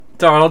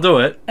Alright, I'll do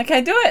it.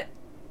 Okay, do it.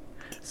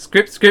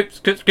 Script.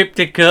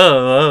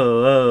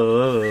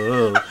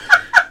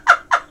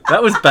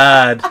 That was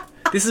bad.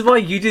 This is why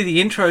you do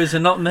the intros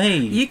and not me.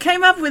 You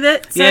came up with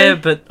it. So... Yeah,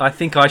 but I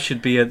think I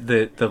should be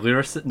the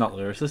lyricist, not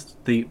lyricist,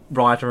 the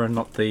writer and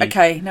not the...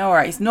 Okay, no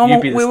worries. We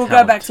will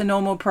go back to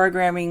normal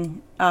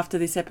programming after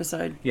this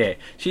episode. Yeah,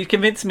 she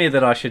convinced me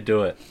that I should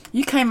do it.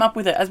 You came up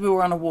with it as we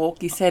were on a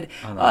walk. You said,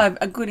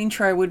 a good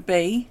intro would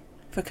be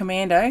for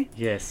Commando.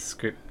 Yes,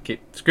 script.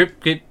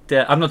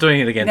 I'm not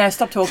doing it again. No,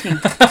 stop talking.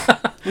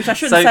 Which I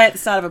shouldn't say at the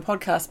start of a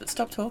podcast, but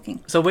stop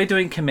talking. So we're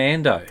doing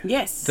Commando.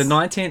 Yes. The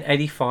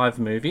 1985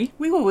 movie.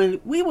 We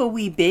were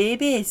wee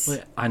babies.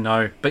 I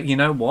know, but you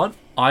know what?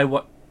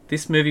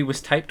 This movie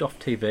was taped off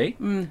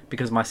TV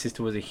because my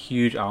sister was a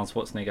huge Arnold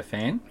Schwarzenegger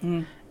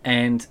fan,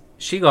 and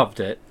she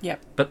loved it.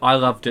 Yep. But I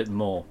loved it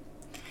more.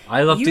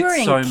 I loved it so much.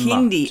 You were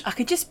in kindy. I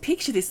could just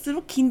picture this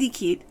little kindy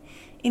kid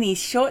in his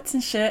shorts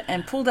and shirt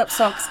and pulled up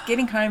socks,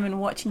 getting home and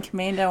watching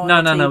Commando on the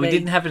TV. No, we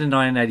didn't have it in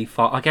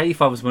 1985. Like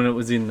 85 was when it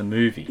was in the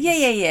movies. Yeah.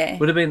 I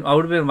would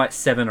have been like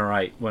 7 or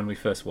 8 when we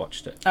first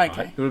watched it. Okay.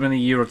 Right? It would have been a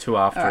year or two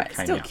after it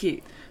came still out.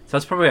 Cute. So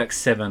it's probably like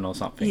 7 or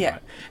something. Yeah.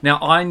 Right? Now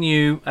I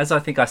knew, as I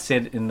think I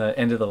said in the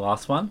end of the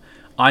last one,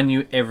 I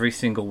knew every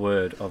single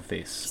word of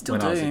this I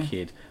was a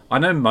kid. I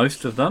know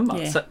most of them.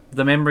 Yeah. So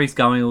the memory's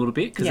going a little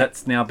bit because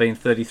that's now been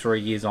 33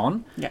 years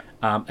on. Yeah.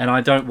 And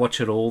I don't watch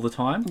it all the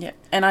time. Yeah.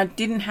 And I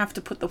didn't have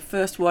to put the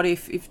first what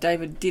if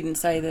David didn't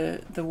say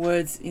the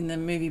words in the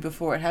movie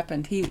before it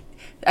happened. He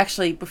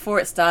actually, before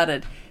it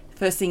started, the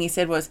first thing he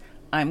said was,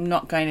 I'm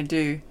not going to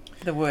do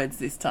the words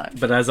this time.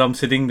 But as I'm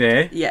sitting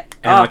there and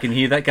I can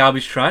hear that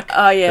garbage truck,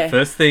 the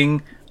first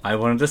thing I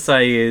wanted to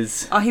say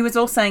is... Oh, he was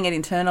all saying it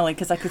internally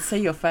because I could see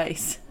your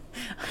face.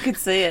 I could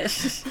see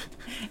it.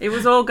 It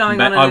was all going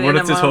on. I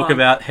wanted to talk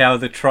about how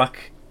the truck.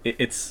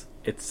 It's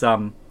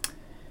on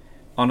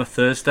a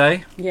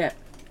Thursday. Yeah.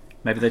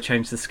 Maybe they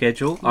changed the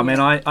schedule. Yeah. I mean,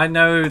 I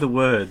know the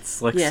words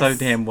so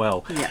damn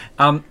well.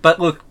 Yeah. But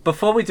look,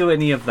 before we do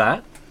any of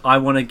that, I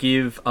want to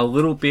give a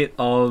little bit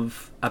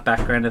of a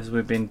background as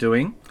we've been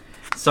doing.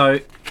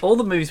 So all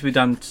the movies we've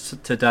done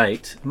to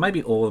date,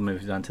 maybe all the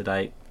movies we've done to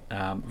date,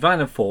 we've only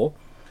done 4,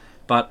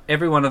 but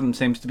every one of them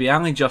seems to be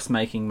only just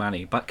making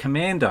money. But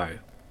Commando,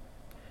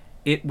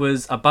 it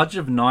was a budget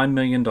of $9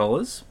 million,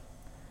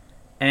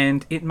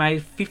 and it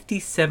made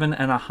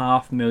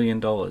 $57.5 million.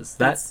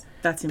 That's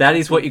that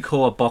is what you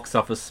call a box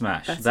office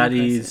smash. That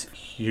is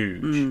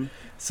huge.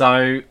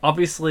 So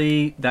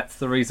obviously that's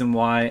the reason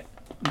why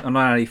in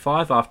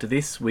 1985 after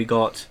this we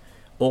got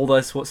all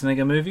those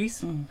Schwarzenegger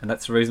movies, and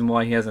that's the reason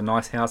why he has a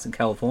nice house in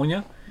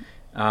California.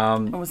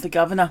 Was the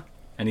governor.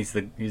 And he's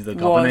the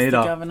governor. Was the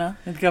governor.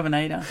 The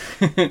governor.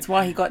 That's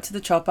why he got to the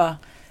chopper.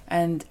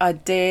 And I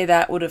dare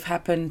that would have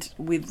happened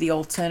with the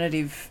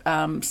alternative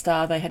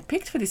star they had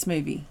picked for this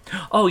movie.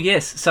 Oh,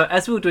 yes. So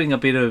as we were doing a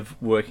bit of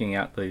working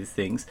out these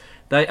things,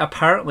 I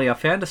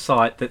found a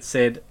site that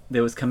said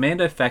there was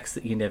Commando facts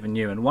that you never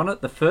knew. And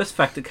the first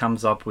fact it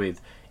comes up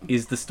with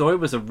is the story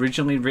was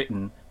originally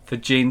written for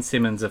Gene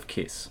Simmons of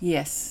Kiss.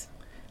 Yes.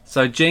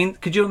 So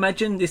could you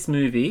imagine this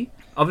movie?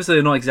 Obviously,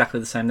 they're not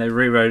exactly the same. They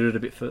rewrote it a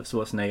bit for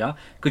Schwarzenegger.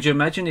 Could you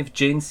imagine if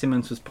Gene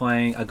Simmons was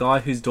playing a guy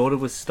whose daughter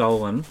was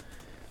stolen...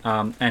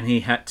 and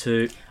he had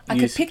to I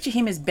could picture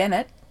him as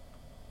Bennett.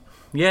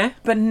 Yeah.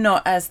 But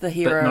not as the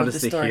hero of the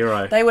story.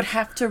 Hero. They would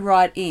have to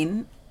write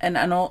in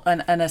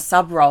a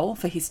sub-role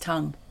for his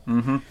tongue.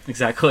 Mm-hmm.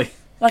 Exactly.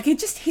 Like,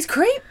 he's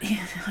creep.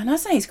 And I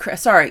say he's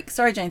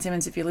sorry, Jane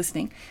Simmons, if you're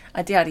listening.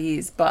 I doubt he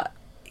is, but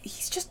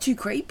he's just too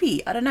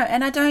creepy. I don't know.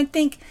 And I don't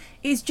think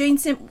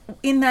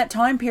in that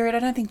time period, I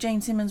don't think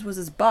Gene Simmons was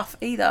as buff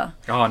either.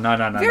 Oh, no.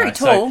 Very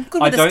tall.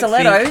 Good with the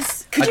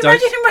stilettos. Could you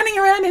imagine him running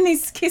around in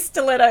his Kiss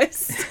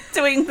stilettos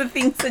doing the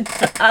things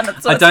that Arnold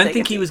Schwarzenegger I don't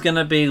think he was going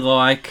to be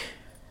like...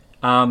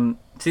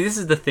 see, this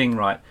is the thing,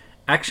 right?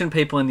 Action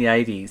people in the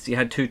 80s, you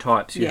had 2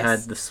 types. You had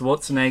the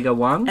Schwarzenegger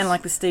ones. And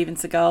like the Steven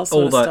Seagal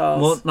sort of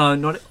styles. Well, no,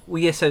 not...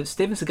 Well, yeah, so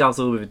Steven Seagal's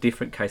a little bit of a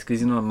different case because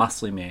he's not a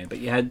muscly man. But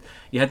you had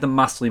the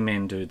muscly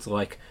man dudes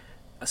like...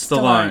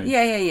 Stallone,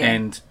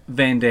 and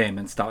Van Damme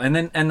and stuff, and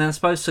then I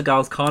suppose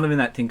Seagal's kind of in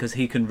that thing because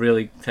he can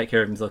really take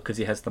care of himself because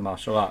he has the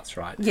martial arts,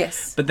 right?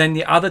 Yes. But then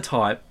the other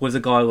type was a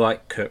guy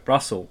like Kurt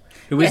Russell,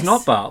 who is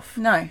not buff.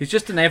 No, he's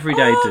just an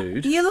everyday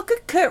dude. You look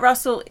at Kurt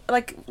Russell,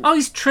 like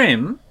he's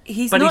trim, but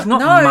he's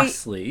not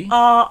muscly.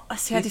 Oh,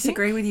 see, I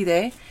disagree with you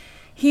there.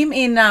 Him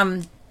in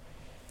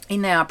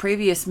our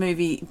previous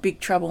movie, Big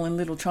Trouble in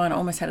Little China,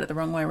 almost had it the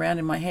wrong way around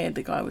in my head.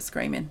 The guy was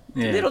screaming,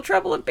 "Little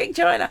Trouble in Big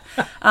China."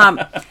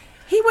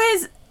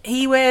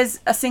 He wears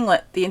a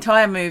singlet the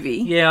entire movie.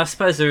 Yeah, I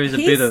suppose there is a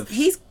bit of...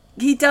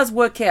 He does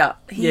work out.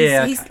 He's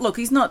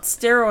not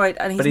steroid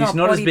and but he's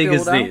not as big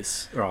as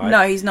this, right?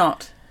 No, he's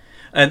not.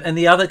 And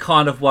the other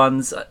kind of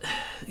ones...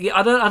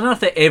 I don't know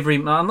if they're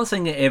I'm not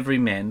saying they're every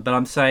men, but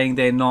I'm saying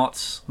they're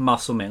not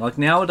muscle men. Like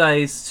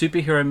nowadays,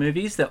 superhero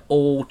movies, they're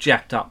all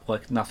jacked up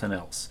like nothing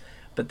else.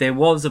 But there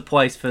was a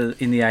place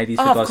in the 80s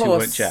for guys who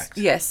weren't jacked.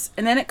 Yes.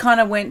 And then it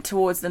kind of went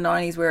towards the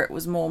 90s where it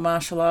was more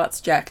martial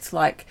arts jacked,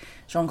 like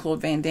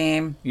Jean-Claude Van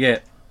Damme. Yeah.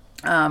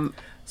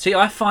 See,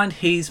 I find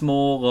he's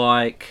more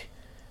like,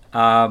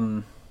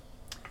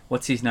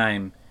 what's his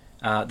name?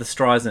 The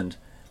Streisand.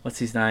 What's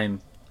his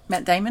name?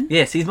 Matt Damon?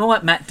 Yes, he's more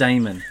like Matt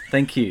Damon.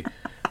 Thank you.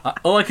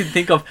 All I can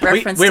think of...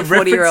 Reference we're to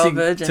 40-year-old referencing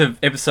virgin. to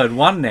episode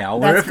 1 now.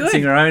 That's We're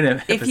referencing good. our own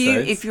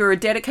episodes. If you're a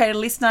dedicated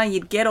listener,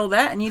 you'd get all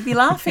that and you'd be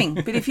laughing.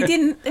 But if you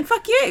didn't, then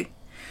fuck you.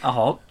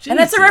 Oh, Jesus. And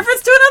that's a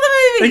reference to another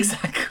movie.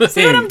 Exactly.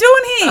 See what I'm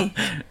doing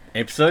here?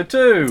 Episode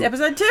 2. It's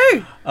episode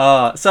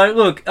 2. So,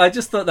 look, I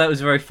just thought that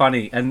was very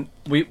funny. And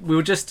we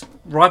were just,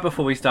 right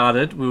before we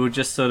started, we were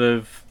just sort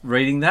of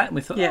reading that. And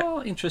we thought,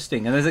 oh,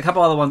 interesting. And there's a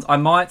couple other ones. I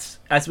might,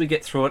 as we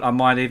get through it, I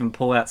might even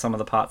pull out some of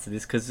the parts of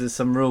this because there's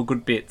some real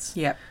good bits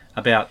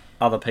about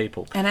other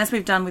people. And as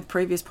we've done with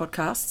previous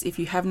podcasts, if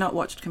you have not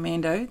watched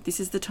Commando, this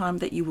is the time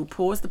that you will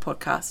pause the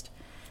podcast.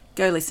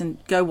 Go listen,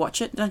 go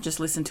watch it. Don't just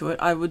listen to it.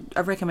 I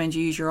recommend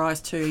you use your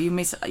eyes too.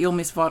 You'll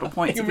miss vital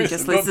points if you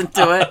just listen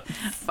to it.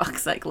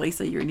 Fuck's sake,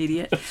 Lisa, you're an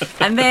idiot.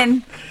 And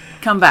then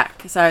come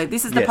back. So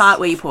this is the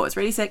part where you pause.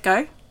 Ready, set,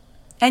 go.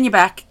 And you're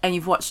back and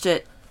you've watched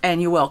it and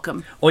you're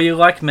welcome. Or you're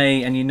like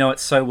me and you know it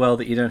so well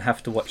that you don't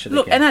have to watch it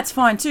Look, again. and that's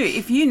fine too.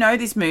 If you know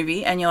this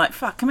movie and you're like,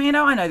 fuck,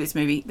 Commando, I know this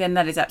movie, then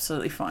that is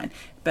absolutely fine.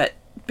 But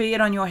be it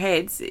on your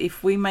heads,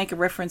 if we make a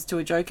reference to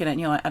a joke in it and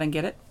you're like, I don't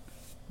get it.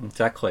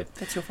 Exactly.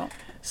 That's your fault.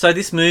 So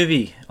this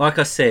movie, like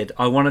I said,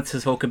 I wanted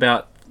to talk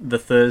about the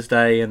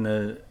Thursday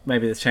and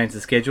maybe let's change the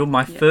schedule.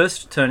 My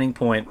first turning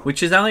point,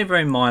 which is only a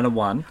very minor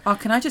one. Oh,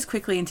 can I just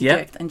quickly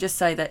interject and just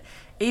say that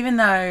even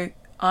though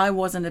I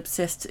wasn't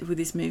obsessed with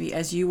this movie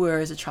as you were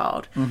as a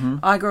child,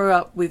 I grew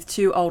up with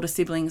 2 older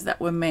siblings that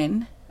were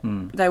men.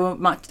 They were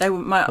my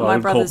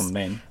brothers. Call them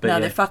men, but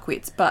they're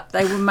fuckwits, but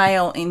they were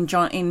male in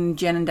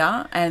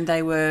gender, and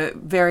they were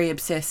very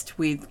obsessed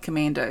with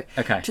Commando.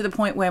 Okay. To the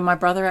point where my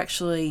brother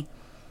actually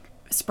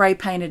spray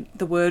painted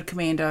the word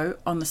Commando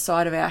on the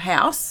side of our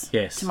house.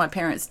 Yes. To my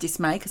parents'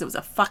 dismay, because it was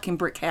a fucking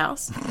brick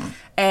house,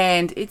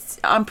 and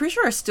I'm pretty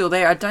sure it's still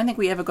there. I don't think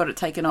we ever got it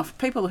taken off.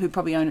 People who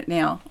probably own it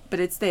now,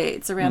 but it's there.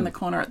 It's around the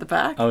corner at the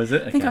back. Oh, is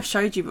it? Okay. I think I've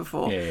showed you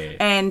before. Yeah.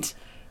 And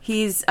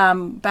he's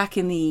back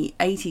in the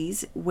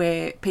 80s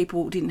where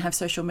people didn't have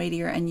social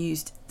media and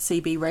used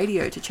CB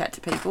radio to chat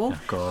to people.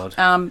 Oh,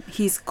 God.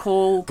 His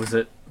call... Was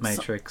it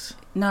Matrix?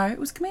 No, it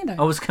was Commando.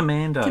 Oh, it was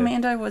Commando.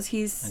 Commando was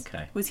his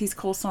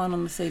call sign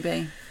on the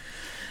CB.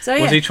 So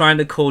Was he trying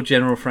to call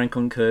General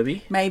Franklin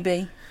Kirby?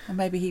 Maybe. Or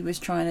maybe he was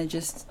trying to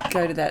just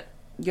go to that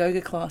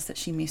yoga class that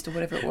she missed or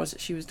whatever it was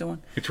that she was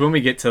doing. Which, when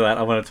we get to that,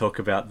 I want to talk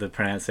about the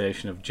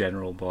pronunciation of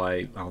General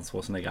by Arnold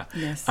Schwarzenegger.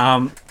 Yes.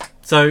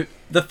 So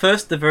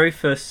the very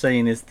first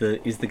scene is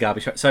the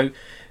garbage truck. So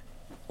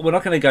we're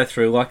not going to go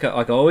through like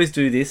I always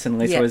do this, and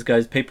Lisa always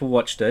goes, people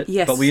watched it.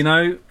 Yes. But we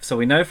know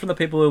from the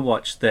people who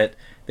watched that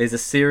there's a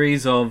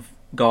series of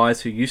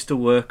guys who used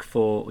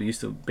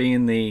to be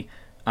in the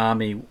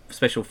Army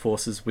Special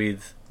Forces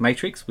with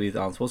Matrix, with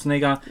Arnold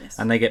Schwarzenegger,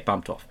 and they get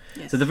bumped off.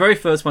 Yes. So the very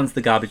first one's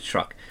the garbage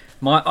truck.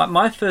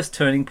 My first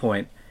turning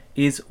point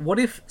is, what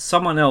if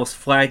someone else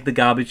flagged the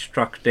garbage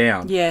truck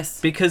down?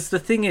 Yes. Because the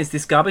thing is,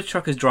 this garbage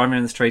truck is driving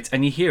around the streets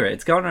and you hear it.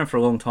 It's going around for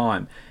a long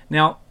time.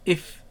 Now,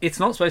 if it's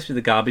not supposed to be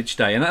the garbage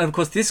day, and of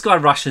course this guy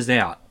rushes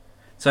out.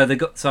 So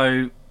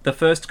the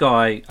first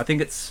guy, I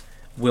think it's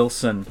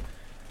Wilson.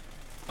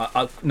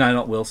 No,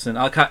 not Wilson.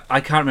 I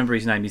can't remember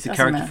his name. He's a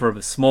character for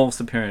a small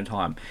period of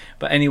time.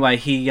 But anyway,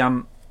 he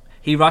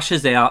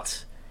rushes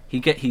out.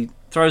 He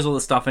throws all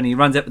the stuff and he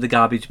runs out with the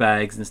garbage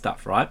bags and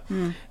stuff. Right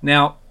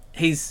now,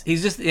 he's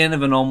just at the end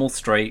of a normal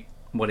street,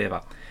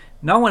 whatever.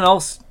 No one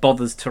else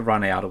bothers to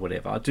run out or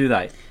whatever, do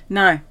they?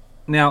 No.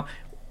 Now,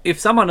 if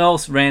someone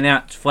else ran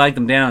out, flagged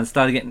them down, and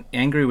started getting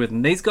angry with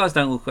them, these guys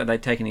don't look like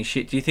they'd taken any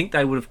shit. Do you think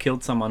they would have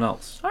killed someone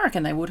else? I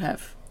reckon they would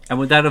have. And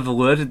would that have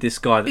alerted this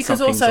guy that because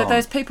something's also on?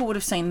 those people would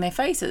have seen their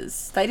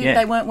faces.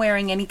 They weren't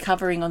wearing any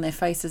covering on their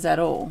faces at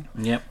all.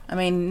 Yep. I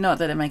mean, not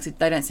that it makes it.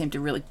 They don't seem to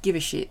really give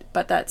a shit,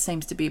 but that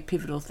seems to be a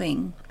pivotal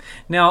thing.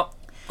 Now,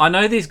 I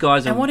know these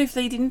guys are... And what if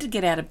they didn't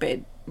get out of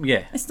bed?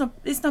 Yeah. It's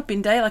not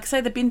bin day. Like,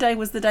 say the bin day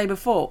was the day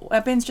before. Our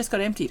bins just got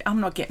emptied.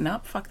 I'm not getting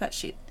up. Fuck that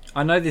shit.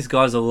 I know these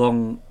guys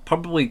are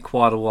probably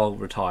quite a while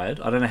retired.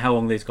 I don't know how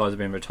long these guys have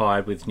been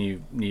retired with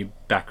new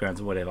backgrounds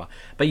or whatever.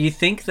 But you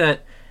think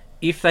that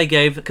if they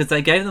because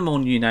they gave them all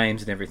new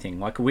names and everything,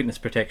 like a witness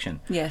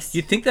protection. Yes.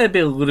 You'd think they'd be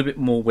a little bit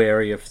more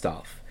wary of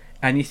stuff.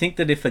 And you think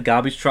that if the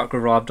garbage truck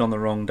arrived on the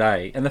wrong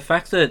day, and the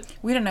fact that...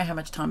 We don't know how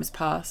much time has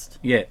passed.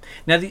 Yeah.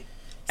 Now,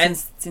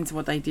 since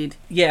what they did.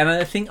 Yeah, and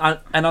I think...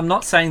 and I'm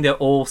not saying they're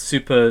all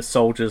super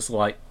soldiers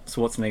like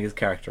Schwarzenegger's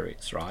character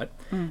is, right?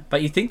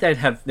 But you think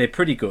they're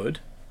pretty good.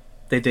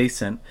 They're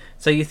decent.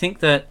 So you think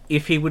that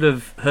if he would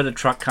have heard a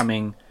truck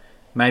coming...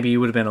 Maybe he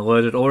would have been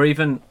alerted, or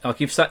even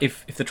like if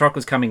the truck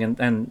was coming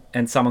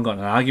and someone got in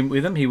an argument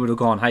with him, he would have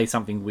gone, "Hey,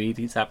 something weird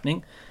is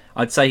happening."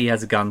 I'd say he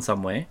has a gun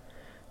somewhere.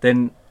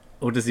 Then,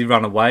 or does he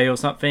run away or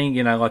something?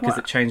 You know, like because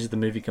it changes the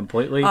movie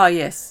completely. Oh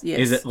yes.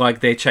 Is it like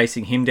they're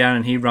chasing him down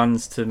and he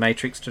runs to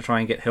Matrix to try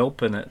and get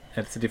help, and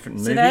it's a different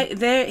movie?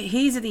 So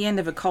he's at the end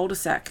of a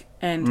cul-de-sac,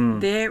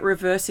 and they're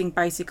reversing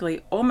basically.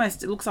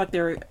 Almost, it looks like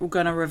they're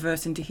going to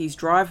reverse into his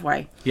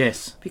driveway.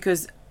 Yes.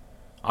 Because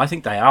I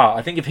think they are.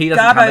 I think if he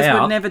doesn't come Garbos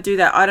out... would never do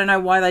that. I don't know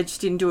why they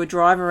just didn't do a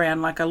drive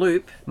around like a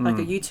loop, like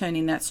a U-turn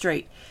in that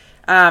street.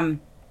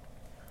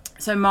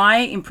 So my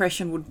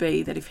impression would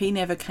be that if he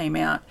never came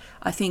out,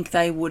 I think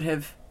they would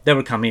have... They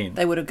would come in.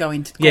 They would have gone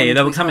into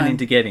they were coming in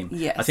to get him.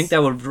 Yes. I think they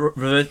were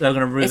going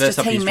to reverse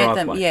up his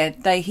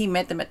driveway. He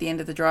met them at the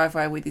end of the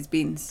driveway with his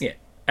bins. Yeah.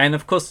 And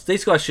of course,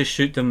 these guys just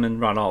shoot them and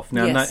run off.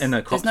 No, yes.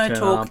 no cops There's no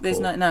turn talk. up. There's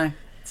no.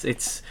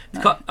 It's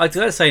I got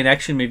to say, in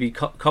action movie,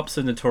 cops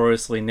are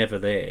notoriously never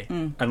there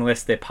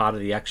unless they're part of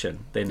the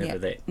action. They're never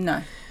there.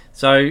 No.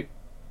 So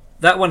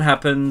that one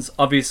happens.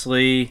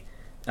 Obviously,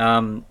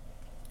 the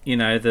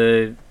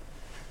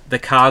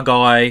car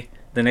guy,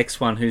 the next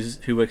one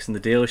who works in the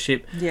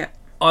dealership. Yeah.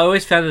 I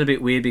always found it a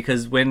bit weird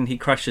because when he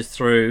crashes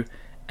through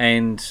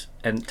and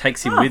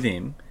takes him with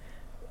him,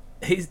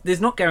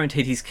 there's not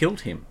guaranteed he's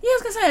killed him. Yeah, I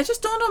was gonna say, it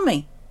just dawned on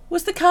me.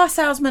 Was the car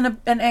salesman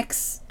an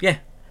ex? Yeah.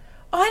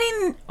 I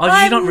didn't. Oh,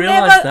 did you not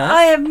realise that?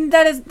 I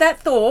have that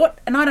thought,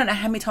 and I don't know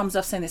how many times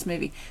I've seen this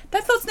movie.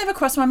 That thought's never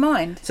crossed my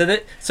mind. So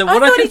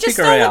what I can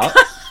figure out.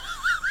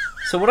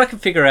 So what I can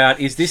figure out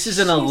is this is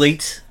an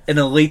elite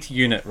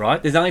unit,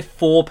 right? There's only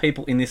 4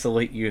 people in this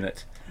elite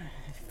unit.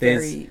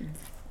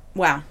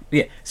 Wow.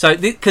 Yeah. So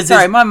because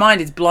sorry, my mind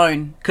is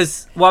blown.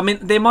 Because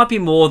there might be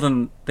more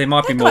than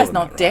that guy's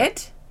not dead.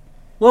 Right?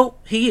 Well,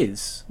 he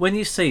is. When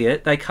you see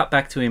it, they cut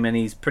back to him and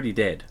he's pretty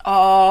dead.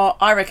 Oh,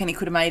 I reckon he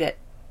could have made it.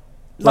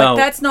 Well,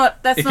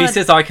 if he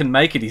says I can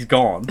make it, he's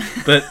gone.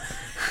 But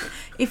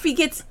if he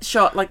gets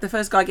shot, like the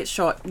first guy gets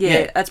shot,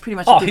 that's pretty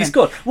much. Oh, he's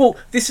gone. Well,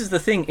 this is the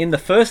thing. In the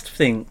first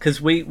thing, because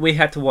we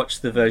had to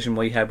watch the version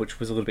we had, which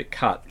was a little bit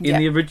cut.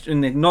 In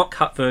the not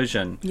cut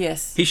version,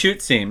 yes, he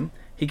shoots him.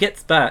 He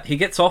gets back. He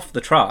gets off the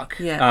truck.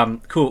 Yeah.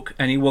 Cook,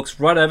 and he walks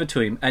right over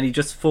to him, and he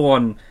just full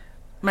on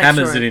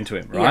hammers it into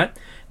him. Right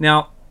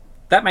now,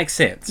 that makes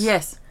sense.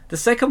 Yes. The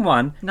second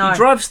one, he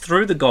drives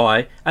through the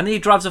guy, and then he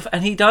drives off,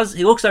 and he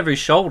looks over his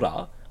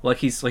shoulder, like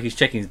he's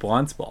checking his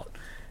blind spot,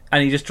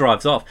 and he just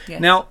drives off. Yes.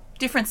 Now,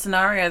 different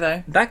scenario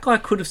though. That guy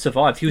could have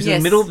survived. He was in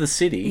the middle of the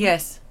city.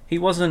 Yes. He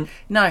wasn't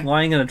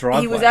lying in a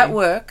driveway. He was at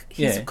work.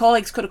 His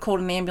colleagues could have called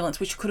an ambulance,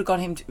 which could have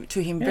got him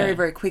to him very,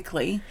 very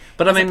quickly.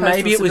 But I mean,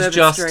 maybe it was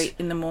just street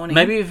in the morning.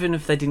 Maybe even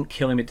if they didn't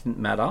kill him, it didn't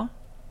matter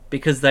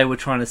because they were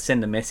trying to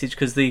send a message.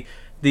 Because the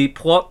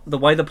plot, the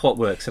way the plot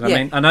works, and I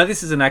mean, I know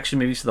this is an action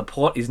movie, so the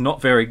plot is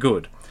not very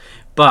good.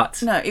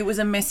 But no, it was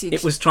a message.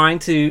 It was trying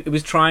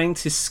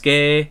to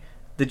scare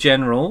the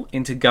general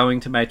into going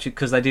to Matrix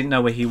because they didn't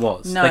know where he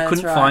was. No, they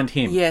couldn't find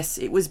him. Yes,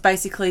 it was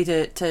basically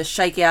to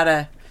shake out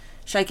a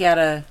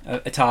target.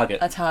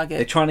 A target.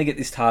 They're trying to get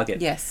this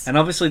target. Yes. And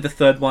obviously the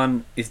third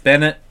one is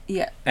Bennett.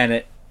 Yeah.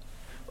 And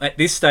at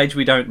this stage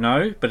we don't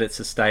know, but it's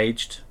a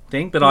staged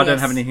thing. But I don't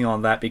have anything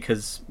on that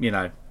because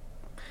they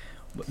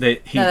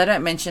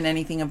don't mention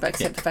anything about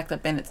except the fact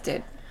that Bennett's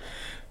dead.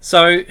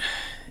 So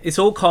it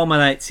all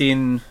culminates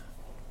in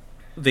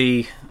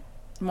the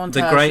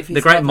great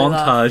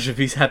montage of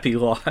his happy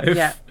life.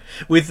 Yeah.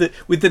 with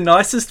the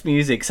nicest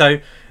music. So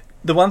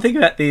the one thing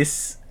about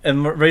this,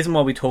 and the reason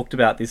why we talked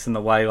about this in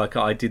the way like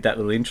I did that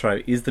little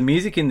intro, is the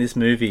music in this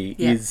movie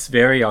is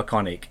very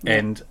iconic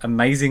and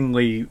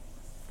amazingly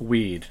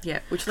weird. Yeah,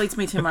 which leads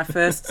me to my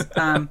first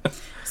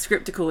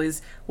scriptical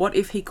is, what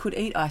if he could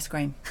eat ice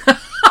cream?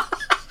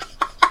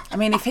 I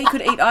mean, if he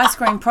could eat ice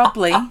cream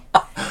properly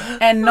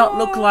and not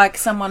look like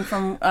someone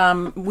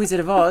from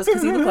Wizard of Oz,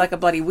 because he looked like a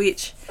bloody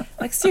witch.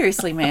 Like,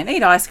 seriously, man,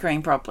 eat ice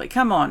cream properly.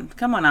 Come on,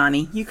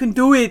 Arnie. You can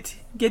do it.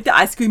 Get the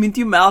ice cream into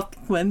your mouth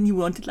when you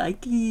want to like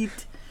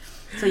it.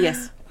 So,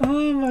 yes.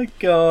 Oh, my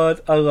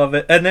God. I love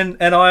it.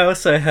 And I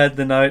also had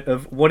the note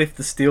of, what if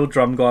the steel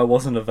drum guy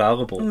wasn't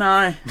available?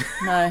 No.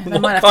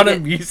 What kind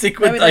of music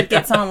would they have? Maybe they'd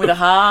get someone with a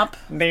harp.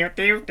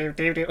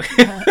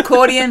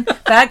 Accordion,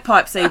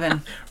 bagpipes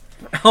even.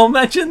 Oh,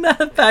 imagine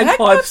that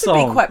bagpipe song.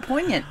 Would be quite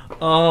poignant.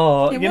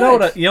 Oh, you know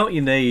what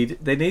you need?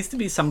 There needs to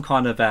be some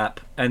kind of app,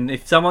 and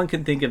if someone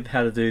can think of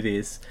how to do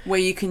this, where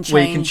you can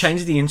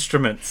change the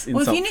instruments in something.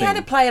 Well, if you knew how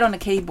to play it on a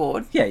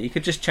keyboard, you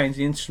could just change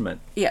the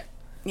instrument. Yeah.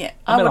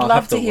 I would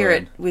love to hear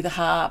it with a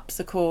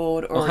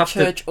harpsichord or a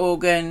church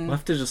organ. We'll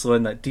have to just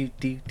learn that. I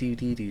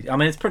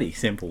mean, it's pretty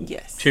simple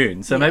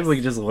tune, so maybe we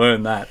could just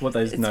learn that, what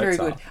those notes are. It's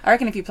very good. I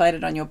reckon if you played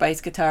it on your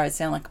bass guitar, it'd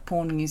sound like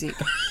porn music.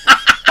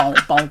 It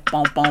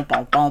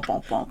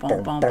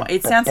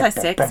sounds so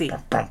sexy.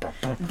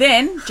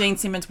 Then Gene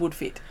Simmons would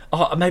fit.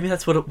 Oh, maybe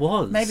that's what it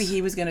was. Maybe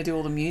he was going to do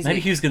all the music.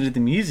 Maybe he was going to do the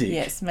music.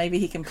 Yes, maybe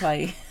he can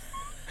play.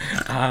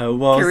 I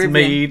was Caribbean.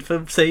 Made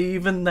for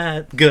saving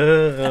that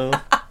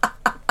girl.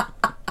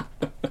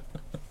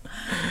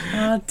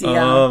 Oh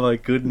dear. Oh my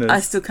goodness. I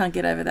still can't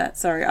get over that.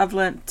 Sorry. I've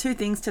learnt 2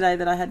 things today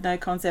that I had no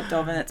concept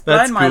of, and it's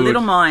blown my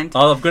little mind.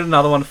 Oh, I've got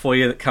another one for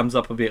you that comes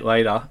up a bit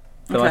later.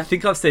 That I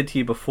think I've said to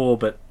you before,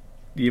 but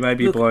you may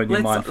be blowing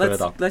your mind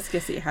further. Let's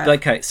guess that you have.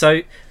 Okay, so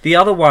the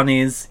other one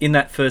is, in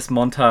that first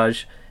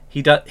montage,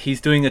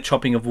 he's doing a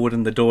chopping of wood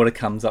and the daughter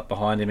comes up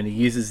behind him and he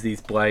uses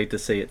his blade to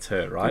see it's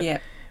her, right? Yeah.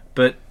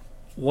 But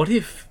what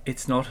if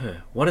it's not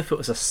her? What if it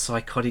was a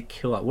psychotic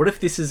killer? What if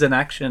this is not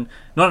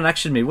an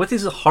action movie? What if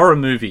this is a horror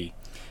movie?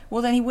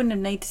 Well, then he wouldn't have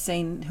need to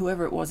seen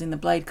whoever it was in the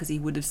blade because he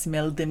would have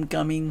smelled them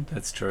coming.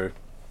 That's true.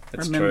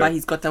 Remember,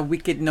 he's got the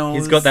wicked nose.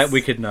 He's got that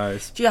wicked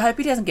nose. Gee, I hope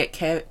he doesn't get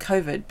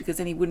COVID because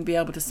then he wouldn't be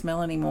able to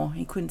smell anymore.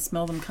 He couldn't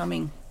smell them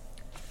coming.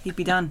 He'd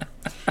be done.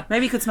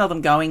 Maybe he could smell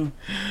them going.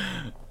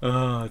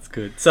 Oh, that's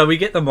good. So we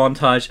get the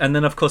montage, and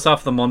then of course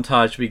after the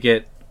montage we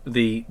get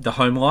the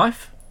home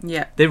life.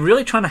 Yeah. They're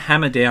really trying to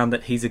hammer down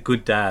that he's a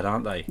good dad,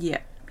 aren't they? Yeah.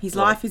 His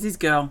life is his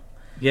girl.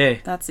 Yeah.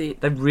 That's it.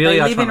 They really they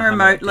are live trying in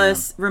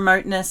to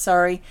remoteness,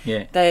 sorry.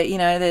 Yeah.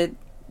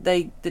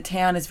 The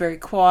town is very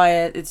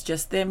quiet. It's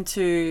just them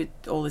two,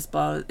 all this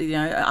blah,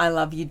 I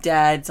love you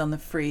dads on the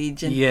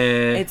fridge, and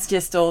it's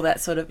just all that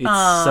sort of It's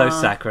so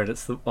saccharine.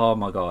 It's oh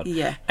my god.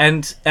 Yeah.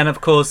 And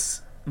of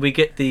course we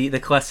get the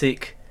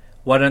classic,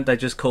 why don't they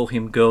just call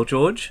him Girl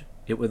George?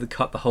 It would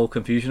cut the whole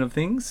confusion of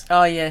things.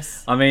 Oh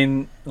yes. I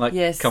mean,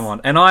 come on.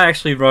 And I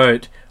actually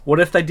wrote, what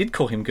if they did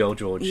call him Girl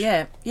George?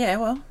 Yeah,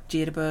 well,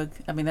 Jitterbug.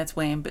 I mean, that's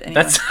Wham, but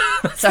anyway.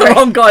 That's the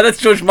wrong guy. That's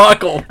George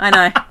Michael. I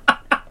know.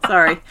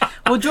 Sorry.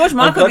 Well, George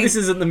Michael. This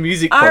isn't the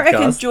music podcast. I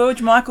reckon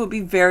George Michael would be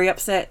very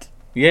upset.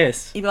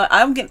 Yes. He'd be like,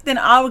 I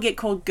would get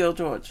called Girl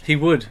George. He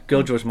would.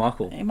 Girl George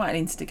Michael. He might have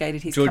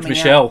instigated his George coming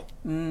Michelle.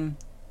 out.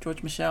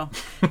 George Michelle.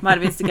 Might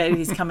have instigated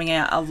his coming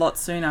out a lot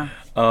sooner.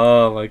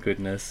 Oh, my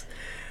goodness.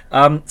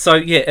 So,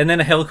 yeah, and then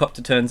a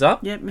helicopter turns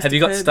up. Yep, Mr. Have you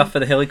got Kirby. stuff for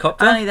the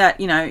helicopter? Only that,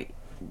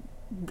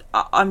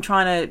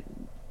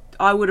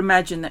 I would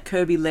imagine that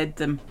Kirby led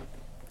them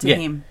to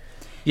him.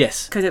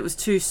 Yes. Because it was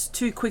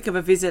too quick of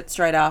a visit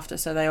straight after,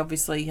 so they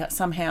obviously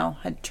somehow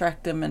had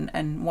tracked them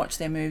and watched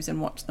their moves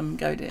and watched them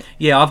go to...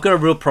 Yeah, I've got a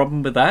real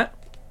problem with that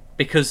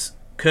because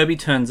Kirby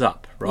turns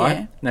up, right?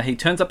 Yeah. Now, he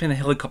turns up in a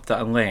helicopter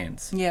and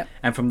lands. Yeah.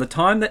 And from the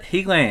time that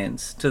he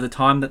lands to the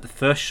time that the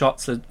first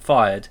shots are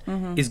fired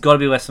is got to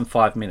be less than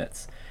 5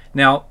 minutes.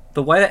 Now,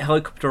 the way that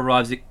helicopter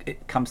arrives,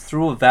 it comes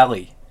through a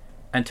valley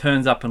and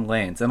turns up and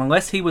lands. And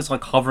unless he was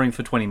hovering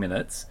for 20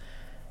 minutes...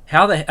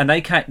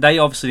 They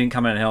obviously didn't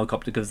come in a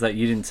helicopter because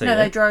you didn't see it. No,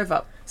 they drove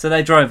up. So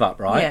they drove up,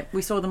 right? Yeah,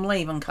 we saw them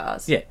leave on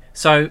cars. Yeah.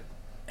 So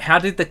how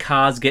did the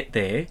cars get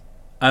there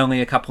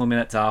only a couple of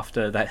minutes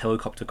after that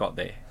helicopter got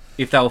there?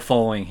 If they were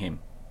following him,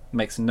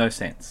 makes no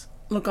sense.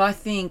 Look, I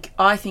think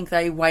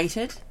they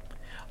waited.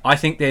 I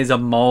think there's a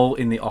mole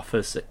in the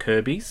office at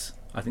Kirby's.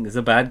 I think there's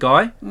a bad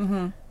guy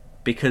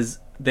because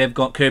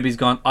Kirby's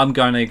gone, I'm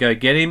going to go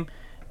get him.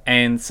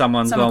 And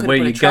someone's gone,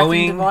 where are you going? Someone could put a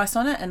tracking device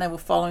on it, and they were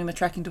following the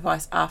tracking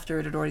device after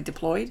it had already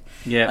deployed.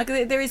 Yeah,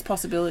 there is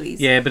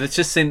possibilities. Yeah, but it's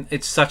just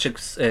it's such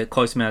a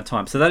close amount of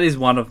time. So that is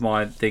one of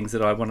my things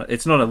that I want to.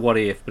 It's not a what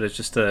if, but it's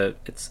just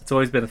it's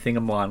always been a thing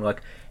of mine.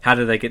 Like, how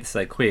did they get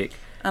so quick?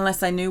 Unless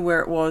they knew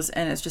where it was,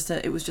 and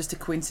it was just a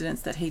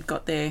coincidence that he'd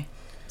got there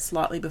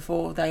slightly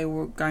before they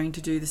were going to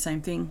do the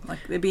same thing. Like,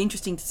 it'd be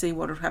interesting to see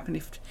what would happen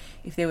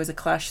if there was a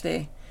clash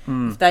there,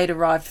 if they'd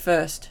arrived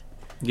first.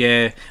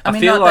 Yeah, I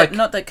mean, feel like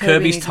not that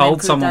Kirby's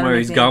told someone where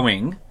he's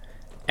going,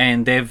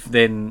 and they've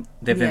then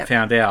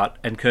found out,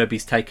 and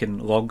Kirby's taken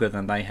longer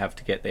than they have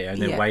to get there,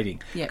 and they're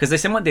waiting because they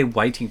seem like they're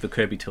waiting for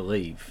Kirby to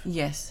leave.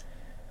 Yes,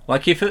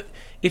 like if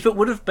it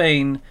would have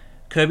been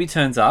Kirby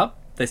turns up,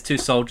 there's two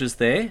soldiers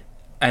there,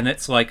 and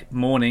it's like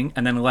morning,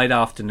 and then late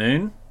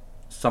afternoon,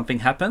 something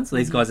happens.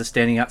 These guys are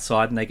standing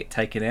outside, and they get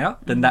taken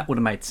out. Then that would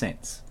have made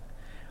sense,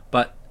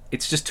 but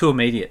it's just too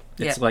immediate.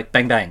 It's like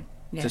bang bang.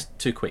 Yeah. Just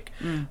too quick.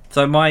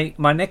 So my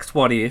next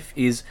what if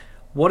is,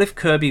 what if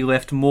Kirby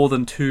left more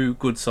than 2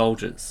 good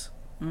soldiers?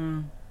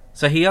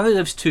 So he only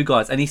leaves 2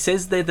 guys, and he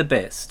says they're the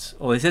best,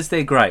 or he says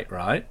they're great,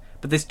 right?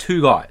 But there's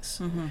 2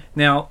 guys.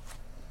 Now,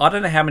 I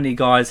don't know how many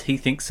guys he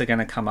thinks are going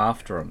to come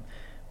after him,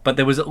 but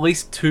there was at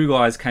least 2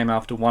 guys came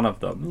after one of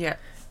them. Yeah.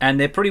 And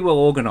they're pretty well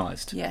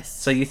organised. Yes.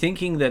 So you're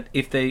thinking that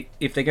if they're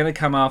going to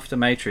come after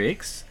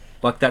Matrix,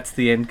 like that's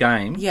the end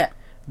game. Yeah.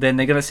 Then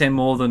they're going to send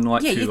more than 2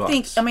 guys. Yeah, you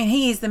think... I mean,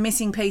 he is the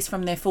missing piece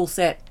from their full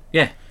set.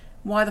 Yeah.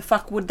 Why the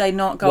fuck would they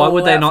not go? Why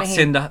would they not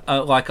send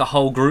a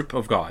whole group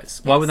of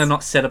guys? Why would they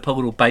not set up a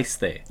little base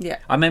there? Yeah.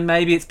 I mean,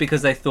 maybe it's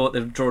because they thought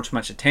they'd draw too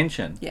much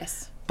attention.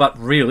 Yes. But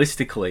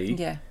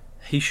realistically,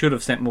 he should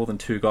have sent more than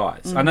 2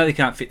 guys. I know they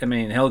can't fit them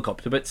in a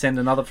helicopter, but send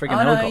another freaking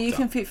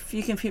helicopter.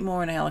 You can fit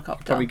more in a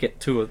helicopter. Probably get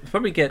 2.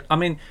 I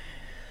mean.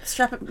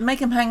 Strap it, make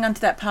him hang onto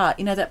that part.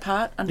 You know that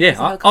part? I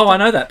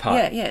know that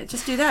part. Yeah,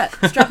 just do that.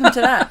 Strap him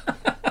to that.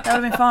 That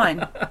would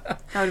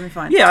have been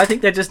fine. Yeah, I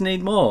think they just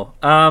need more.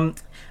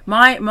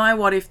 My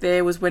what if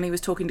there was when he was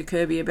talking to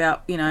Kirby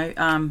about,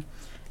 and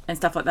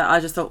stuff like that.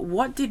 I just thought,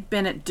 what did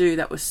Bennett do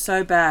that was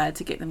so bad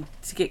to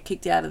get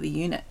kicked out of the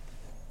unit?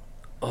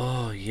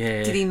 Oh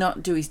yeah. Did he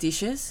not do his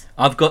dishes?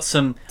 I've got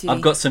some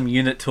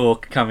unit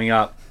talk coming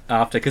up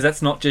after, because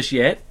that's not just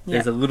yet.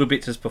 There's a little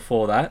bit just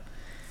before that.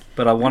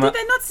 But I want to... Did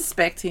they not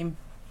suspect him?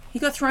 He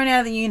got thrown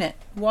out of the unit.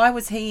 Why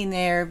was he in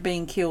there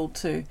being killed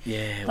too?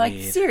 Yeah,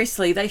 weird.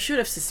 Seriously, they should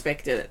have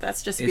suspected it.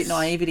 That's just a bit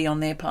naivety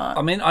on their part.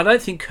 I mean, I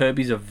don't think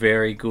Kirby's a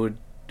very good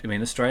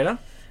administrator.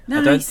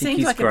 No, he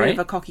seems like great. A bit of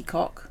a cocky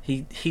cock.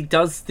 He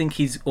does think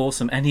he's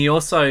awesome. And he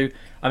also...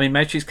 I mean,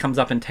 Matrix comes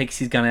up and takes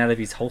his gun out of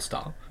his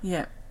holster.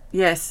 Yeah.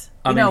 Yes.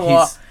 You know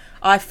what?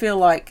 I feel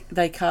like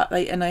they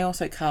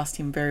also cast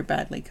him very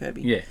badly,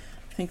 Kirby. Yeah.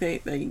 I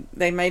think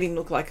they made him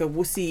look like a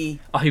wussy.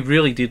 Oh, he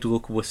really did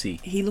look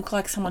wussy. He looked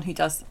like someone who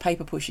does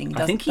paper pushing.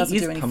 I think he doesn't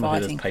is do any someone who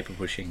fighting. does paper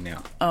pushing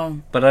now.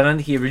 Oh. But I don't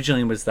think he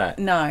originally was that.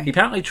 No. He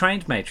apparently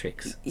trained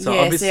Matrix. So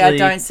yeah, obviously, see, I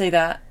don't see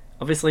that.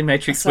 Obviously,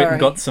 Matrix went and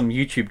got some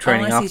YouTube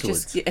training Unless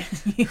afterwards. He's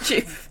just,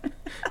 YouTube.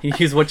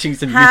 He was watching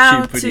some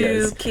How YouTube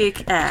videos. How to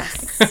kick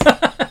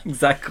ass.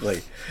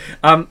 Exactly.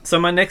 So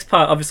my next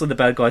part, obviously the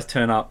bad guys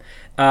turn up.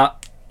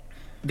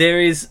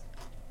 There is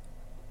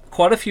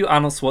quite a few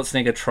Arnold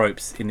Schwarzenegger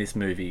tropes in this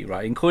movie,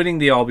 right? Including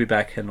the I'll be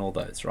back and all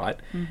those, right?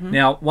 Mm-hmm.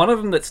 Now, one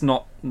of them that's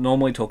not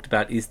normally talked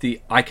about is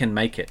the I can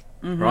make it,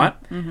 right?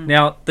 Mm-hmm.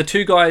 Now, the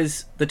two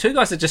guys are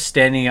just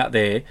standing out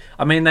there.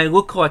 I mean, they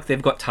look like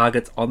they've got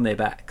targets on their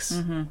backs.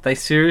 Mm-hmm. They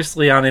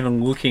seriously aren't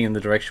even looking in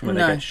the direction where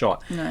they get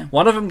shot. No.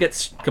 One of them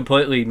gets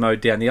completely mowed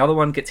down. The other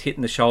one gets hit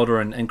in the shoulder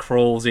and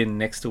crawls in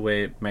next to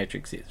where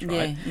Matrix is,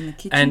 right? Yeah, in the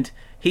kitchen. And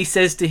he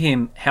says to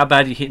him, how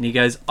bad you hit? And he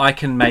goes, I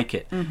can make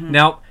it. Mm-hmm.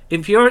 Now,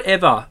 if you're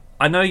ever...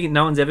 I know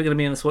no one's ever going to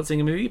be in a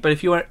Schwarzenegger movie, but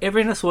if you are ever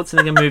in a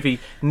Schwarzenegger movie,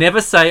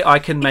 never say, I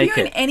can make it. If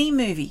you're in any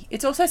movie,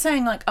 it's also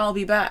saying, like, I'll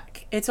be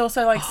back. It's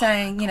also like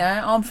saying,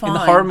 I'm fine. In the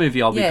horror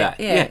movie, I'll be back.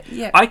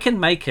 Yeah. I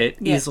can make it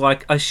is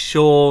like a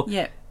sure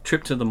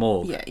trip to the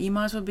morgue. Yeah, you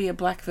might as well be a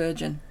black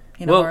virgin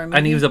in a horror movie.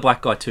 And he was a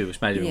black guy too,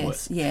 which made it even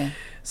worse. Yeah.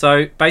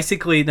 So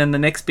basically, then the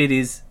next bit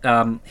is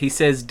he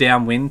says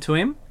downwind to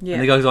him. Yeah.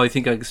 And the guy goes, I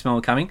think I can smell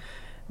it coming.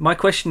 My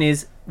question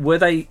is, were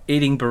they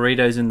eating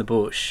burritos in the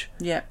bush?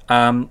 Yeah.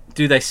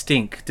 Do they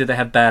stink? Do they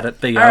have bad at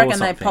BO or something? I reckon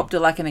they popped it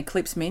like an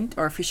eclipse mint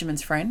or a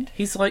fisherman's friend.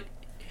 He's like,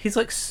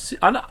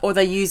 I don't, or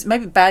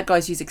maybe bad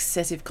guys use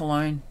excessive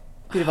cologne.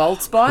 Bit of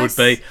Old Spice.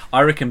 Would be.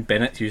 I reckon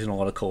Bennett's using a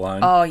lot of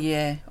cologne. Oh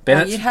yeah.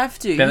 You'd have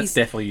to. Bennett's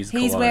definitely using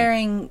cologne. He's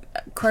wearing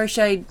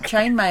crocheted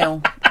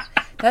chainmail.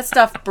 That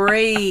stuff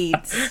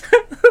breathes.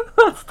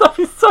 That stuff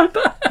is so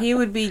bad. He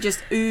would be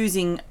just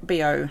oozing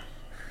BO.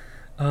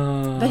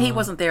 But he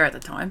wasn't there at the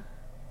time.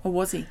 Or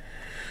was he?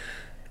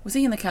 Was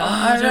he in the car?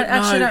 I don't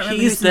remember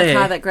who's in the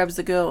car that grabs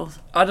the girls.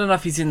 I don't know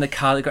if he's in the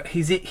car.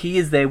 He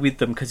is there with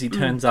them because he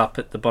turns up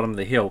at the bottom of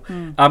the hill.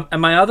 And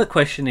my other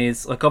question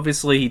is, like,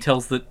 obviously he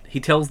tells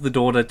the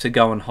daughter to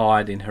go and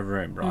hide in her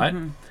room, right?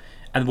 Mm-hmm.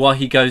 And while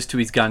he goes to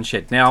his gun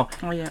shed. Now,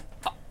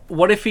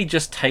 what if he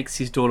just takes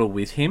his daughter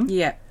with him?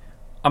 Yeah.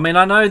 I mean,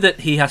 I know that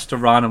he has to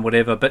run and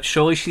whatever, but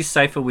surely she's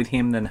safer with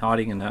him than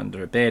hiding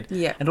under a bed.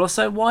 Yeah. And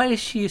also, why is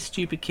she a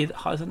stupid kid that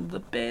hides under the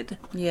bed?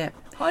 Yeah.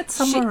 Hide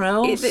somewhere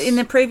else. In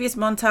the previous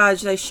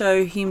montage, they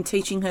show him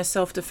teaching her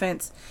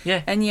self-defense.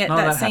 Yeah. And yet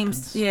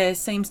that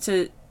seems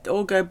to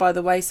all go by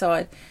the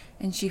wayside,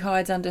 and she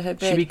hides under her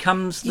bed. She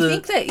becomes You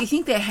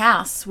think their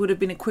house would have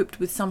been equipped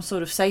with some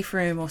sort of safe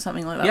room or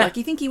something like that? Yeah. Like,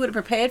 you think he would have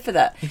prepared for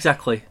that?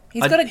 Exactly.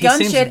 He's got a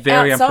gun shed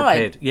very outside.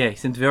 Unprepared. Yeah, he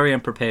seems very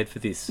unprepared for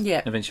this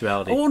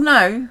eventuality. Or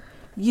no,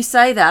 you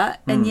say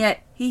that, and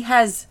yet he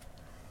has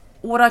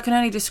what I can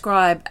only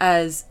describe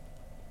as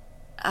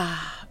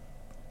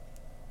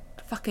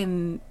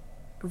fucking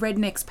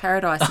redneck's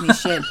paradise in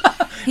his shed.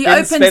 He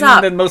opens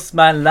up the most of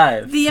my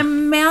life. The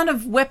amount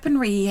of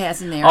weaponry he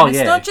has in there. Oh, and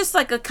it's not just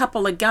like a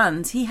couple of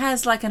guns. He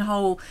has like a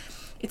whole...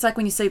 It's like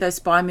when you see those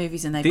spy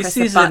movies and they press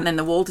the button and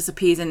the wall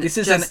disappears and this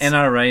is an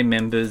NRA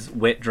member's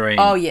wet dream.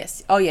 Oh,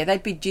 yes. Oh, yeah.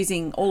 They'd be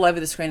jizzing all over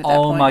the screen at that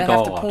point. My They'd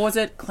God. have to pause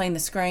it, clean the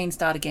screen,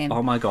 start again.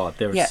 Oh, my God.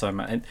 There is so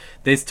much. And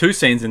there's 2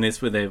 scenes in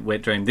this with their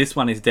wet dream. This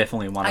one is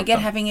definitely one of them. I get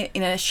having it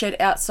in a shed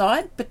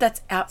outside, but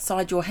that's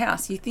outside your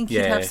house. You think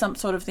you'd have some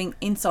sort of thing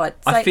inside.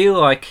 I feel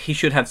like he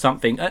should have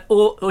something.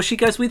 Or she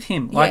goes with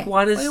him. Like,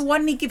 why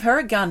didn't he give her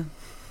a gun?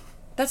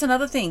 That's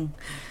another thing.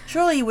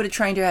 Surely he would have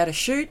trained her how to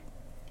shoot.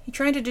 He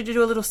trained her to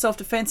do a little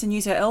self-defense and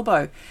use her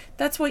elbow.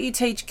 That's what you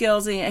teach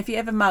girls. If you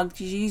ever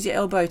mugged, you use your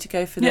elbow to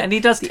go for and he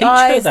does the teach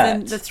eyes, her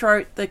that. the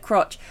throat, the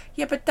crotch.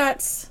 Yeah, but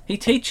that's... He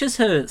teaches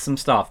her some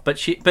stuff, but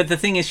the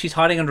thing is, she's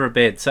hiding under a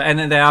bed. So,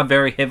 and they are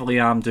very heavily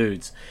armed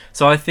dudes.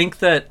 So I think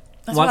that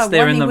once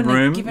they're in the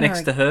room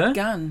next to her...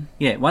 gun.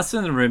 Yeah, once they're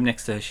in the room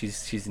next to her,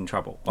 she's in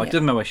trouble. Like,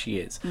 doesn't know where she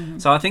is. Mm-hmm.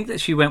 So I think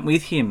that she went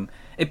with him.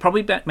 It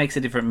probably makes a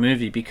different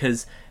movie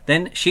because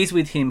then she's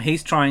with him.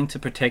 He's trying to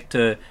protect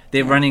her.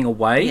 They're running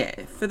away.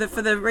 Yeah, for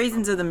the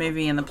reasons of the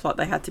movie and the plot,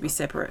 they had to be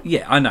separate.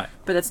 Yeah, I know.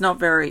 But it's not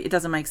very. It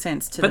doesn't make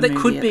sense to. But the movie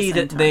it could be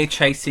that time. they're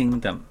chasing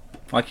them.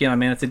 Like, you know, what I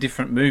mean, it's a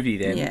different movie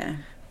then. Yeah.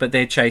 But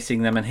they're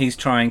chasing them, and he's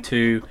trying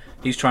to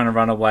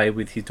run away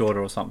with his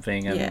daughter or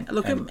something. And,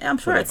 look, I'm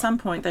sure at some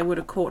point they would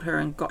have caught her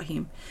and got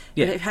him.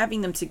 Yeah. But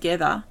having them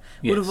together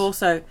would have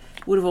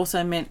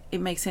also meant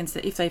it makes sense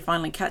that if they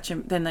finally catch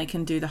him, then they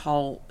can do the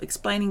whole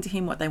explaining to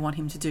him what they want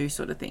him to do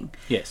sort of thing.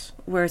 Yes.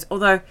 Whereas,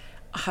 although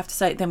I have to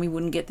say, then we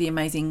wouldn't get the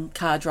amazing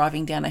car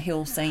driving down a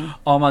hill scene.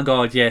 Oh my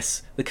God,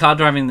 yes. The car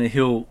driving the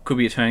hill could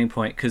be a turning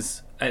point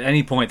because at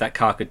any point that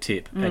car could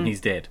tip and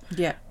he's dead.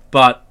 Yeah.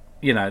 But...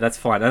 you know, that's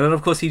fine. And then,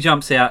 of course, he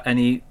jumps out and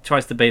he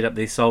tries to beat up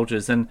these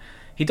soldiers. And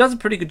he does a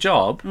pretty good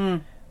job.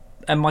 Mm.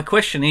 And my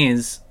question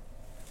is,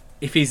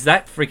 if he's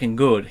that freaking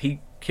good,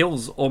 he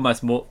kills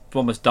almost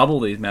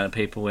double the amount of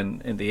people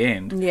in the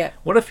end. Yeah.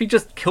 What if he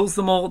just kills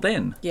them all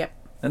then? Yep.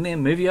 and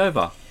then movie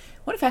over.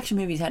 What if action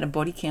movies had a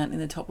body count in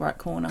the top right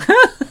corner?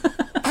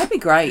 That'd be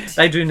great.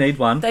 They do need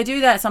one. They do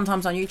that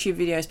sometimes on YouTube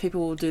videos.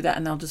 People will do that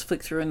and they'll just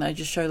flick through and they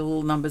just show the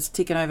little numbers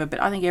ticking over.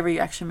 But I think every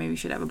action movie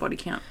should have a body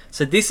count.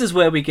 So this is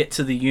where we get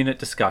to the unit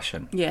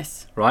discussion.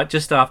 Yes. Right?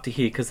 Just after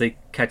here, because he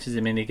catches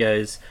him and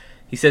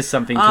he says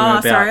something to him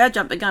about... Oh, sorry, I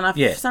jumped the gun.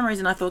 Yeah. For some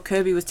reason I thought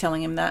Kirby was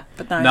telling him that.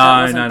 But no,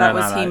 that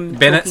was him.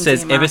 Bennett talking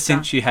says, to him ever after.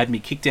 since you had me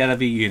kicked out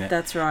of your unit.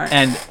 That's right.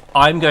 And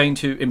I'm going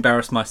to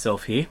embarrass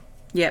myself here.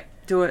 Yep,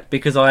 do it.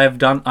 Because I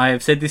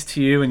have said this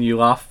to you and you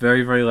laughed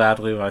very, very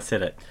loudly when I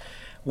said it.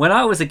 When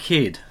I was a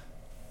kid,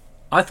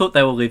 I thought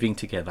they were living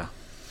together.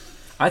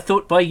 I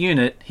thought by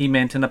unit he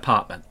meant an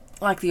apartment.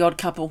 Like The Odd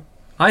Couple.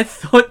 I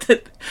thought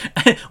that...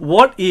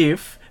 What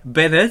if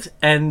Bennett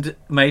and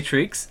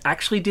Matrix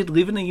actually did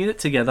live in a unit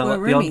together, like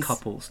The Odd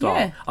Couple style?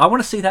 Yeah. I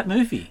want to see that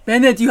movie.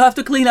 Bennett, you have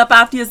to clean up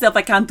after yourself.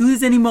 I can't do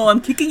this anymore.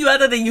 I'm kicking you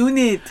out of the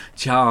unit.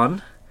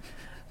 John,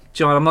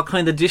 I'm not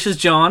cleaning the dishes,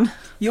 John.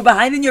 You're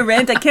behind in your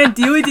rent. I can't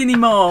do it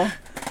anymore.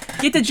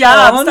 Get a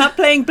job. John? Stop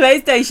playing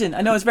PlayStation.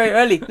 I know it's very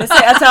early. Let's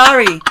say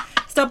Atari.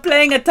 Stop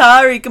playing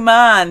Atari. Come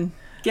on.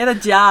 Get a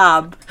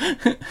job.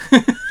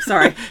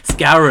 Sorry.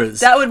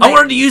 Scourers. That would I make-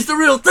 wanted to use the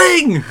real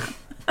thing.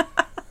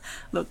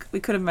 Look, we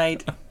could have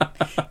made...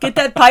 Get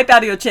that pipe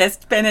out of your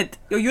chest, Bennett.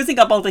 You're using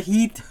up all the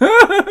heat.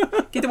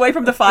 Get away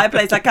from the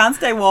fireplace. I can't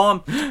stay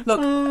warm.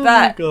 Look,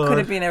 that God. could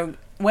have been a...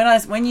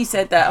 When you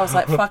said that, I was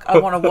like, fuck, I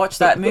want to watch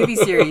that movie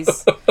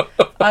series.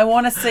 I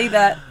want to see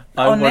that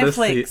on want to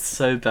see it Netflix.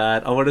 so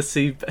bad. I want to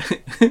see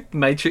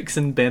Matrix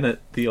and Bennett,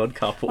 The Odd I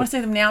Couple. want to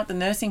see them now at the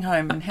nursing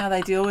home and how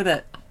they deal with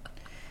it.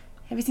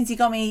 Ever since you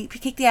got me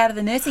kicked out of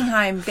the nursing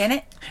home,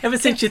 Bennett. Ever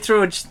since you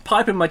threw a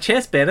pipe in my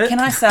chest, Bennett.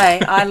 Can I say,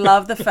 I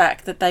love the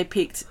fact that they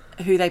picked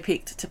who they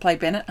picked to play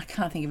Bennett. I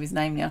can't think of his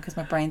name now because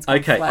my brain's gone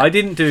Okay, flat. I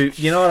didn't do...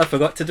 You know what I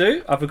forgot to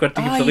do? I forgot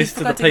to give the you list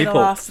of the forgot to give people. the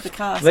last of the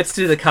cast. Let's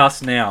do the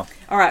cast now.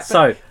 All right.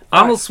 So,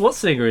 Arnold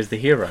Schwarzenegger is the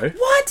hero.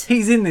 What?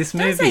 He's in this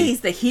movie. Don't say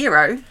he's the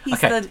hero.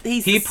 He's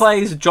Okay, he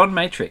plays John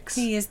Matrix.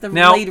 He is the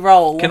Now, lead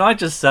role. Can I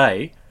just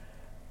say,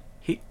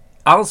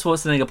 Arnold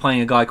Schwarzenegger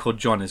playing a guy called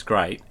John is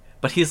great,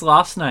 but his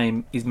last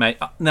name is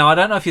Now, I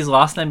don't know if his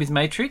last name is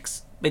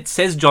Matrix. It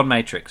says John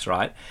Matrix,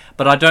 right?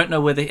 But I don't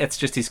know whether it's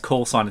just his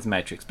call sign is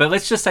Matrix. But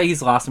let's just say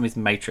his last name is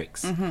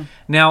Matrix. Mm-hmm.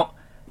 Now,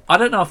 I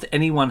don't know if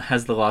anyone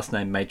has the last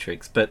name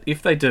Matrix, but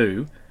if they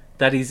do,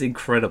 that is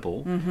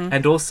incredible. Mm-hmm.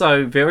 And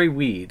also very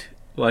weird.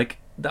 Like,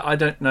 I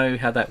don't know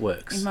how that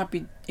works.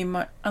 It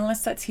might,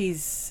 unless that's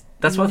his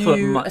That's what I thought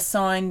new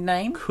assigned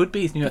name. Could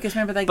be his new... Because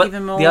remember they but give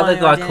him all the other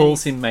guy identities.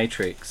 calls him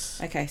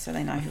Matrix. Okay, so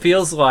they know. Who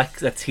Feels like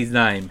that's his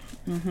name.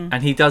 Mm-hmm.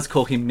 And he does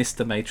call him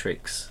Mr.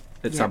 Matrix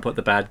at some point,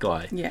 the bad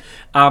guy. Yeah.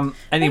 Anyway.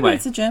 Maybe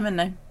it's a German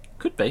name.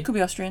 Could be. Could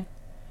be Austrian.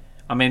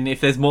 I mean,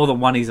 if there's more than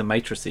one, he's a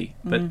matricy.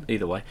 But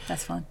either way.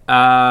 That's fine.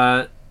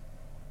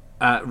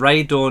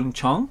 Ray Dawn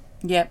Chong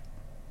Yep.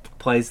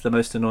 plays the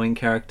most annoying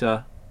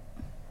character.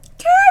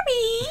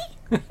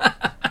 Kirby!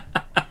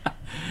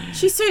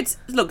 She suits...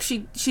 Look,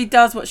 she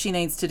does what she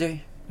needs to do.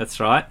 That's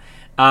right.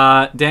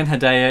 Dan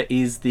Hedaya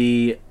is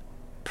the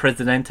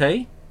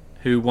Presidente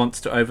who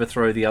wants to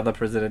overthrow the other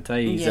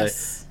Presidente.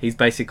 He's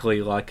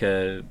basically like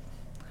a...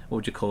 What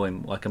would you call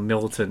him? Like a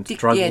militant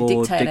drug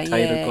lord, dictator kind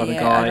of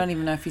guy. I don't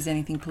even know if he's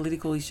anything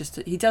political. He's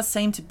just... He does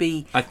seem to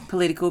be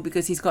political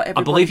because he's got I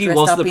everybody believe he dressed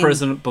was up the in...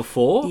 president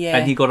before,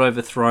 and he got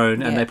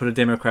overthrown, and they put a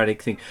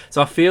democratic thing.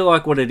 So I feel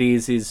like what it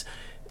is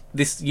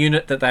this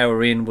unit that they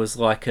were in was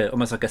like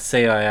almost like a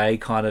CIA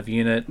kind of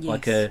unit,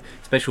 like a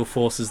special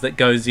forces that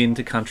goes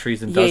into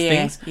countries and does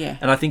things. Yeah.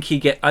 And I think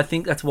I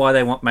think that's why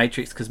they want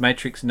Matrix, because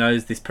Matrix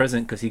knows this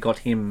president because he got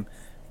him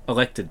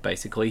elected.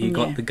 Basically, he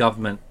got the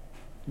government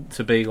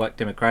to be like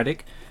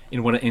democratic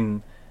Or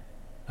do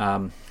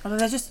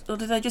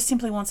they just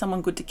simply want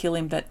someone good to kill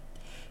him that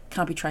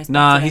can't be traced?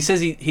 Nah, back to he them?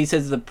 says he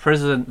says the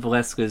President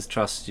Velasquez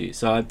trusts you,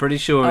 so I'm pretty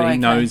sure he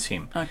knows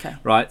him. Okay,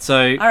 right. So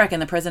I reckon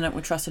the president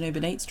would trust an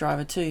Uber Eats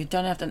driver too.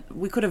 Don't have to.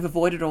 We could have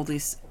avoided all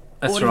this.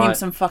 That's Order him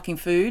some fucking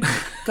food,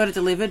 got it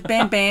delivered,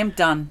 bam, bam,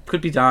 done.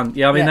 Could be done.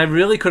 Yeah, I mean, they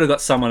really could have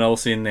got someone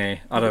else in there.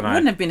 I don't know. It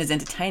wouldn't have been as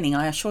entertaining,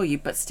 I assure you,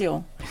 but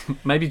still.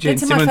 Maybe Gene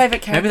That's Simmons. my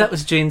favourite character. Maybe that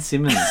was Gene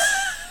Simmons.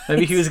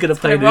 Maybe he was going to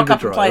play the rock Uber up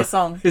and driver. play a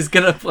song. He's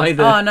going to play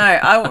the... Oh no,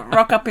 I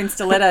rock up in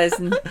stilettos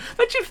and...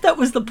 Imagine if that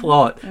was the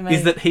plot, Amazing.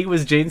 is that he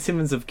was Gene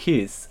Simmons of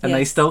Kiss, and they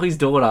Yes. stole his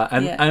daughter,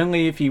 and Yeah.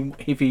 only if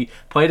he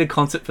played a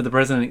concert for the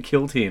president and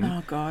killed him.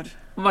 Oh god.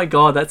 Oh my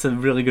god, that's a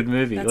really good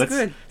movie. That's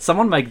good.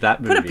 Someone make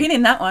that movie. Put a pin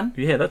in that one.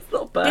 Yeah, that's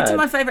not bad. Get to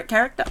my favourite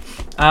character.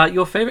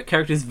 Your favourite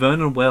character is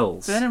Vernon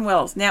Wells. Vernon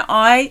Wells. Now,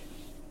 I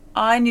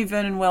knew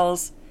Vernon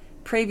Wells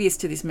previous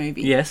to this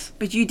movie. Yes.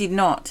 But you did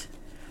not.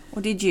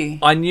 Or did you?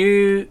 I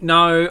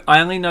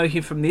only know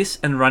him from this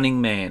and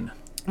Running Man.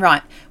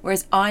 Right.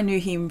 Whereas I knew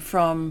him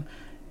from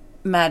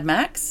Mad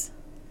Max.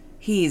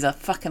 He is a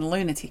fucking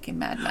lunatic in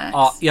Mad Max.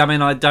 Oh, yeah, I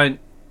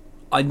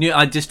mean,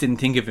 I just didn't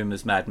think of him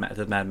as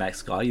the Mad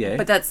Max guy, yeah.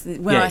 But that's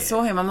when I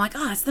saw him, I'm like,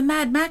 oh, it's the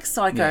Mad Max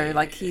psycho. Yeah.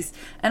 Like he's...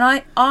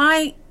 And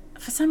I,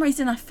 for some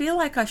reason, I feel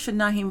like I should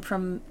know him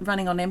from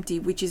Running on Empty,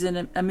 which is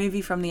a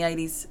movie from the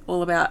 80s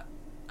all about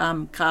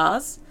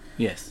cars.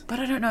 Yes. But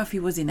I don't know if he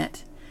was in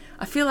it.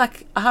 I feel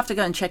like I have to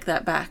go and check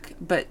that back.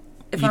 But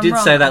if You I'm did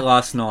wrong, say that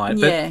last night,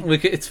 Yeah. but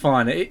look, it's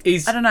fine.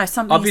 He's I don't know,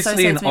 something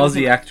obviously an associates me with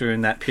Aussie him. actor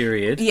in that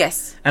period.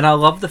 Yes. And I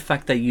love the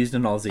fact they used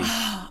an Aussie.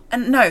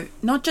 And no,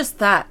 not just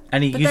that.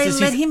 And he but they uses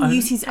let his him own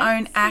use his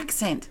own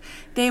accent.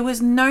 There was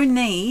no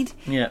need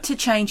Yeah. to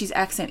change his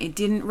accent. It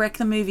didn't wreck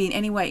the movie in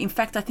any way. In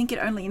fact, I think it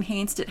only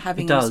enhanced it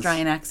having It an does.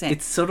 Australian accent.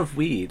 It's sort of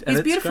weird. And It's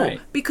it's beautiful great.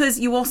 because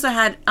you also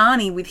had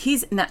Arnie with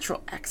his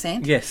natural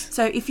accent. Yes.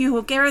 So if you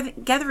were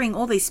gathering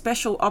all these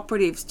special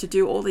operatives to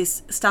do all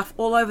this stuff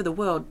all over the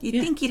world,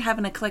 you'd think you'd have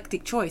an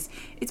eclectic choice.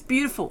 It's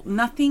beautiful.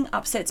 Nothing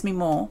upsets me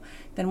more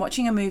than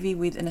watching a movie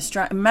with an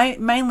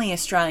mainly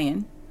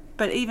Australian,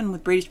 but even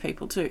with British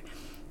people too,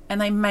 and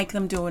they make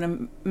them do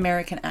an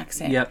American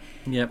accent.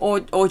 Yep.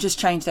 Or just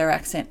change their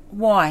accent.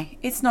 Why?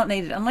 It's not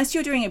needed. Unless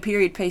you're doing a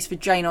period piece for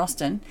Jane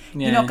Austen,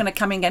 you're not going to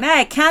come in and go,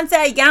 hey, can't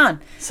say gun.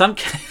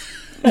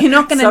 You're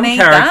not going to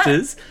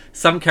need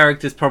Some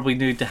characters probably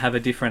need to have a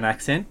different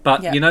accent,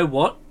 but Yep. you know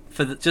what?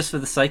 Just for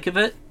the sake of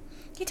it,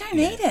 You don't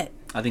need it.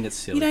 I think it's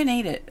silly. You don't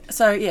need it.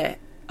 So, yeah,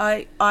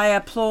 I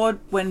applaud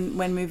when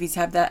movies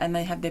have that and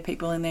they have their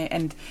people in there,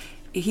 and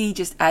he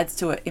just adds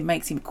to it. It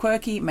makes him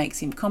quirky, it makes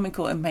him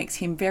comical, it makes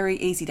him very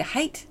easy to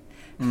hate.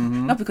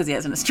 Mm-hmm. Not because he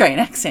has an Australian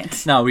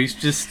accent. No, he's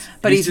just...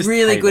 But he's just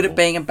really good hateable. at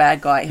being a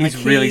bad guy. He's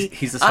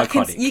a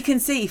psychotic. You can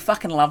see he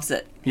fucking loves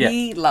it. Yeah.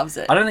 He loves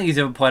it. I don't think he's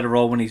ever played a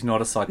role when he's not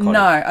a psychotic.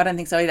 No, I don't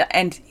think so either.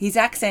 And his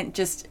accent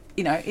just,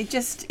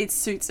 it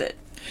suits it.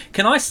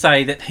 Can I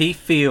say that he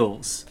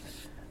feels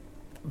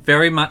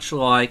very much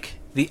like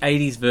the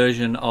 80s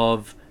version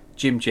of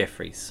Jim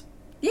Jeffries?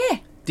 Yeah.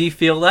 Do you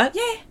feel that?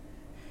 Yeah.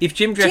 If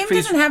Jim Jim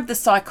Jeffries... doesn't have the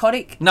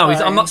psychotic... No, I'm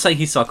though. not saying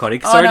he's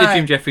psychotic. Sorry to no.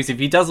 Jim Jeffries. If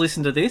he does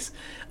listen to this,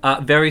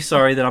 very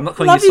sorry that I'm not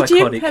calling Love you you,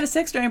 psychotic. Jim. Had a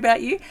sex dream about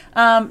you.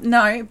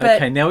 No, but...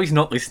 Okay, now he's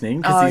not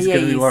listening because he's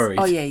going to be worried.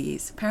 Oh, yeah, he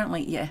is.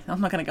 Apparently, yeah.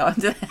 I'm not going to go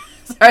into that.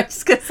 Sorry, I'm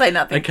just going to say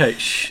nothing. Okay,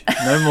 shh.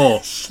 No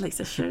more. Shh,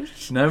 Lisa,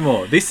 shh. No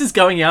more. This is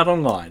going out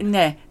online.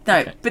 No.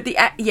 Okay. But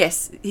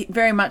yes,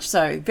 very much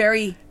so.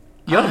 Very...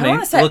 You know what I mean? I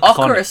want to say Laconic.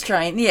 ochre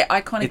Australian. Yeah,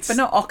 iconic, but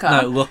not ochre.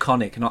 No,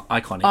 laconic, not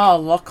iconic. Oh,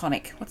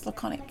 laconic. What's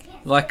laconic?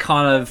 Like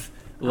kind of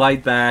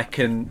laid back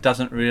and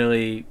doesn't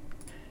really,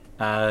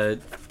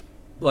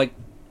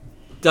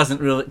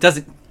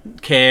 doesn't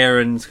care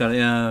and it's kind of,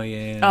 oh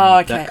yeah. Oh,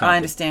 okay. that kind of I thing.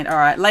 understand. All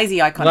right. Lazy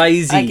iconic.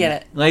 Lazy. I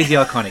get it. Lazy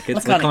iconic.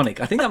 It's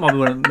laconic. I think that might be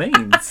what it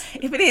means.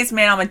 If it is,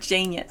 man, I'm a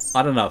genius.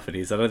 I don't know if it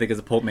is. I don't think it's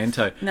a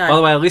portmanteau. No. By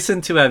the way, I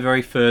listened to our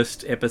very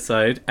first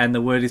episode and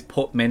the word is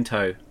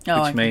portmanteau,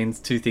 Oh, which okay. means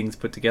two things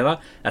put together.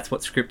 That's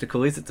what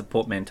scriptical is. It's a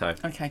portmanteau.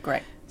 Okay,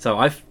 great. So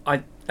as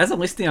I'm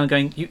listening, I'm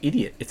going, you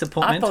idiot. It's a I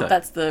portmanteau. thought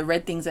that's the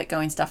red things that go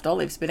in stuffed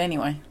olives, but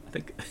anyway. I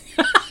think...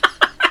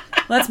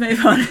 Let's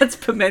move on. That's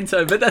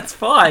pimento, but that's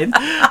fine.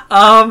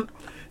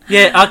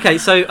 Yeah, okay,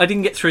 so I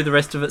didn't get through the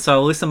rest of it.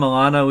 So Alyssa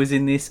Milano is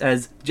in this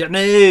as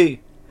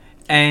Jenny,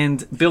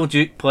 and Bill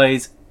Duke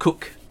plays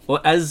Cook, or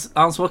as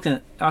Arnold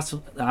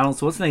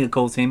Schwarzenegger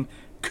calls him,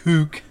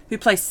 Kook. Who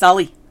plays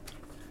Sully?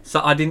 So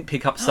I didn't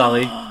pick up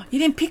Sully. You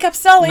didn't pick up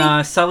Sully?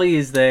 No, Sully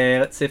is there.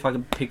 Let's see if I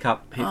can pick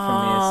up him Oh,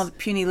 from the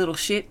this. puny little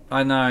shit.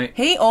 I know.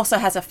 He also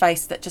has a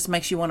face that just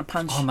makes you want to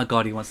punch. Oh my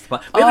god, he wants to play.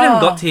 We haven't even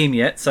Oh. got to him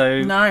yet,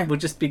 so No. we'll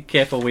just be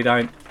careful we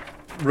don't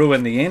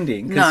ruin the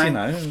ending. Because,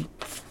 No.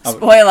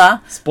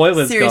 Spoiler.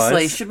 Spoilers,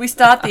 Seriously, guys. should we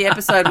start the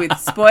episode with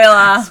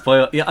spoiler?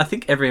 Spoil. Yeah, I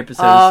think every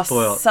episode is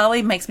spoiled.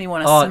 Sully makes me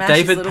want to Oh, smash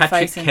David his little Patrick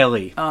face in.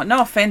 Kelly. Oh,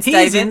 no offense, He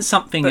David. is in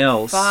something but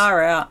else.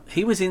 Far out.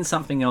 He was in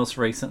something else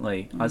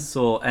recently. I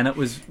saw, and it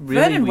was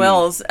really Vernon weird.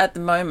 Wells at the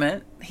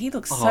moment, he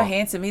looks so Oh.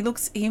 handsome. He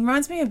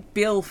reminds me of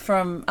Bill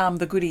from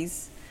The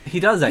Goodies. He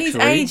does actually. He's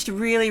aged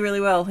really, really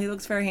well. He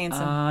looks very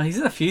handsome. He's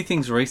in a few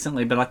things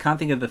recently, but I can't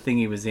think of the thing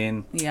he was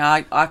in. Yeah,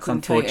 I It's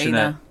couldn't tell you unfortunate.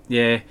 either.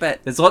 Yeah,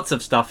 But- there's lots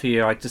of stuff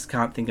here. I just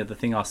can't think of the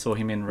thing I saw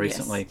him in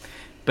recently.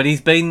 But he's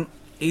been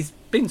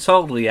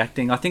solidly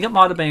acting. I think it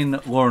might have been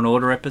Law and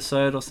Order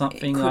episode or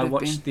something could I have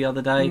watched been. the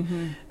other day.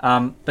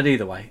 But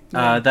either way,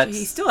 Yeah, that's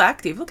he's still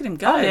active. Look at him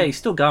go. oh yeah, he's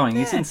still going.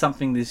 He's Yeah. in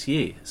something this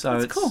year, so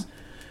That's it's cool.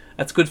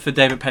 That's good for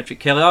David Patrick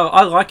Kelly.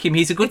 I like him.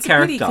 He's a good It's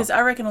character. a pity because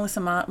I reckon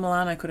Alyssa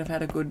Milano could have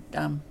had a good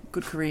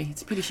career.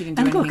 It's a pity she didn't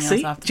do And anything look,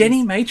 else see, after Jenny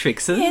this.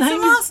 Matrix. So Yeah, it's the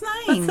last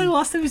name. That's the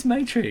last name is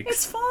Matrix.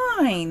 It's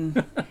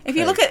fine. If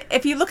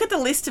you look at the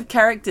list of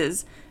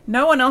characters,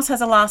 no one else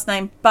has a last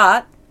name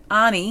but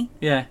Arnie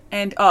Yeah.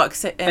 and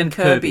And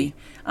Kirby.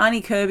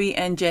 Arnie, Kirby,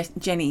 and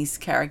Jenny's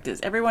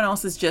characters. Everyone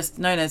else is just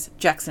known as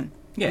Jackson,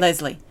 Yeah.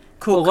 Leslie,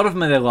 Well, a Cook, lot of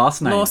them are their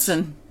last names.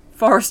 Lawson,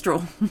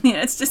 Forrestrell.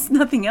 Yeah, it's just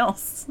nothing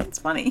else. It's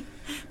funny.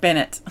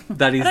 Bennett.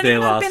 That is I don't their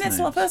even know last Bennett's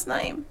name. first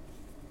name.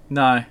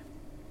 No,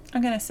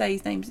 I'm going to say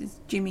his name is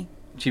Jimmy.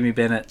 Jimmy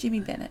Bennett. Jimmy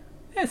Bennett.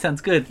 Yeah,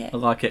 sounds good. Yeah. I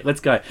like it. Let's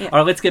go. Yeah. All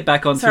right, let's get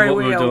back on Sorry, to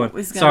what we were doing.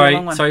 this is gonna be a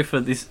long one. Sorry for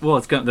this. Well,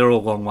 they're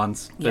all long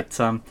ones. Yeah.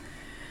 But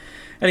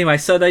anyway,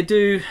 so they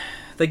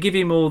give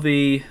him all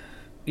the,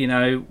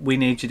 we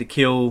need you to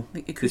kill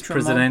The this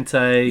accoutrement.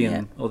 Presidente Yeah.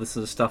 and all this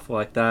sort of stuff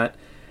like that.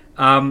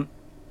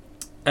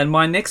 And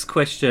my next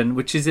question,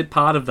 which is a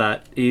part of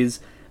that, is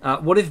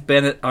what if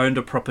Bennett owned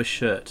a proper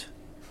shirt?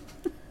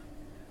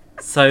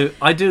 So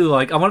I do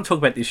like. I want to talk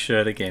about this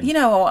shirt again. You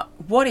know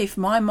what if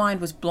my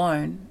mind was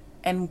blown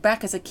and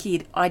back as a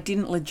kid I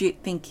didn't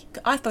legit think,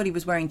 I thought he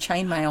was wearing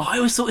chainmail. I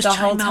always thought it was the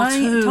whole chainmail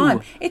too.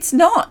 time. It's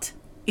not.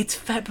 It's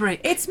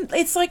fabric.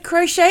 It's like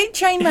crocheted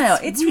chainmail.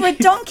 It's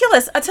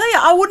ridiculous. I tell you,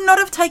 I would not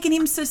have taken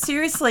him so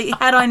seriously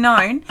had I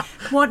known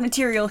what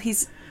material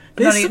he's.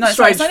 There's some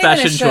strange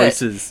fashion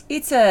choices.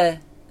 It's a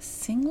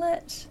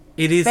singlet.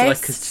 It is vest.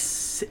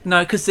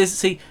 like because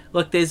there's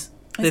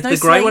There's no the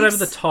grey one over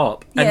sleeves. the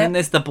top, and then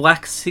there's the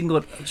black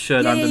singlet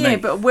shirt underneath. Yeah,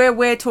 but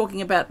we're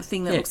talking about the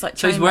thing that looks like chainmail.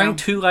 So he's wearing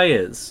 2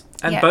 layers,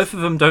 and both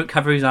of them don't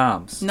cover his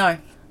arms. No.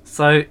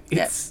 So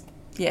it's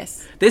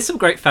yes. There's some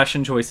great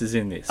fashion choices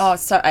in this. Oh,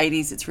 it's so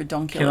 80s. It's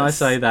ridiculous. Can I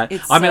say that?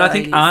 It's I mean, so I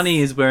think 80s. Arnie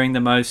is wearing the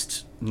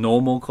most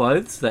normal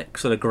clothes, that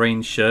sort of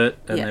green shirt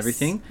and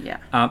everything. Yeah.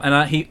 And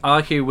I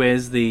like he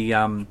wears the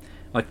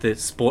like the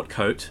sport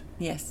coat.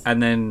 Yes.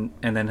 And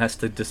then has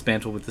to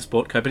dismantle with the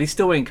sport coat, but he's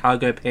still wearing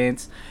cargo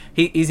pants.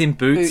 He's in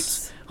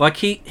boots. Like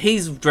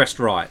he's dressed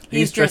right.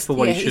 He's dressed for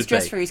what he should be. He's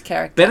dressed for his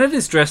character. Bennett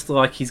is dressed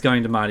like he's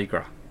going to Mardi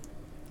Gras.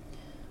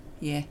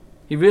 Yeah.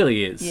 He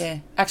really is. Yeah.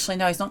 Actually,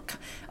 no, he's not.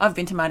 I've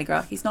been to Mardi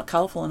Gras. He's not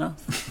colourful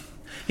enough.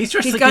 He's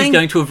dressed he's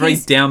going to a very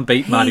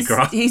downbeat Mardi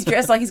Gras. He's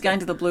dressed like he's going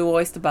to the Blue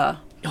Oyster Bar.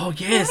 Oh,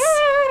 yes.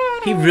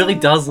 He really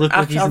does look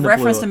like he's in the Blue. I've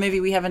referenced a movie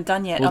we haven't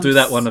done yet. We'll do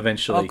that one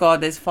eventually. Oh,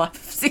 God, there's 5,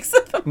 6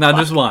 of them. No,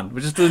 just one.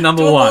 We'll just do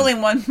number do one. all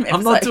in one episode.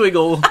 I'm not doing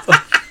all.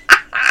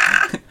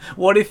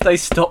 What if they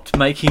stopped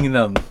making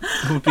them?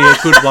 Would be a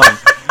good one.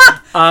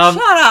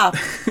 Shut up.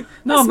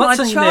 No, I'm not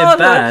saying they're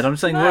bad. I'm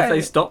saying what if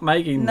they stopped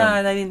making them?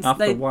 No, they didn't.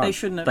 After one? They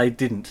shouldn't have. They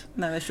didn't.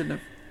 No, they shouldn't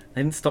have.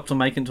 They didn't stop to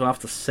make until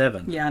after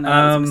 7. Yeah, I know,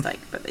 that was a mistake.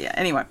 But yeah,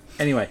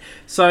 anyway.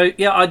 So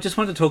yeah, I just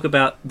wanted to talk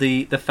about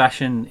the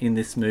fashion in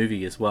this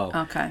movie as well.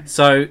 Okay.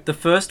 So the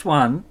first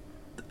one,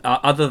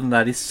 other than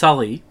that, is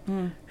Sully,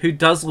 who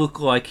does look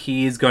like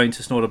he is going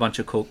to snort a bunch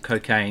of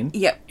cocaine.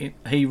 Yep.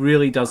 He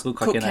really does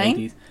look like an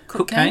 80s.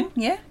 Cocaine?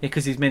 Yeah. Yeah,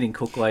 because he's meeting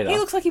Cook later. He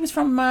looks like he was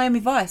from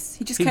Miami Vice.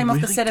 He just came off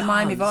the set of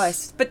Miami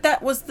Vice. But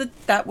that was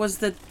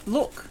the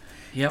look.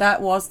 Yep.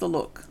 That was the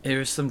look.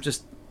 There is some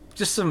just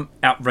some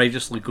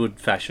outrageously good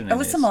fashion in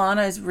this. Alyssa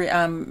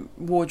Milano's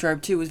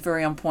wardrobe too was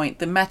very on point.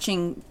 The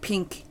matching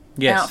pink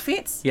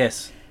outfits.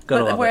 Yes.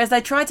 Whereas they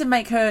tried to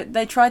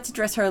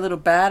dress her a little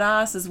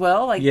badass as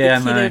well. Like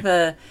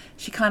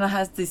she kind of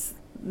has this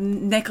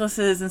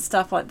necklaces and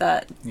stuff like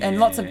that, and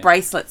lots of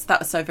bracelets. That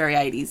was so very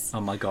 80s.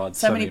 Oh my God,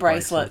 so many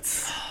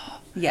bracelets.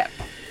 Yeah.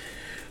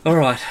 All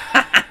right.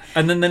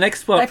 And then the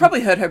next one, they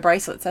probably heard her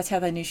bracelets. That's how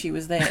they knew she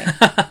was there.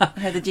 I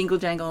heard the jingle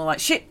jangle and like,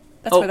 shit,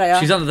 that's where they are.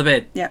 She's under the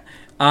bed. Yeah.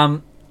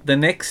 The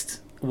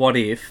next what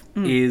if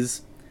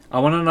is, I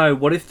want to know,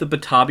 what if the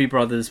Batabi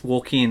brothers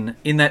walk in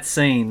that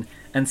scene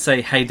and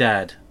say, "Hey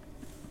Dad,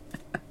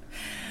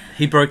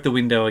 he broke the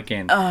window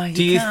again." Oh,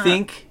 Do you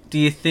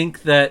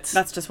think that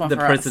that's just one the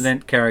for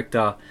president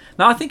character?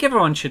 No, I think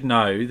everyone should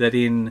know that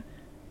in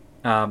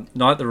Night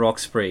at the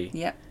Roxbury.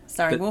 Yeah,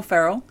 starring Will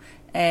Ferrell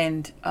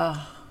and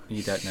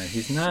you don't know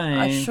his name.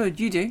 I should.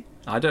 You do.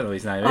 I don't know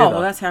his name either. Oh,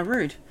 well, that's how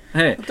rude.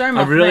 Hey, well, don't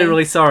I'm really,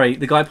 really sorry.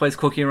 The guy plays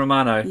Cookie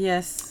Romano.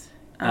 Yes.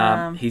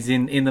 He's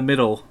in the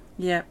middle.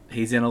 Yeah.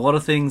 He's in a lot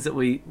of things that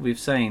we've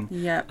seen.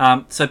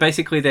 Yeah. So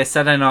basically, they're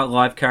Saturday Night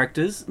Live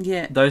characters.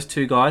 Yeah. Those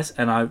two guys,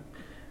 and I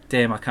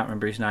can't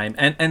remember his name.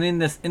 And in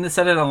the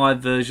Saturday Night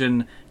Live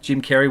version,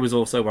 Jim Carrey was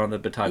also one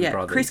of the Batabi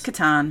brothers. Chris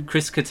Kattan.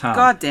 Chris Kattan.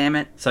 God damn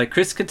it. So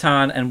Chris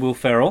Kattan and Will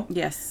Ferrell.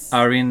 Yes.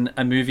 Are in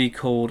a movie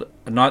called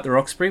Night at the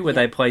Roxbury, where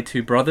they play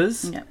two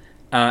brothers. Yeah.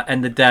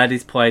 And the dad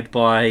is played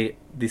by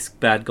this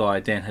bad guy,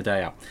 Dan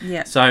Hedaya.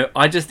 Yeah. So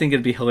I just think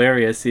it'd be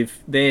hilarious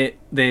if they're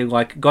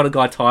like got a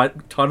guy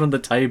tied on the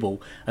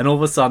table, and all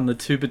of a sudden the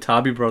two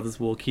Batabi brothers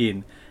walk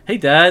in. "Hey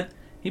Dad,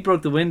 he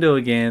broke the window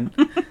again."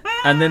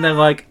 And then they're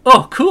like,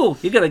 "Oh, cool,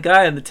 you got a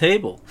guy on the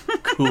table.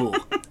 Cool."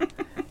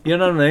 You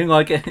know what I mean?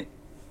 Like,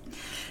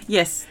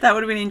 yes, that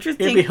would have been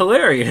interesting. It'd be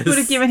hilarious. Would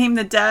have given him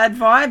the dad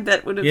vibe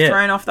that would have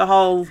thrown off the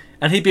whole.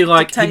 And he'd be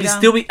like, he'd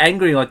still be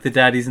angry like the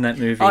dad is in that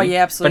movie. Oh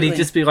yeah, absolutely. But he'd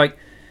just be like,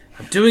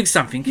 "I'm doing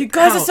something. You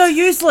guys are so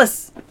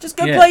useless. Just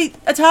go play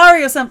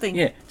Atari or something."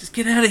 Yeah, just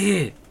get out of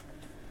here.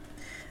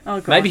 Oh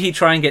God. Maybe he'd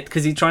try and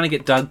because he's trying to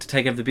get Doug to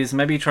take over the business.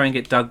 Maybe he'd try and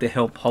get Doug to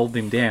help hold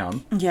him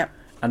down. Yep.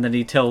 And then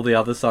he'd tell the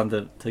other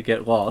son to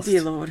get lost.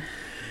 Dear Lord.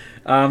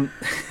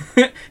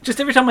 Just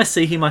every time I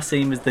see him as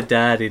the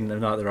dad in The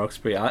Night at the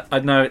Roxbury. I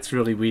know it's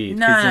really weird.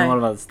 No, he's in a lot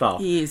of other stuff.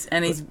 He is,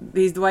 and he's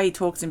the way he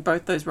talks in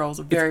both those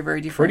roles are very,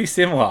 very different. Pretty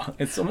similar.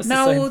 It's almost the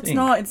same thing. No, it's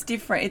not. It's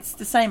different. It's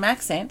the same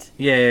accent.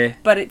 Yeah.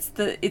 But it's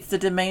the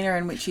demeanour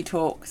in which he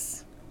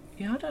talks.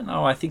 Yeah, I don't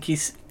know. I think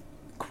he's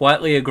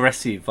quietly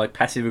aggressive, like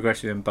passive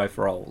aggressive in both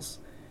roles.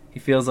 He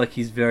feels like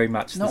he's very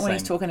much not the when same.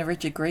 he's talking to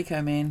Richard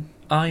Grieco, man.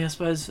 Oh, yeah, I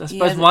suppose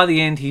by the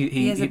end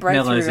he has a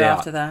breakthrough mellows out.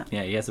 after that.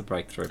 Yeah, he has a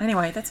breakthrough.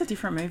 Anyway, that's a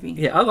different movie.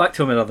 Yeah, I like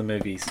to him in other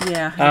movies.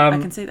 Yeah, I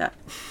can see that.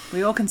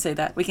 We all can see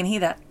that. We can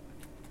hear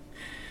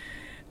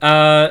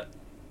that.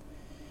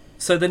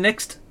 So the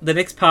next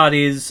part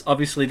is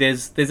obviously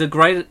there's a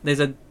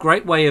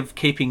great way of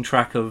keeping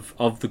track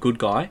of the good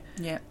guy.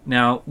 Yeah.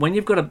 Now, when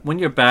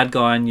you're a bad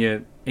guy and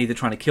you're either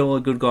trying to kill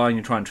a good guy and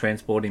you're trying to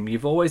transport him,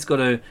 you've always got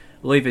to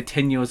leave a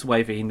tenuous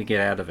way for him to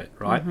get out of it,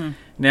 right? Mm-hmm.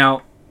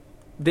 Now,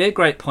 their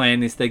great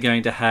plan is they're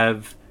going to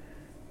have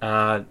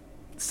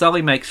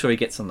Sully make sure he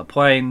gets on the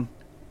plane.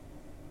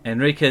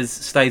 Enriquez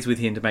stays with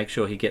him to make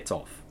sure he gets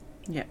off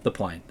the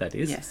plane, that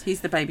is. Yes, he's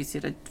the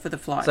babysitter for the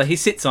flight. So he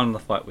sits on the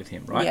flight with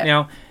him, right? Yep.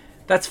 Now,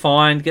 that's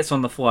fine, gets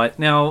on the flight.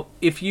 Now,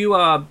 if you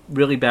are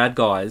really bad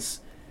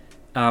guys,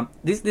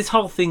 this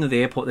whole thing of the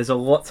airport, there's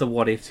lots of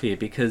what ifs here,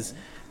 because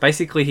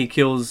basically he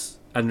kills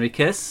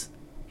Enriquez,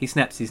 he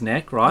snaps his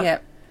neck, right?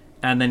 Yep.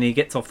 And then he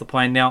gets off the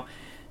plane. Now,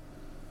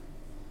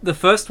 the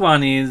first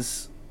one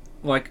is,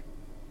 like,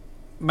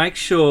 make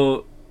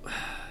sure...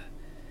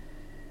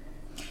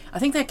 I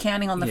think they're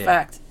counting on the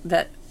fact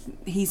that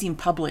he's in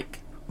public.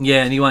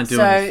 Yeah, and he won't do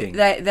anything.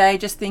 So they're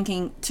just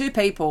thinking 2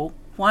 people,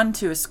 one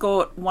to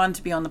escort, one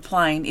to be on the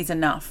plane is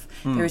enough.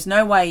 There is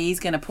no way he's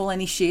going to pull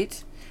any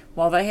shit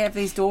while they have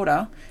his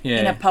daughter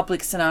in a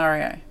public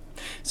scenario.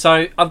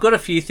 So I've got a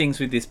few things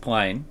with this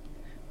plane,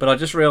 but I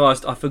just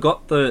realised I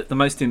forgot one of the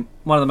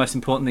most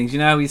important things. You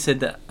know how he said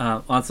that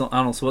Arnold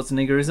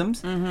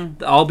Schwarzeneggerisms? Mm-hmm.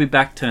 The I'll be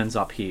back turns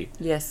up here.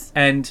 Yes.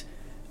 And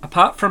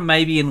apart from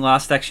maybe in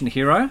Last Action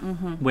Hero,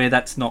 where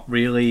that's not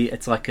really,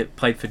 it's like it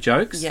played for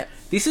jokes. Yep.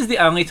 This is the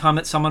only time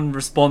that someone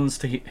responds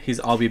to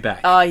his "I'll be back."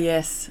 Oh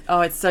yes.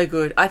 Oh, it's so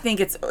good. I think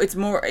it's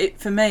more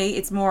for me.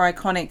 It's more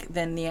iconic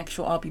than the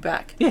actual "I'll be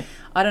back." Yeah.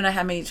 I don't know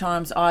how many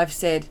times I've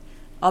said,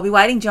 "I'll be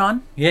waiting,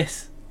 John."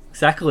 Yes,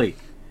 exactly.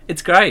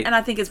 It's great, and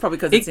I think it's probably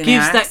because it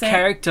gives that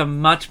character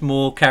much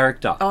more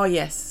character. Oh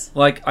yes.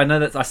 Like I know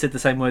that I said the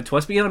same word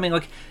twice, but you know what I mean.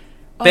 Like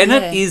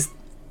Bennett is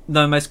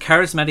the most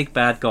charismatic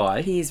bad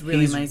guy. He is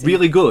really amazing.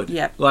 Really good.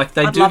 Yeah. Like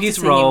I'd do love his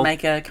to see role. him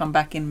make a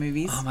comeback in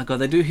movies. Oh my god,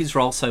 they do his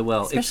role so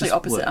well. Especially it just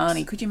opposite works.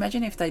 Arnie. Could you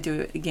imagine if they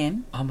do it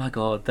again? Oh my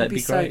god, that'd be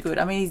so great. good.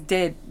 I mean, he's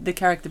dead. The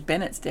character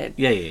Bennett's dead.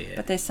 Yeah.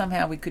 But there's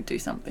somehow we could do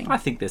something. I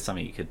think there's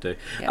something you could do.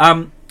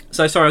 Yeah.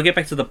 So sorry, I'll get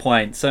back to the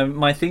plane. So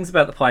my things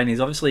about the plane is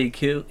obviously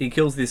he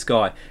kills this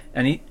guy,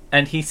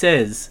 and he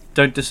says,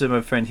 "Don't disturb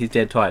my friend. He's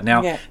dead tired."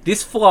 Now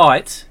this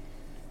flight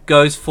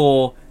goes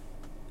for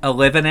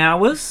 11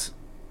 hours.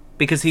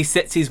 Because he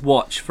sets his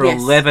watch for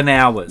 11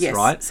 hours,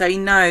 right? So he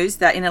knows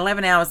that in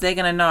 11 hours they're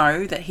going to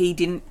know that he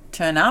didn't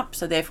turn up,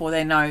 so therefore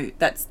they know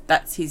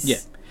that's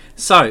his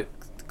So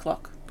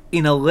clock.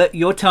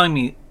 You're telling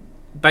me,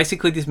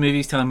 basically this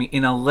movie's telling me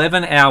in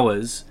 11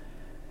 hours,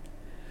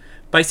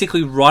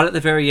 basically right at the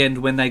very end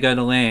when they go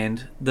to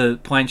land, the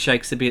plane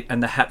shakes a bit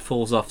and the hat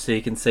falls off so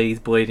you can see he's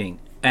bleeding.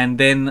 And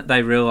then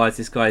they realise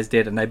this guy is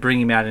dead and they bring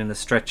him out in a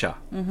stretcher.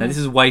 Mm-hmm. Now this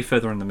is way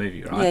further in the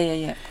movie, right?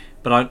 Yeah.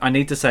 But I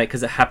need to say it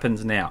because it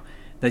happens now.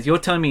 That you're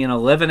telling me in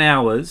 11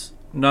 hours,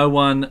 no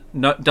one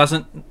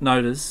doesn't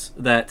notice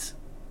that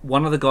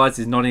one of the guys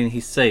is not in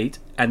his seat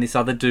and this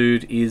other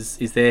dude is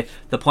there.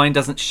 The plane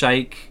doesn't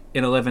shake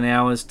in 11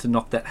 hours to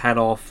knock that hat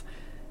off.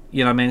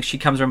 You know what I mean? She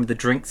comes around with the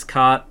drinks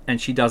cart and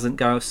she doesn't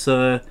go,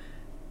 "Sir,"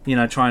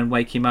 try and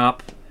wake him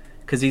up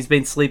because he's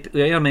been sleeping.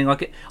 You know what I mean?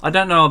 Like, I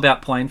don't know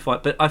about plane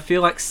fight, but I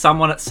feel like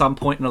someone at some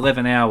point in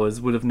 11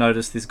 hours would have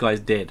noticed this guy's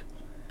dead.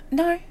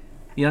 No.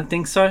 You don't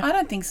think so? I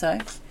don't think so.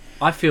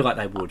 I feel like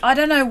they would. I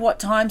don't know what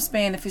time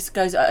span if this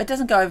goes... It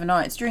doesn't go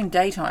overnight. It's during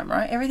daytime,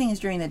 right? Everything is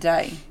during the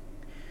day.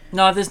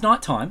 No, there's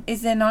nighttime.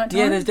 Is there nighttime?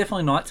 Yeah, there's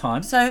definitely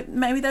nighttime. So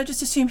maybe they'll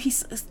just assume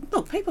he's...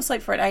 Look, people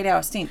sleep for an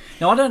 8-hour stint.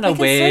 Now, I don't know where...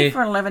 They can sleep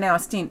for an 11-hour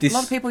stint. A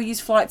lot of people use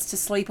flights to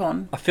sleep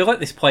on. I feel like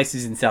this place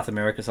is in South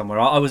America somewhere.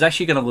 I was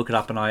actually going to look it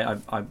up and I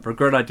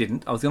regret I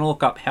didn't. I was going to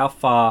look up how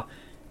far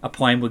a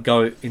plane would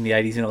go in the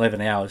 80s in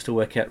 11 hours to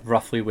work out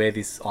roughly where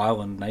this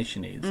island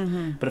nation is.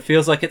 Mm-hmm. But it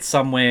feels like it's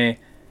somewhere...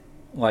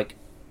 like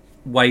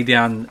way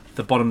down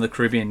the bottom of the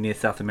Caribbean near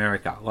South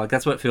America. Like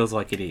that's what it feels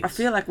like it is. I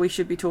feel like we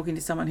should be talking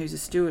to someone who's a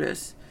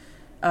stewardess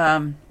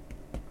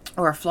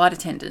or a flight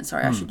attendant,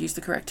 sorry, I should use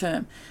the correct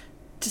term,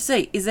 to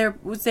see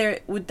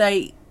would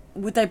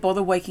they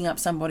bother waking up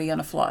somebody on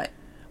a flight?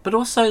 But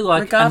also,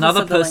 like, regardless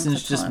another of the length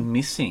person's of just time.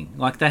 Missing.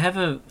 Like, they have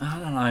I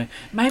don't know.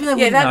 Maybe they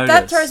wouldn't notice.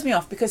 That throws me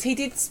off because he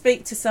did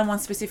speak to someone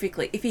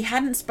specifically. If he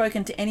hadn't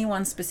spoken to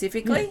anyone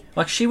specifically,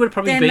 like she would have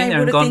probably then been they there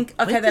would and have gone, think,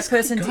 okay, that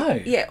person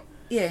go.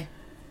 Yeah.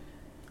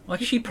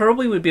 Like she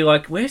probably would be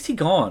like, "Where's he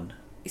gone?"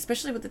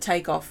 Especially with the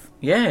takeoff.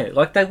 Yeah,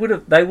 like they would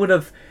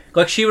have,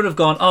 like she would have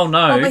gone, "Oh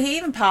no!" Oh, but he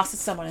even passes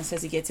someone and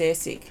says he gets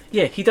airsick.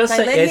 Yeah, he does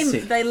say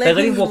airsick. They let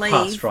him walk leave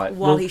past, right?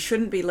 while he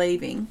shouldn't be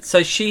leaving.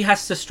 So she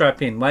has to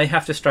strap in. They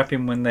have to strap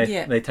in when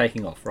they're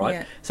taking off, right?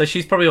 Yeah. So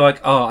she's probably like,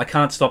 "Oh, I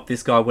can't stop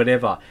this guy,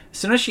 whatever." As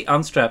soon as she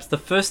unstraps, the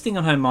first thing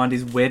on her mind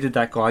is, "Where did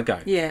that guy go?"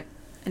 Yeah,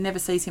 and never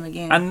sees him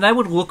again. And they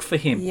would look for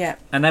him. Yeah.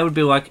 And they would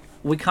be like,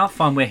 "We can't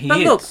find where he is." But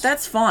look,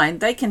 that's fine.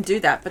 They can do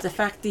that. But the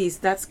fact is,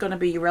 that's going to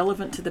be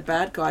irrelevant to the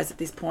bad guys at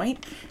this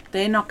point.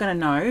 They're not going to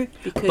know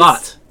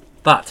because...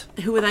 But...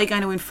 Who are they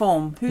going to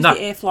inform? Who's the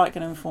air flight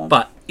going to inform?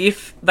 But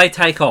if they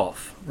take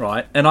off,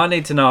 right, and I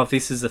need to know if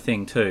this is a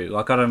thing too,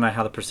 like I don't know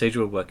how the procedure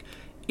would work.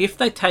 If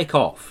they take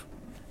off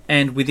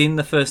and within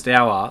the first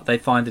hour they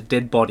find a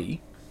dead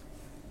body,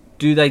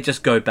 do they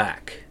just go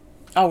back?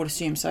 I would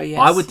assume so, yes.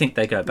 I would think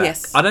they go back.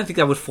 Yes. I don't think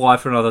they would fly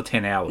for another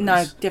 10 hours.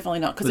 No, definitely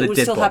not, because it would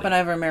still happen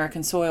over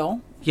American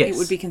soil. Yes. It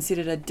would be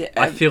considered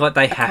I feel like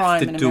they have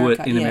to do it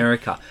in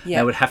America. Yeah.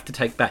 They would have to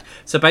take back.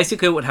 So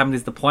basically what happened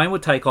is the plane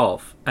would take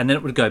off and then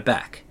it would go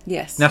back.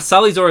 Yes. Now,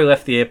 Sully's already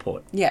left the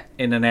airport. Yeah.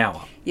 In an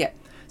hour. Yeah.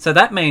 So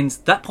that means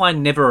that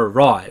plane never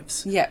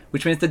arrives. Yeah.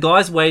 Which means the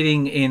guys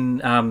waiting in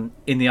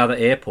the other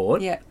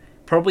airport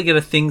probably get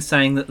a thing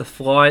saying that the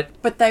flight...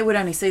 But they would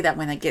only see that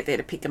when they get there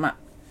to pick them up.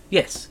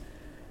 Yes.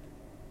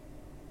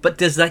 But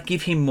does that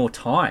give him more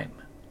time?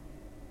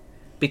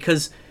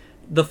 Because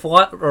the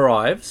flight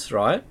arrives,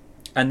 right?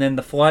 And then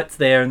the flight's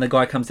there and the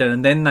guy comes down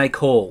and then they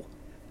call.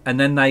 And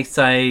then they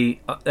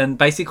say... and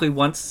basically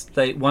once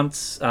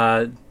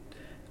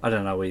I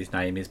don't know what his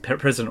name is.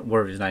 President,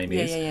 whatever his name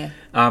is.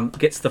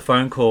 Gets the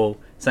phone call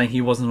saying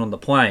he wasn't on the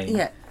plane.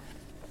 Yeah.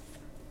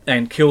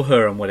 And kill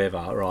her and whatever,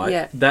 right?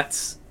 Yeah.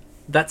 That's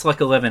like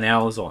 11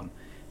 hours on.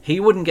 He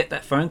wouldn't get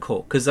that phone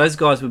call because those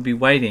guys would be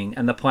waiting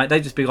and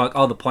they'd just be like,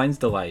 oh, the plane's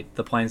delayed,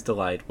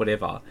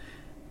 whatever.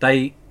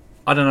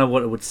 I don't know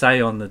what it would say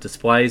on the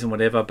displays and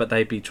whatever, but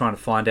they'd be trying to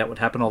find out what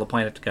happened. Or the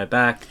plane had to go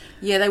back.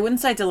 Yeah, they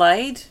wouldn't say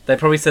delayed. They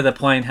probably said the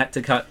plane had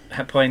to cancel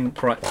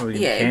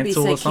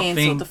or something.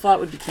 Cancelled. The flight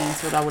would be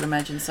cancelled, I would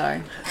imagine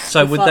so.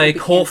 So would they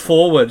call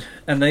forward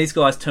and these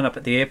guys turn up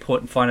at the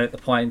airport and find out the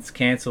plane's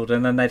cancelled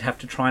and then they'd have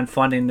to try and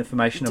find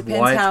information of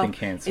why it's been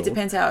cancelled? It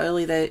depends how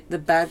early the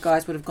bad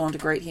guys would have gone to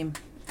greet him.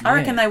 I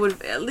reckon they would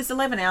have, at least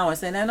 11 hours.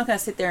 They're not going to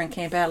sit there and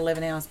camp out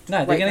 11 hours.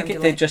 No, they're going to get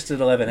there just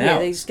at 11 hours. Yeah,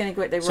 they're just going to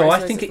get their So I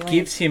think it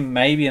gives him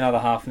maybe another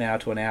half an hour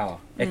to an hour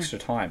extra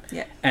time.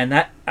 Yeah. And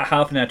that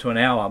half an hour to an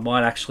hour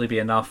might actually be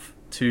enough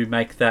to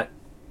make that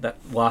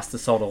last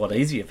assault a lot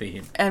easier for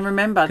him. And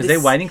remember, because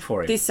they're waiting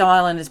for him. This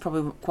island is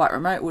probably quite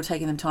remote. It would have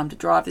taken them time to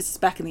drive. This is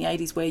back in the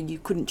 80s where you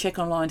couldn't check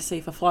online to see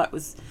if a flight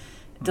was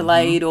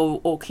delayed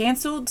or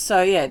cancelled.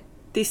 So yeah,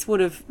 this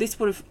would have.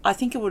 I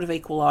think it would have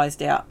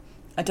equalised out.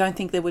 I don't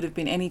think there would have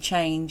been any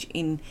change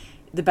in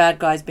the bad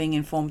guys being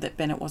informed that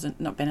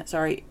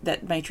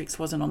that Matrix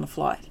wasn't on the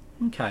flight.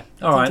 Okay.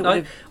 All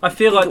right. I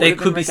feel like there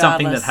could be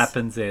something that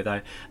happens there,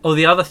 though. Or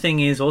the other thing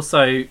is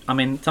also, I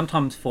mean,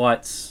 sometimes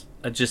flights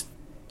are just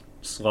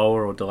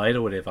slower or delayed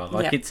or whatever.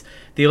 Like it's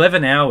the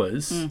 11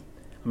 hours. I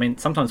mean,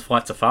 sometimes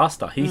flights are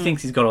faster. He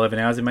thinks he's got 11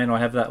 hours. It may not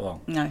have that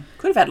long. No.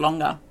 Could have had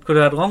longer.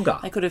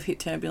 They could have hit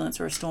turbulence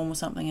or a storm or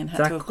something and had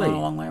to have gone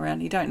a long way around.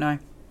 You don't know.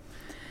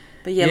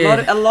 But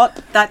yeah, a lot.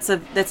 That's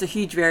a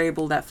huge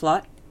variable, that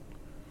flight.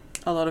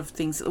 A lot of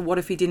things. What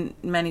if he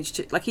didn't manage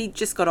to? Like, he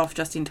just got off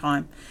just in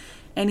time.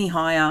 Any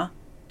higher,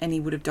 and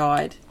he would have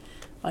died.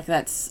 Like,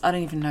 that's. I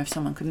don't even know if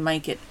someone could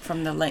make it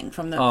from the length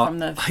from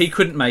the. He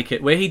couldn't make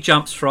it where he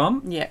jumps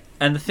from. Yeah.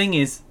 And the thing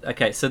is,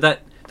 okay, so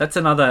that's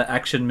another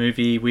action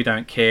movie. We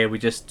don't care. We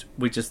just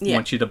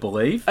want you to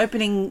believe.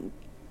 Opening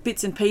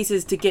bits and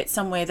pieces to get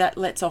somewhere that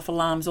lets off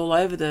alarms all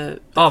over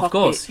the cockpit. Of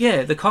course,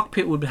 yeah. The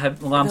cockpit would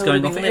have alarms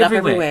going off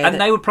everywhere.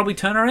 And they would probably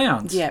turn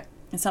around. Yeah,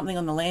 and something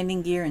on the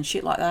landing gear and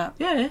shit like that.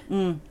 Yeah,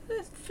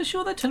 for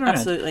sure they turn around.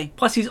 Absolutely.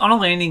 Plus, he's on a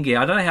landing gear.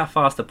 I don't know how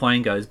fast the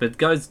plane goes, but it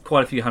goes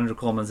quite a few 100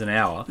 kilometres an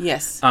hour.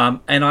 Yes. And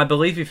I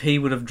believe if he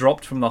would have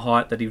dropped from the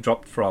height that he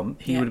dropped from,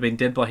 he would have been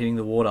dead by hitting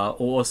the water,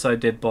 or also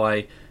dead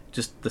by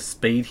just the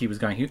speed he was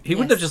going. He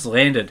wouldn't have just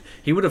landed.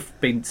 He would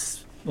have been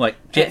like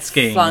jet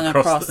skiing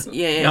across.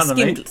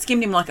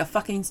 Skimmed him like a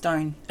fucking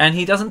stone. And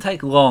he doesn't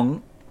take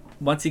long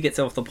once he gets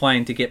off the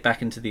plane to get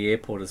back into the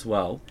airport as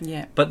well.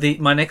 Yeah. But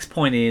my next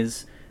point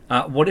is,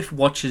 what if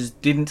watches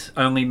didn't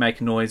only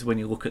make noise when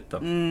you look at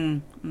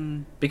them?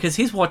 Because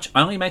his watch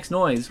only makes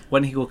noise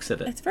when he looks at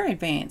it. It's very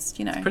advanced,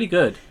 you know. It's pretty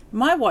good.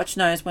 My watch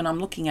knows when I'm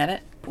looking at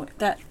it.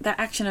 That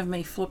action of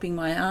me flipping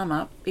my arm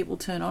up, it will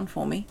turn on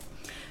for me.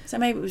 So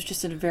maybe it was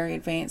just a very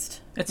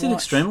advanced It's watch. An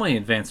extremely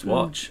advanced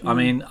watch. I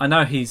mean, I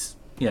know he's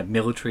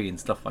military and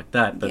stuff like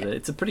that, but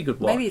it's a pretty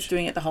good watch. Maybe it's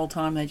doing it the whole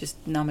time, they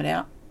just numb it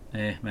out.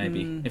 Yeah,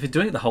 maybe. If it's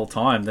doing it the whole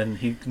time, then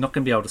he's not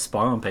going to be able to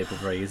spy on people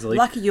very easily.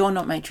 Lucky you're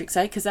not Matrix,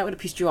 because that would have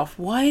pissed you off.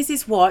 Why is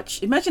this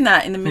watch... Imagine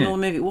that in the middle of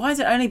the movie. Why is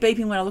it only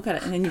beeping when I look at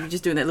it? And then you're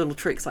just doing that little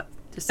tricks, like...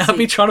 I'll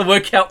be trying to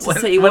work out when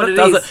it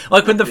does it.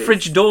 Like when the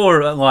fridge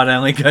door light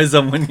only goes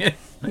on when you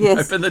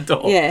open the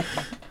door. Yeah.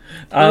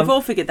 We've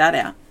all figured that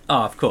out.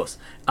 Oh, of course.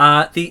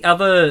 The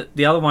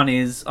other one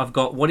is, I've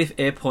got, what if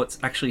airports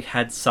actually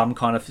had some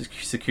kind of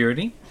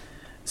security?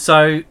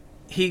 So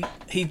he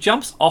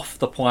jumps off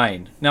the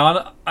plane.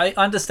 Now, I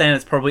understand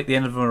it's probably at the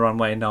end of a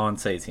runway and no one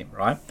sees him,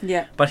 right?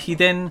 Yeah. But he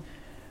then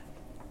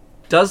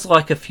does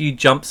like a few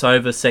jumps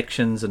over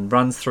sections and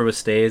runs through a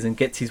stairs and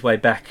gets his way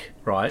back,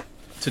 right,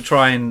 to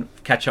try and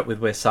catch up with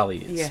where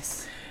Sully is.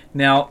 Yes.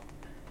 Now,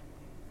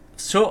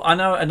 so I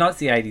know it's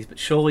the 80s, but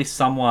surely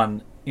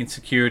someone in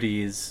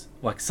security is...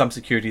 like some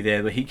security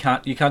there, where you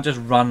can't just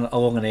run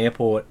along an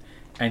airport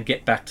and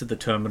get back to the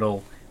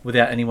terminal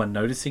without anyone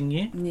noticing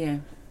you. Yeah.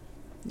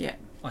 Yeah.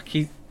 Like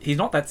he's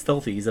not that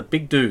stealthy. He's a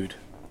big dude.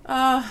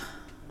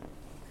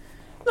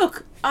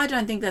 Look, I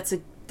don't think that's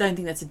don't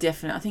think that's a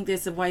definite. I think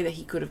there's a way that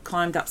he could have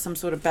climbed up some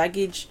sort of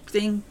baggage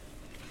thing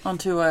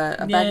onto a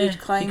baggage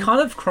claim. He kind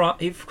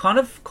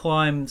of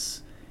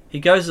climbs. He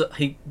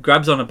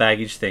grabs on a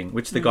baggage thing,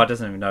 which the guy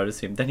doesn't even notice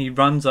him. Then he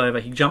runs over.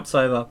 He jumps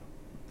over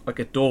like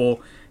a door,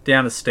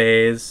 down the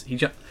stairs.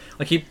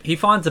 He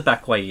finds a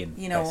back way in.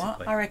 You know basically.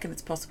 what? I reckon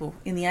it's possible.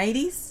 In the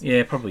 80s?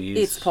 Yeah, probably is.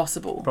 It's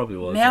possible. Probably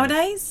was.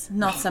 Nowadays,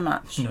 not so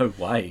much. No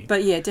way.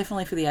 But yeah,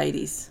 definitely for the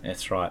 80s.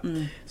 That's right.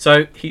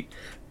 So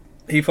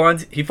he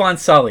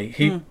finds Sully.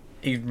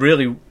 He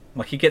really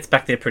he gets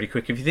back there pretty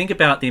quick. If you think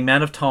about the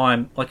amount of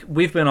time, like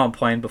we've been on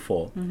plane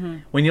before,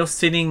 when you're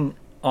sitting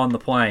on the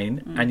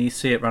plane and you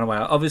see it run away,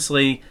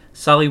 obviously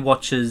Sully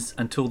watches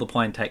until the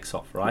plane takes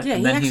off, right? Yeah, and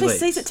he then actually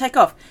sees it take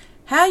off.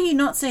 How you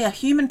not see a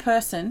human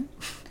person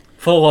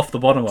fall off the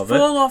bottom of it,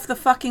 fall off the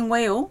fucking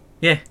wheel,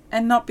 yeah,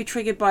 and not be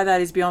triggered by that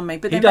is beyond me.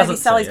 But then He maybe doesn't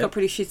Sally's see got it.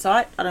 pretty shit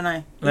sight. I don't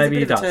know. He's maybe a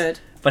he bit of does. a turd.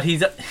 But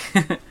he's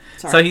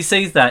so he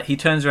sees that, he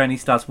turns around, he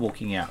starts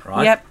walking out,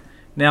 right? Yep.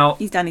 Now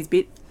He's done his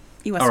bit.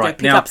 He wants All to right,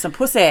 go pick now- up some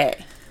pussy.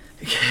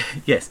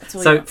 yes.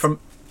 all he So wants.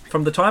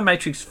 from the time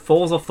Matrix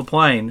falls off the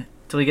plane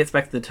till he gets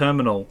back to the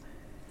terminal,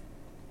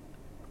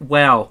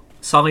 wow,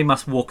 Sully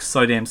must walk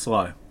so damn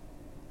slow.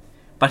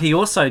 But he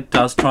also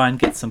does try and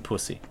get some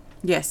pussy.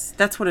 Yes,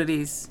 that's what it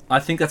is. I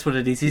think that's what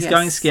it is. He's Yes.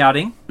 going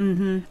scouting,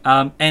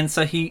 and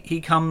so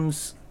he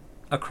comes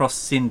across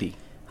Cindy.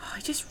 Oh,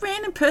 just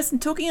random person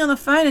talking on the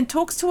phone and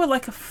talks to her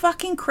like a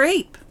fucking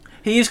creep.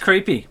 He is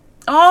creepy.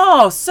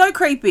 Oh, so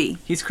creepy.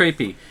 He's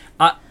creepy.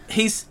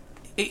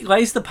 It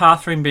lays the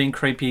path for him being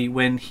creepy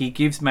when he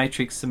gives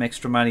Matrix some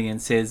extra money and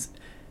says,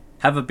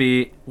 "Have a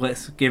beer.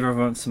 Let's give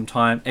everyone some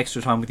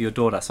extra time with your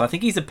daughter." So I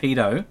think he's a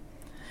pedo,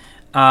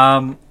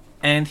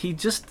 and he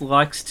just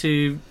likes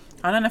to.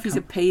 I don't know if he's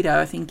a pedo.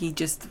 I think he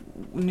just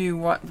knew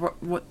what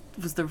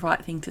was the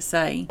right thing to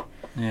say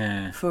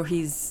Yeah.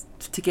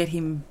 to get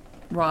him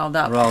riled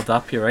up. Rolled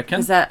up, you reckon?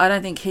 Is that I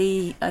don't think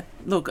he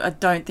look. I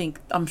don't think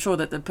I'm sure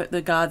that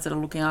the guards that are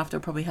looking after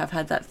probably have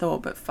had that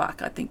thought. But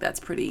fuck, I think that's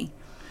pretty.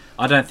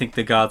 I don't think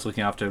the guards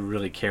looking after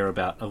really care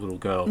about a little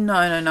girl.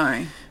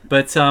 No.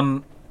 But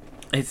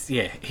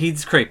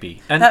he's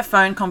creepy. And That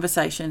phone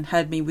conversation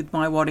had me with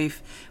my what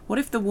if. What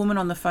if the woman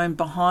on the phone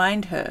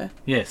behind her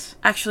yes,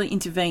 actually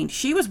intervened?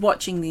 She was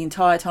watching the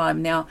entire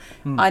time. Now,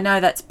 I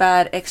know that's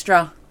bad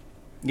extra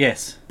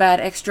yes, work.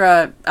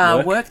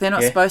 They're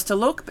not Yeah. supposed to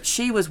look, but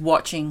she was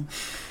watching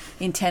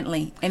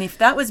intently. And if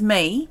that was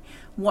me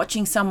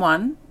watching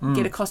someone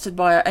get accosted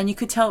by her, and you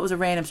could tell it was a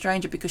random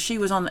stranger because she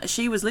was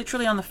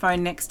literally on the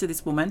phone next to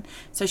this woman,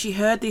 so she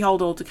heard the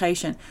whole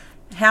altercation.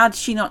 How did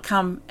she not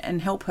come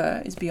and help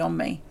her is beyond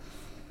me.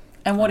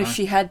 And what if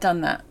she had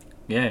done that?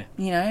 yeah.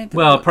 You know?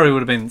 Well, it probably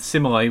would have been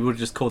similar. He would have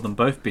just called them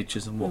both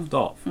bitches and walked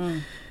off.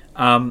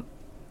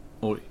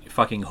 Or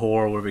fucking whore,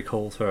 or whatever he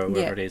calls her, or whatever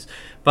Yeah. it is.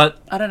 But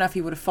I don't know if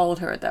he would have followed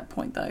her at that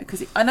point, though,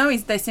 because I know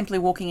they're simply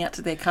walking out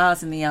to their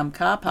cars in the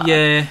car park.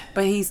 yeah,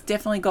 But he's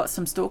definitely got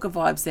some stalker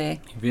vibes there.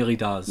 he really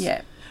does.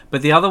 Yeah.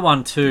 But the other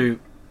one too,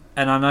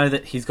 and I know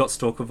that he's got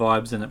stalker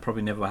vibes and it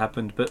probably never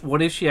happened, but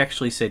what if she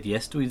actually said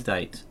yes to his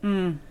date?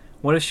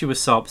 What if she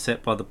was so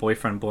upset by the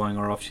boyfriend blowing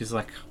her off, she's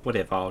like,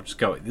 whatever, I'll just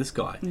go with this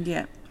guy.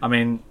 Yeah. I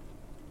mean,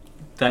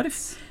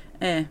 that's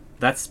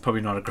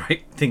probably not a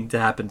great thing to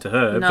happen to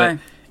her, No. but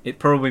it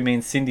probably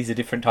means Cindy's a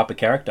different type of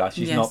character.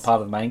 She's Yes. not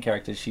part of the main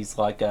character. She's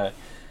like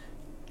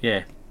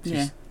Yeah.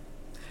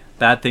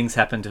 bad things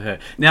happen to her.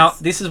 Now,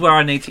 this is where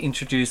I need to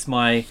introduce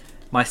my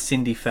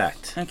Cindy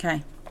fact.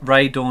 Okay.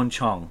 Ray Dawn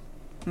Chong.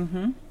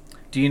 Mm-hmm.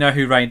 Do you know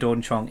who Ray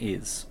Dawn Chong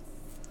is?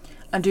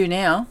 I do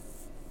now.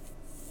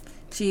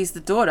 She is the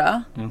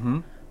daughter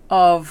Mm-hmm.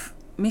 of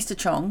Mr.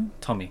 Chong,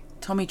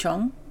 Tommy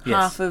Chong, Yes.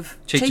 half of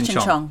Cheech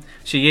and Chong.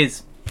 She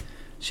is.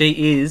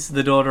 She is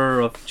the daughter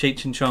of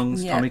Cheech and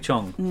Chong's Yeah. Tommy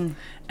Chong.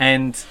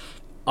 And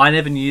I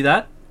never knew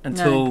that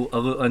until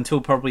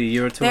probably a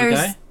year or two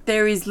ago.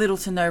 There is little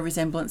to no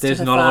resemblance There's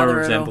to her not a lot father of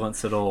at all.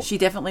 resemblance at all. She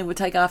definitely would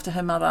take after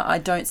her mother. I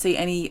don't see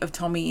any of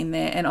Tommy in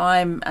there. And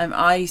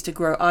I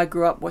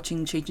grew up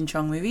watching Cheech and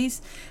Chong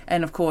movies,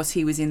 and of course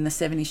he was in the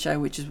 '70s show,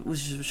 which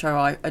was a show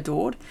I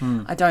adored.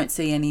 I don't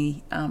see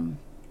any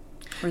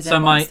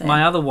resemblance. So there.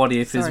 my other what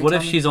if is Sorry, what if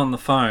Tommy. she's on the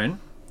phone,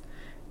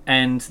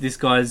 and this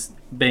guy's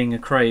being a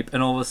creep,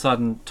 and all of a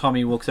sudden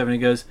Tommy walks over and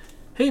he goes,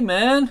 "Hey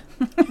man,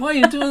 why are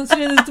you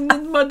saying this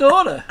to my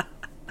daughter?"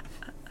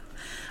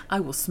 I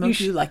will smoke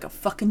you like a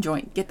fucking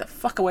joint. Get the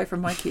fuck away from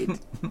my kid.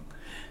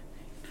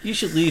 You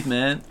should leave,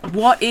 man.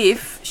 What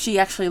if she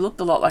actually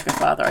looked a lot like her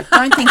father? I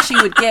don't think she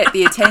would get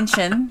the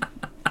attention.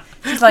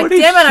 She's like, What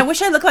if damn it, I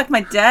wish I looked like my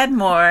dad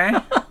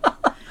more.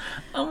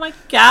 Oh my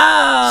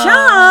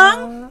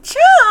god. Chong!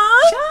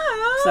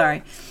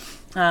 Sorry.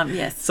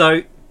 Yes.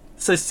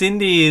 So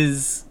Cindy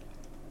is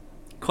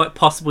quite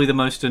possibly the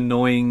most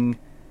annoying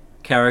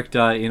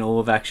character in all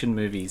of action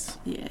movies.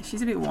 Yeah,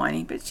 she's a bit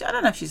whiny, but I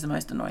don't know if she's the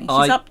most annoying.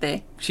 She's I- up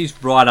there.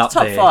 She's right up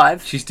Top there.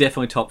 five. She's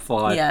definitely top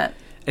 5. Yeah.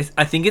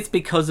 I think it's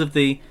because of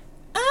the.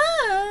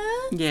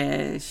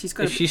 Yeah, she's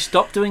got If she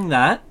stopped doing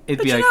that, it'd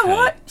But be you okay. know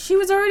what? She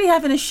was already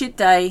having a shit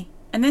day,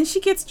 and then she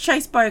gets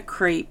chased by a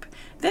creep.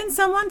 Then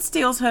someone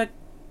steals her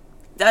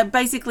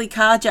basically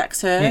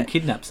carjacks her. Yeah,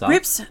 kidnaps her.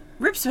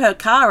 Rips her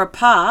car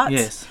apart.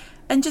 Yes.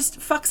 And just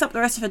fucks up the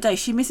rest of her day.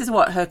 She misses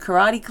what? Her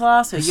karate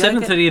class, her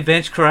yoga. 7:30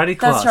 advanced karate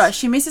class. That's right.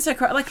 She misses her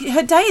karate. Like,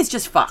 her day is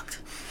just fucked.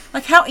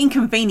 Like, how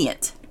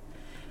inconvenient.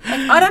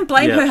 Like, I don't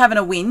blame her having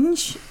a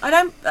whinge.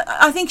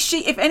 I think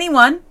if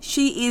anyone,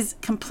 she is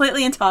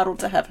completely entitled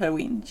to have her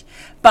whinge.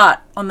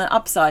 But on the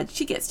upside,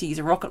 she gets to use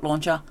a rocket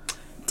launcher.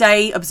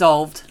 Day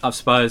absolved. I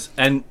suppose.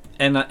 And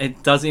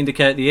it does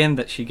indicate at the end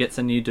that she gets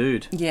a new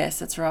dude. Yes,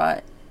 that's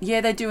right. Yeah,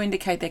 they do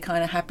indicate they're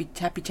kind of happy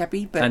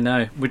chappy, but I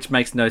know, which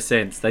makes no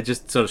sense. They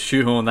just sort of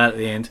shoehorn that at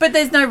the end. But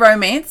there's no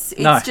romance.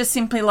 It's No. just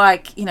simply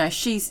like, you know,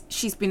 he's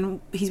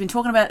been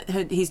talking about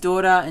his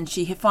daughter, and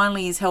she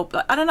finally is helped.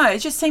 I don't know. It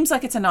just seems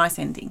like it's a nice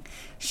ending.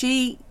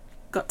 She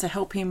got to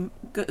help him,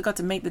 got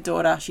to meet the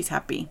daughter. She's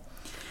happy.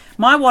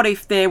 My what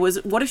if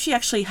she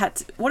actually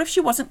what if she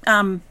wasn't,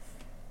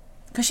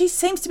 because she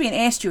seems to be an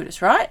air stewardess,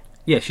 right?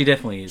 Yeah, she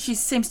definitely is. She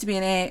seems to be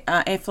an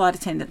air flight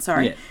attendant.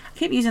 Sorry, Yeah. I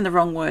keep using the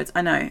wrong words.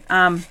 I know.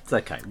 It's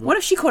okay. What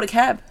if she caught a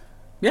cab?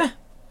 Yeah.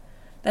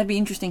 That'd be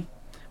interesting.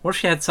 What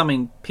if she had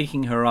something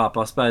picking her up?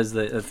 I suppose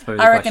that's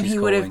probably I reckon he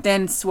would have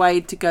then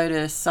swayed to go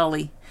to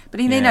Sully.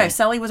 But he didn't know.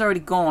 Sully was already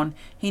gone.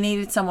 He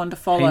needed someone to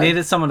follow. He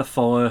needed someone to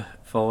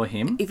follow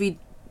him. If he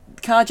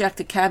carjacked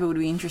a cab, it would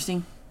be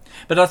interesting.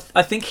 But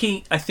I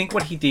think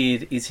what he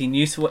did is he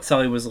knew what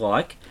Sully was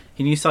like.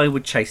 He knew Sully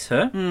would chase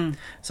her.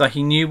 So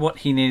he knew what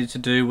he needed to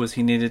do was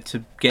he needed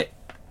to get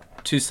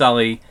to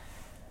Sully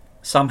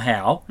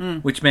somehow,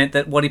 which meant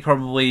that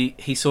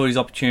he saw his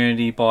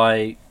opportunity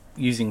by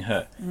using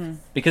her.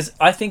 Because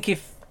I think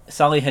if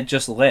Sully had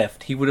just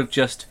left, he would have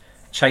just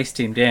chased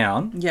him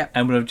down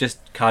and would have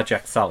just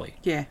carjacked Sully.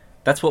 Yeah.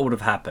 That's what would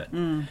have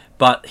happened.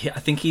 But I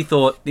think he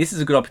thought, this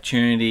is a good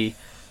opportunity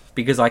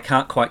because I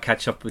can't quite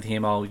catch up with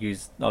him. I'll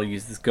use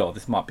this girl.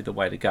 This might be the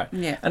way to go.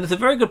 Yeah. And it's a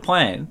very good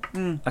plan,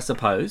 I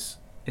suppose.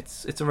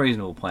 It's a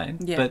reasonable plan.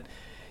 Yeah. But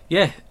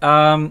yeah,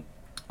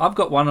 I've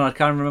got one and I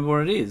can't remember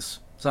what it is.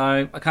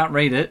 So I can't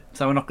read it,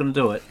 so we're not going to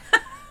do it.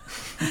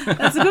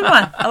 That's a good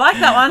one. I like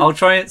that one. I'll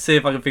try and see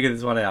if I can figure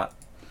this one out.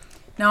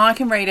 No, I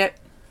can read it.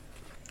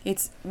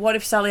 It's what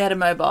if Sully had a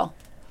mobile?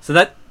 So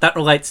that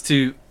relates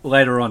to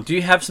later on. Do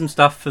you have some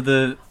stuff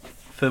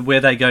for where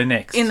they go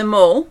next? In the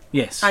mall.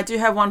 Yes. I do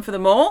have one for the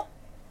mall.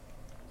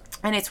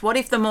 And it's what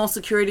if the mall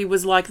security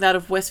was like that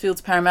of Westfield's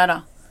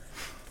Parramatta?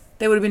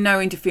 There would have been no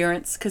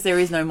interference because there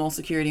is no mall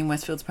security in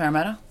Westfield's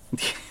Parramatta.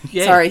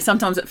 Yeah. Sorry,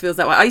 sometimes it feels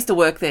that way. I used to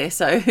work there,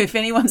 so if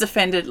anyone's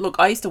offended, look,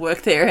 I used to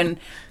work there and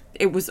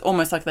it was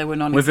almost like they were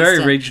non-existent. We're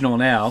very regional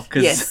now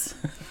because yes.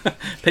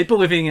 people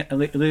listening No,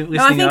 I think in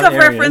I've other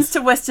areas, referenced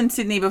to Western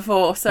Sydney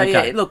before, so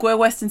Okay. yeah, look, we're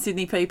Western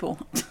Sydney people.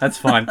 That's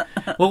fine.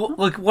 Well,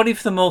 look, what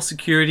if the mall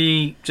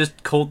security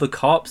just called the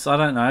cops? I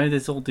don't know.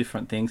 There's all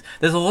different things.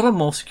 There's a lot of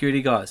mall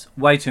security guys.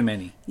 Way too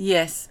many.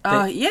 Yes.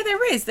 Yeah,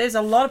 there is. There's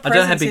a lot of I presence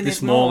don't know how big in this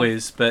this mall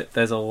is, but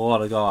there's a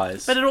lot of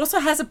guys. But it also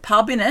has a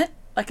pub in it,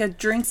 like a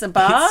drinks, a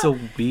bar.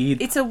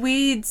 It's a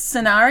weird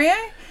scenario.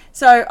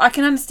 So I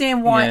can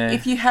understand why Yeah.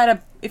 if you had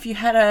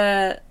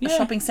a Yeah.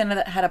 shopping centre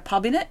that had a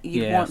pub in it,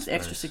 you'd Yeah, I want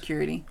extra suppose.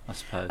 security. I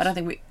suppose. I don't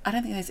think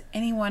there's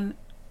anyone,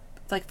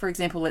 like, for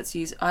example,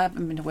 I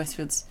haven't been to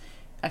Westfields.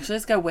 Actually,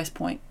 let's go West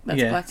Point.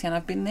 That's Yeah. Blacktown.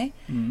 I've been there.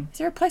 Is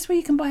there a place where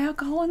you can buy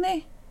alcohol in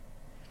there?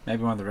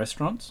 Maybe one of the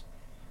restaurants,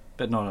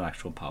 but not an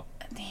actual pub.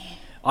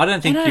 I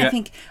don't think.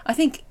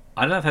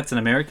 I don't know if that's an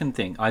American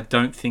thing. I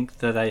don't think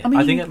that I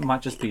think it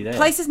might just be there.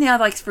 Places now,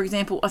 like, for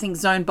example, I think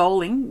Zone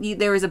Bowling,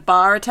 there is a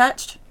bar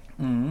attached.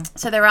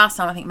 So there are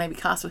some, I think maybe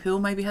Castle Hill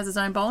maybe has a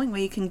Zone Bowling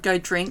where you can go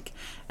drink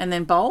and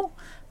then bowl.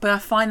 But I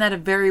find that a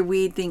very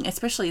weird thing,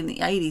 especially in the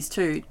 80s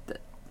too, that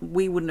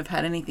we wouldn't have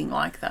had anything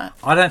like that.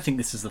 I don't think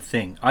this is the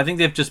thing. I think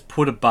they've just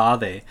put a bar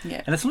there.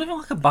 Yeah. And it's not even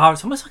like a bar.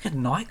 It's almost like a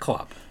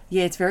nightclub.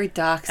 Yeah, it's very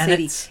dark, And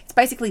seedy. It's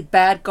basically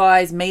bad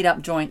guys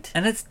meet-up joint.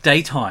 And it's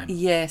daytime.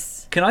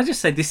 Yes. Can I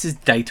just say this is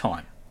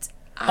daytime?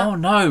 Oh,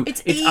 no.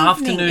 It's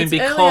afternoon it's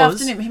because early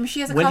afternoon. She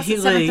has a class at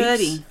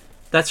 7:30.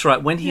 That's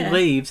right. When he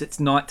leaves, it's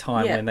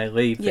nighttime when they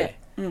leave there.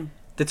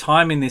 The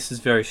time in this is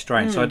very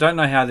strange. So I don't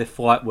know how their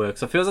flight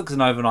works. It feels like it's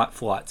an overnight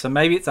flight. So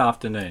maybe it's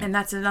afternoon. And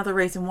that's another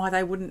reason why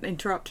they wouldn't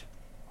interrupt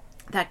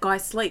that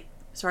guy's sleep.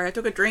 Sorry, I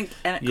took a drink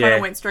and it kind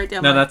of went straight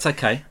down my that's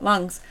okay.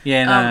 lungs.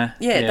 Yeah,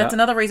 that's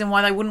another reason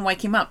why they wouldn't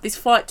wake him up. This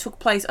flight took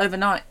place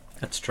overnight.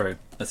 That's true.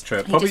 That's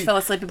true. He just fell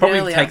asleep a bit probably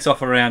earlier. Takes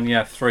off around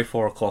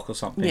 3-4 o'clock or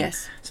something.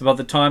 Yes. So by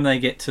the time they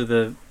get to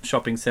the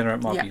shopping centre,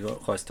 it might be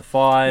close to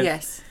 5.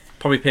 Yes.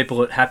 Probably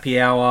people at happy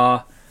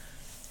hour.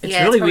 It's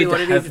yeah, really it's weird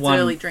to have It's one.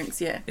 early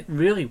drinks, yeah. It's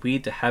really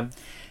weird to have.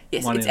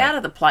 Yes, one it's in out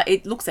of the place.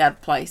 It looks out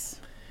of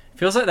place.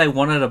 Feels like they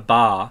wanted a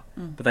bar,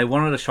 but they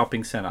wanted a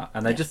shopping centre,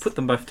 and they just put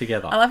them both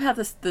together. I love how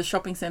the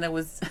shopping centre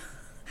was.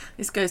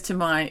 This goes to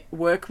my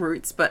work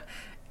roots, but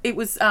it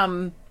was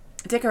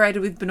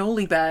decorated with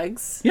Benuli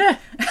bags. Yeah.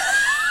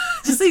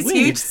 Just these weird.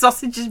 huge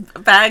sausage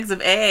bags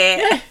of air.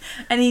 Yeah.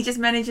 And he just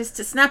manages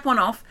to snap one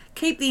off,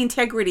 keep the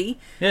integrity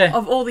Yeah.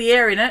 of all the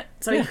air in it.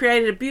 So Yeah. he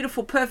created a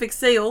beautiful, perfect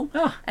seal.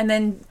 Oh. And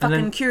then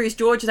fucking Curious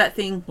George that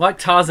thing. Like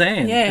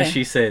Tarzan, Yeah. as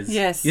she says.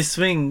 Yes. You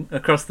swing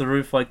across the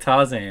roof like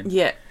Tarzan.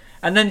 Yeah.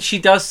 And then she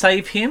does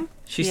save him.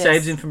 She Yes.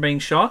 saves him from being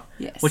shot.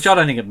 Yes. Which I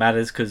don't think it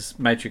matters because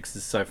Matrix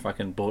is so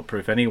fucking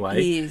bulletproof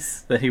anyway. He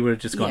is. That he would have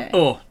just gone, Yeah.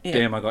 oh, Yeah.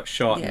 damn, I got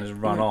shot Yeah. and just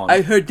run on.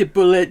 I heard the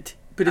bullet,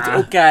 but it's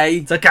okay.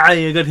 It's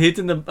okay, I got hit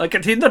in the back,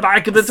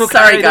 but it's okay.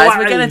 Sorry, guys. don't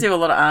We're going worry. to do a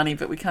lot of Arnie,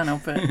 but we can't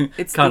help it.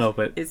 Can't help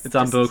it. It's It's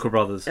just- Umbilical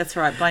Brothers. That's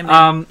right. Blame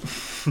me.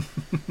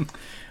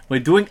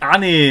 We're doing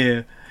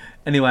Annie.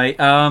 Anyway,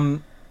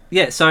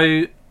 yeah,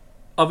 so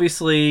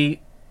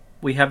obviously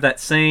we have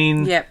that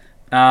scene. Yep.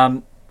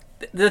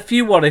 There's a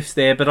few what ifs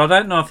there, but I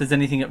don't know if there's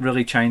anything that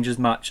really changes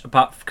much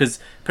apart because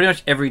pretty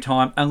much every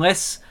time,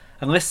 unless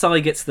Sully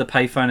gets to the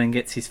payphone and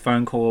gets his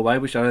phone call away,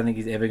 which I don't think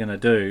he's ever going to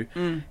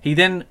do, he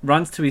then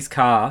runs to his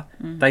car.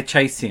 They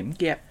chase him.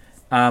 Yep.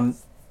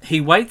 He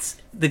waits.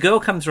 The girl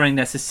comes running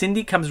now, so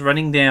Cindy comes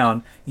running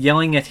down,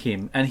 yelling at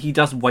him, and he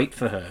does wait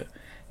for her.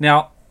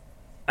 Now,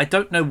 I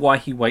don't know why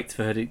he waits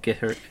for her to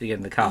get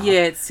in the car.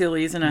 Yeah, it's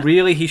silly, isn't it?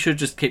 Really, he should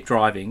just keep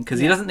driving because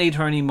he Yeah. doesn't need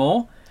her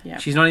anymore. Yeah.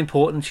 She's not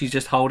important. She's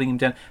just holding him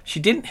down. She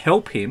didn't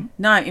help him.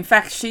 No, in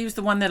fact, she was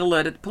the one that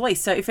alerted the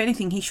police. So if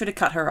anything, he should have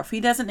cut her off.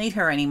 He doesn't need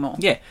her anymore.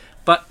 Yeah,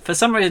 but for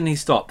some reason he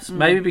stops.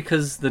 Maybe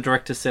because the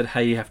director said,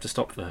 hey, you have to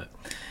stop for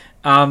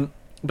her.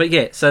 But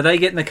yeah, so they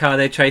get in the car,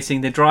 they're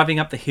chasing, they're driving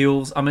up the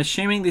hills. I'm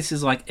assuming this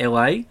is like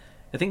LA.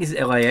 I think this is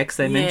LAX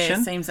they Yeah,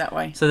 mentioned. seems that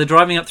way. So they're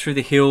driving up through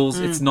the hills.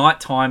 It's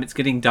nighttime. It's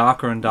getting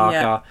darker and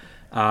darker.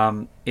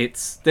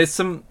 There's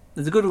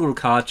a good little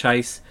car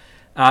chase.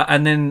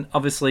 And then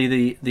obviously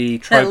the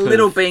trope That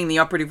little of, being the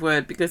operative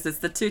word because it's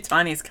the two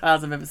tiniest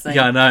cars I've ever seen.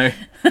 yeah, I know.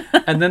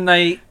 And then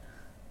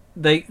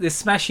they're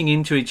smashing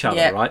into each other,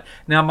 Yep. right?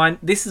 Now,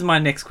 this is my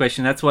next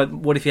question. That's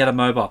what if you had a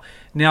mobile?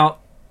 Now,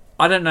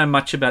 I don't know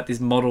much about this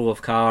model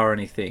of car or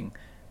anything,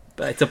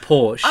 but it's a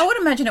Porsche. I would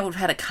imagine it would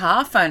have had a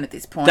car phone at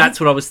this point. That's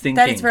what I was thinking.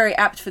 That is very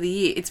apt for the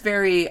year. It's a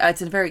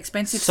very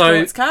expensive So-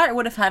 sports car. It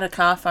would have had a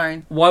car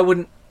phone.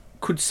 Why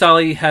could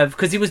Sully have,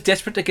 because he was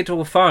desperate to get to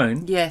a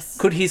phone, Yes.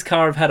 could his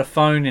car have had a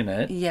phone in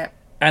it? Yeah.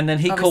 And then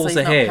he Obviously calls he's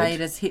ahead. not paid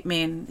as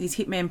hitman. His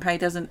hitman pay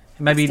doesn't.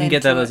 Maybe he didn't get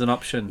extend that to as it. an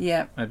option.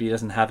 Yeah. Maybe he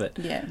doesn't have it.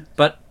 Yeah.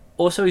 But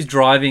also he's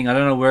driving. I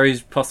don't know where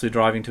he's possibly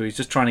driving to. He's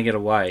just trying to get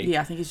away.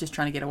 Yeah, I think he's just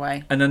trying to get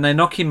away. And then they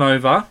knock him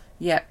over.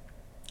 Yeah.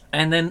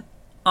 And then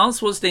Arnold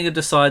Schwarzenegger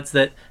decides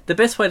that the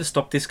best way to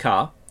stop this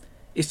car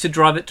is to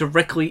drive it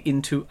directly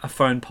into a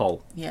phone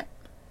pole. Yeah.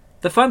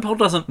 The phone pole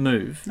doesn't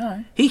move.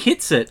 No. He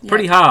hits it Yeah.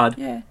 pretty hard.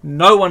 Yeah.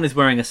 No one is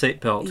wearing a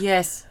seatbelt.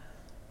 Yes.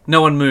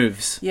 No one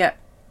moves. Yeah.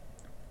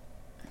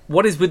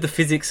 What is with the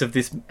physics of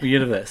this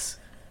universe?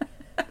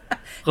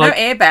 No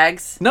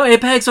airbags. No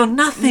airbags or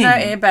nothing. No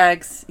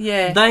airbags.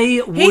 Yeah.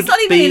 They would He's not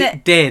even be in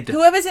it. dead.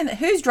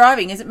 Who's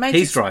driving? Is it Matrix?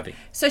 He's driving.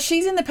 So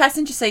she's in the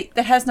passenger seat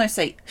that has no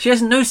seat. She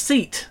has no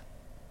seat.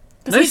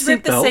 Because No he's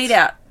ripped the seatbelt. seat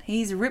out.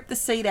 He's ripped the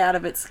seat out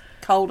of its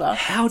holder.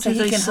 How so do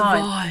he they can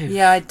survive? hide.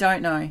 Yeah, I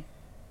don't know.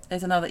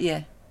 There's another.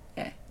 Yeah.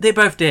 They're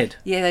both dead.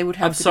 Yeah, they would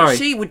have I'm to. sorry.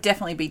 She would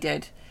definitely be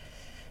dead.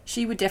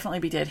 She would definitely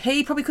be dead.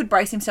 He probably could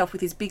brace himself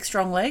with his big,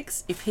 strong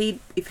legs. If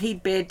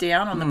he'd bared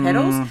down on the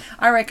pedals,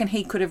 I reckon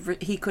he could have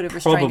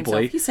restrained Probably.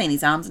 himself. You've seen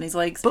his arms and his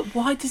legs. But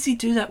why does he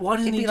do that? Why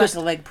doesn't It'd he be just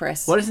like a leg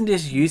press. Why doesn't he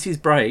just use his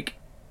brake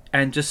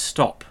and just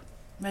stop?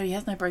 Maybe he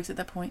has no brakes at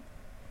that point.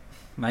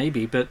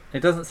 Maybe, but it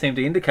doesn't seem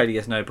to indicate he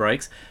has no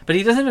brakes. But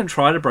he doesn't even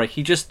try to brake.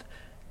 He just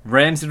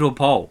rams into a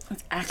pole.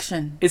 It's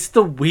action. It's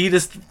the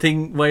weirdest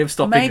way of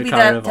stopping Maybe a car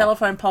that ever.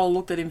 telephone pole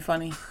looked at him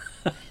funny.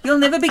 You'll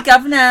never be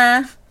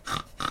governor.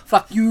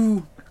 Fuck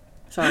you.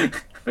 Sorry.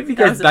 Maybe he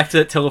That goes was back to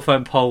that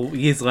telephone pole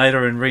years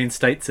later and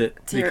reinstates it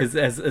Terri- because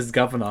as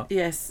governor.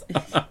 Yes.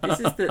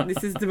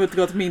 This is what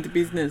got me into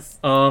business.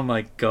 Oh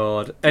my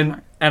god!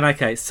 And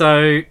okay,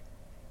 so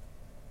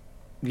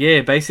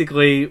yeah,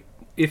 basically,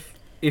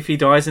 if he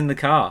dies in the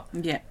car,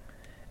 Yeah.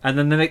 and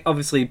then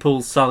obviously he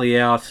pulls Sully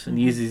out and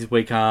uses his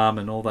weak arm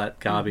and all that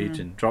garbage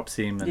and drops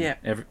him, and Yeah.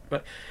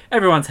 but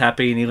everyone's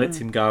happy and he lets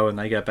him go and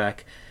they go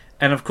back,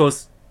 and of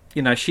course,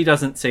 you know, she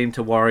doesn't seem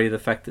to worry the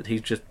fact that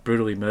he's just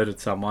brutally murdered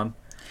someone.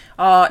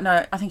 Oh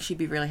no, I think she'd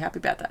be really happy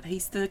about that.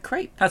 He's the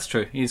creep. That's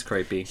true. He's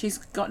creepy. She's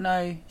got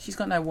no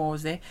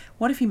wars there.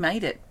 What if he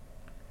made it?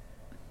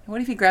 What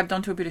if he grabbed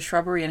onto a bit of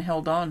shrubbery and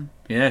held on?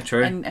 Yeah,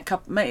 true. And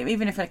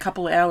even if a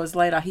couple of hours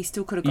later, he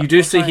still could have got You to do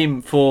a see phone.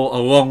 him fall a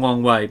long,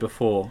 long way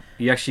before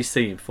you actually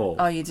see him fall.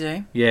 Oh, you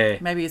do? Yeah.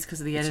 Maybe it's because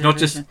of the edited It's not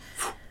just version.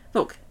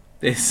 Look,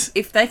 this.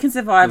 if they can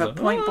survive a He's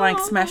like, point-blank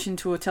 "Oh." smash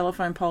into a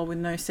telephone pole with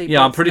no seatbelts,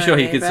 Yeah, I'm pretty no sure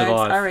he could airbags,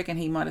 survive. I reckon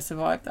he might have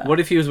survived that. What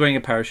if he was wearing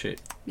a parachute?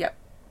 Yep.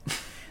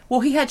 Well,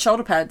 he had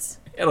shoulder pads,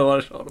 He had a lot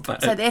of shoulder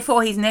pads. so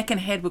therefore his neck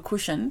and head were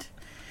cushioned,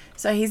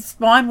 so his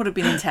spine would have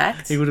been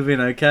intact. He would have been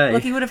okay.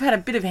 Look, he would have had a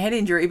bit of a head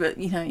injury, but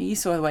you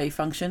saw the way he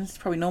functions. It's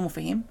probably normal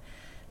for him,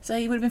 so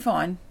he would have been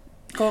fine.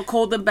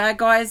 Called the bad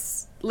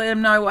guys, let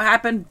them know what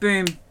happened.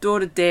 Boom,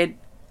 daughter dead,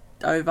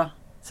 over.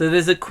 So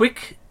there's a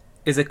quick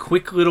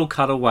little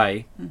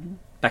cutaway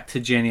back to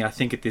Jenny, I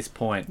think, at this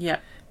point. Yeah.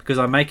 Because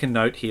I make a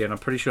note here, and I'm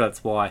pretty sure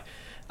that's why.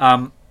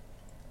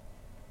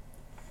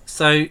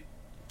 So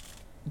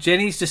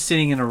Jenny's just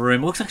sitting in a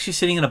room. It looks like she's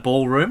sitting in a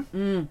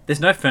ballroom. There's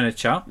no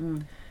furniture,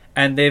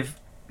 and they've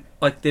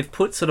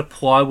put sort of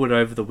plywood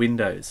over the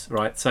windows,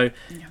 right? So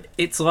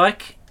it's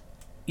like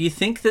you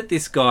think that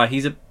this guy,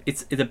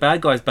 it's a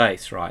bad guy's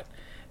base, right?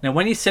 Now,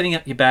 when you're setting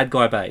up your bad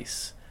guy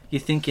base, you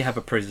think you have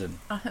a prison.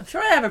 I'm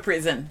sure I have a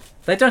prison.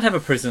 They don't have a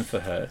prison for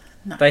her.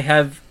 No. They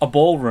have a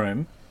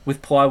ballroom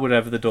with plywood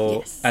over the door,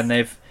 Yes.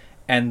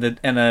 and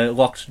a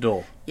locked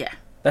door. Yeah.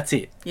 That's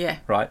it. Yeah.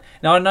 Right.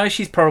 Now I know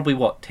she's probably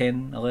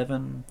 10,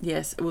 11.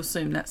 Yes, we'll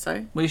assume that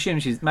so. We assume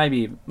she's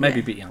maybe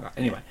a bit younger.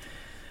 Anyway,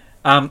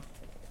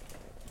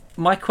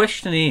 my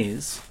question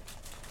is,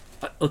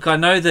 look, I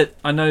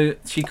know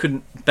she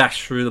couldn't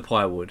bash through the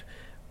plywood,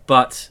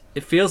 but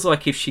it feels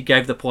like if she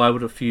gave the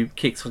plywood a few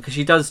kicks, because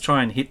she does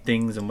try and hit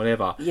things and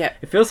whatever. Yeah.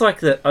 It feels like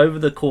that over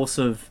the course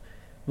of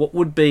what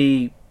would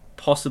be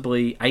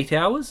possibly 8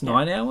 hours,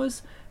 9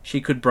 hours,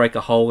 she could break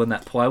a hole in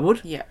that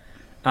plywood. Yeah.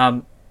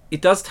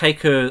 It does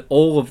take her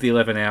all of the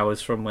 11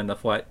 hours from when the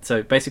flight...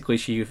 So basically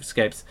she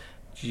escapes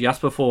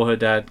just before her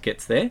dad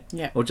gets there.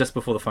 Yeah. Or just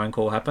before the phone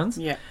call happens.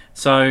 Yeah.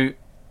 So,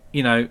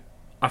 I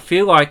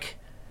feel like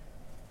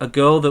a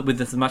girl that with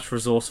as much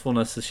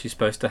resourcefulness as she's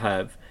supposed to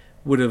have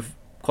would have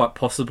quite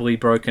possibly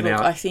broken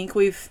out. I think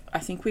we've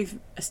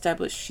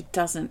established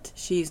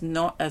she's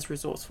not as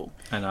resourceful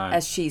I know.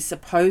 as she's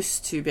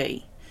supposed to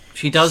be.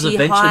 She does she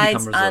eventually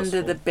hides become resourceful.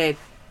 under the bed.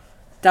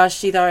 Does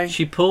she though?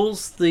 She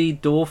pulls the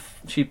door.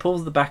 She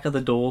pulls the back of the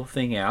door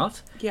thing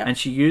out, and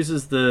she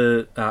uses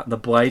the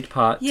blade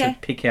part to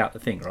pick out the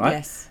thing, right?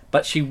 Yes.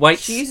 But she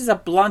waits. She uses a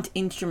blunt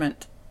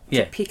instrument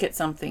to pick at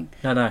something.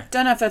 No.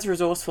 Don't know if that's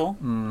resourceful.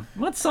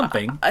 Well, it's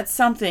something. It's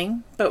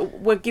something,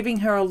 but we're giving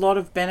her a lot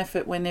of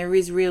benefit when there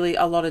is really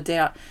a lot of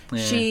doubt.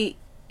 Yeah.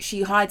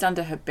 She hides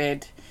under her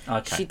bed.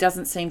 Okay. She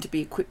doesn't seem to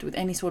be equipped with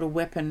any sort of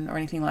weapon or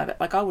anything like that.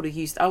 Like I would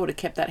have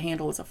kept that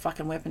handle as a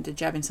fucking weapon to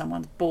jab in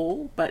someone's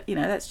ball, but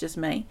that's just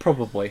me.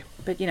 Probably.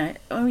 But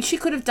she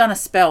could have done a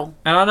spell.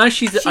 And I know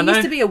she used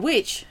to be a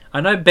witch.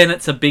 I know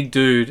Bennett's a big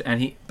dude,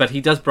 but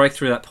he does break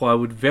through that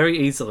plywood very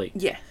easily.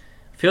 Yeah.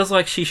 Feels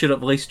like she should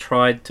have at least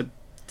tried to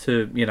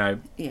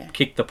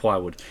kick the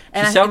plywood.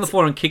 If she sat on the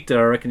floor and kicked it,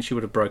 I reckon she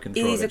would have broken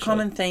through it. It is a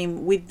common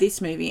theme with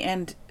this movie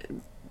and,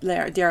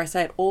 dare I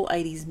say it, all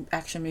 80s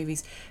action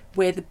movies,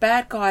 where the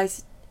bad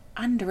guys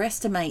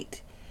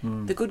underestimate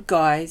the good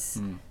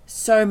guys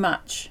so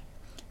much.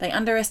 They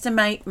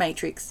underestimate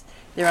Matrix.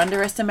 They're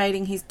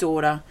underestimating his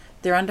daughter.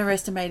 They're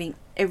underestimating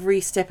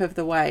every step of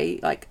the way.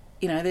 Like,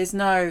 there's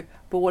no,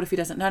 but what if he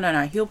doesn't?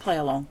 No, he'll play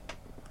along.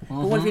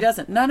 But what if he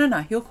doesn't? No,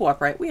 he'll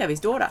cooperate. We have his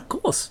daughter. Of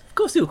course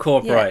he'll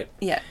cooperate.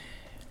 Yeah.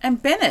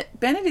 And Bennett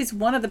is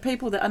one of the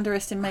people that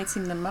underestimates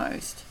him the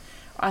most.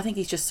 I think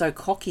he's just so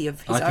cocky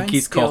of his own skill. I think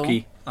he's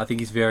cocky. I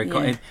think he's very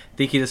cocky. I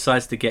think he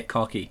decides to get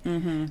cocky.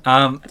 Mm-hmm.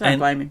 I don't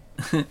blame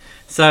him.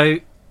 So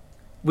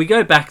we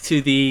go back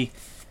to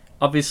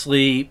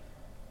obviously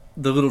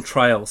the little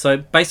trail. So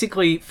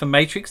basically for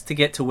Matrix to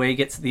get to where he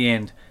gets at the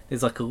end,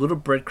 there's like a little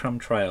breadcrumb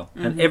trail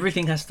and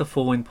everything has to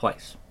fall in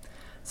place.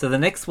 So the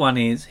next one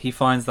is he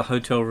finds the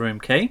hotel room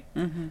key.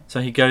 Mm-hmm.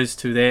 So he goes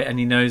to there and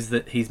he knows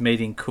that he's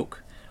meeting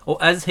Cook. Or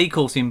as he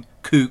calls him,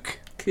 Kook.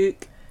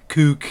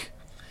 Kook.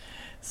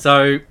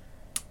 So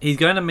he's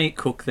going to meet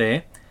Cook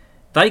there.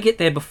 They get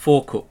there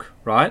before Cook,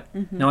 right?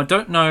 Mm-hmm. Now I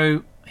don't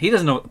know, he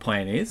doesn't know what the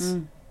plan is,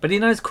 but he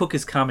knows Cook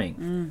is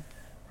coming,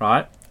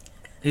 right?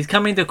 He's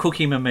coming to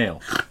cook him a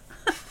meal.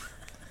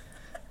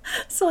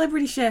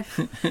 Celebrity chef.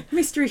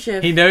 Mystery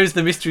chef. He knows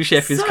the mystery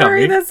chef is coming.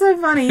 Sorry, that's so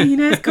funny. He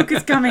knows Cook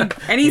is coming.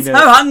 And he's so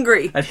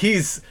hungry.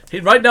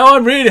 And right now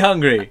I'm really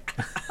hungry.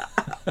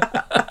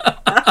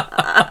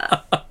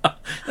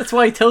 That's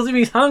why he tells him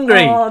he's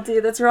hungry. Oh dear,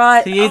 that's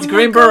right. He eats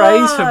green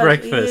berets for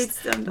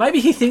breakfast.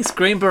 Maybe he thinks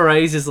green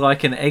berets is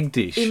like an egg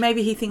dish.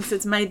 Maybe he thinks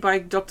it's made by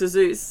Dr.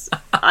 Zeus.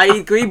 I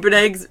eat green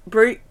eggs.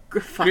 Green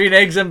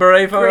eggs and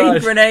beret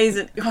fries. Green berets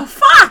and... Oh,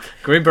 fuck!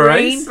 Green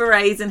berets? Green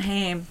berets and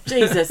ham.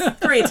 Jesus.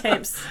 3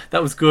 attempts.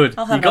 That was good.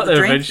 I'll have you got there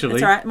drink. eventually.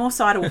 That's all right. More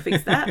cider will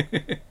fix that.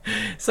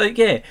 So,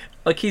 yeah.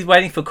 Like, he's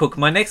waiting for Cook.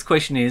 My next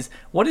question is,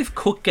 what if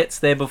Cook gets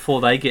there before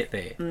they get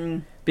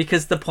there?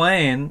 Because the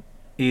plan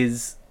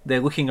is they're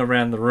looking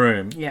around the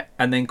room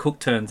and then Cook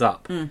turns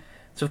up.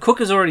 So if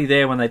Cook is already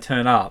there when they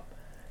turn up,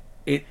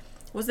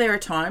 Was there a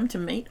time to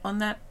meet on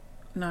that?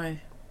 No.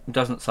 It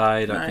doesn't say,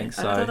 I don't think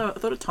so. I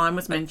thought a time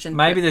was mentioned.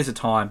 Maybe there's a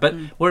time, but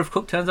what if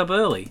Cook turns up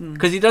early?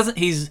 Because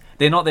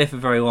they're not there for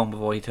very long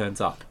before he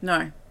turns up.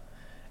 No.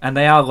 And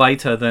they are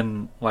later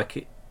than,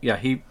 do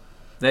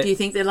you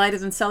think they're later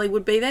than Sully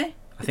would be there?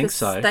 I think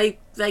so.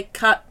 They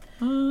cut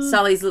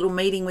Sully's little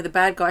meeting with a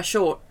bad guy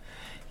short.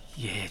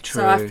 Yeah,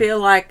 true. So I feel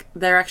like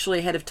they're actually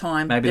ahead of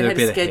time. Maybe they're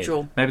ahead of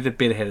schedule. Maybe they're a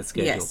bit ahead of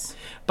schedule. Yes.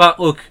 But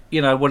look,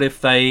 what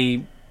if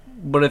they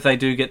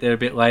do get there a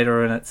bit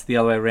later and it's the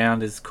other way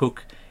around? Is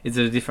it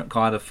a different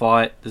kind of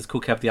fight? Does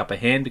Cook have the upper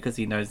hand because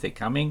he knows they're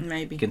coming?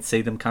 Maybe. He can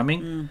see them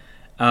coming.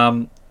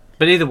 But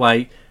either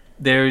way,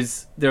 there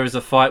is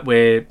a fight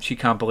where she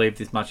can't believe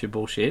this much of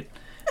bullshit.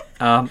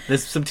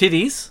 There's some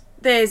titties.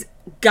 There's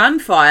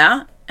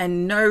gunfire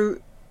and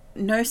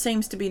no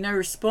seems to be no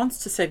response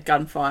to said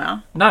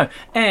gunfire. No,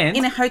 and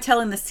In a hotel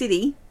in the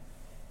city,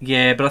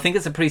 yeah, but I think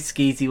it's a pretty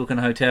skeezy looking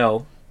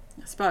hotel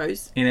I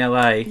suppose. in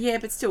LA. Yeah,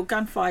 but still,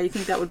 gunfire, you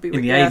think that would be... In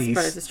the yeah, 80s. I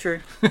suppose, it's true.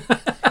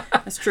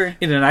 That's true.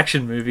 In an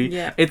action movie.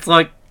 Yeah. It's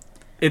like,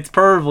 it's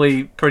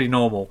probably pretty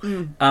normal.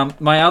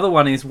 My other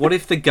one is, what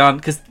if the gun...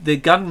 Because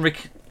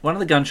one of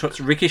the gunshots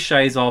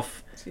ricochets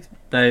off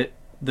the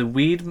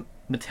weird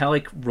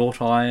metallic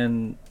wrought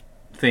iron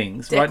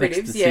things right next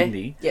to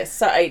Cindy. Yes,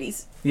 so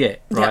 80s. Yeah,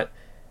 right. Yep.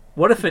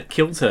 What if it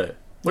kills her?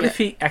 What Yep. if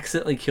he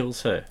accidentally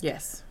kills her?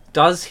 Yes.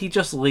 Does he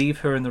just leave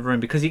her in the room?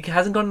 Because he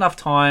hasn't got enough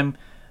time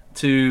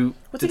to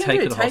What's he take going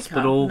her to to do? Take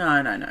hospital.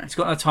 her? No. He's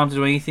got no time to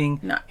do anything.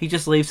 No. He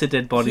just leaves her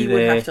dead body He there.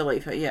 would have to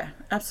leave her, yeah.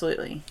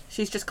 Absolutely.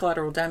 She's just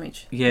collateral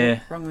damage. Yeah.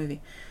 Wrong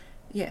movie.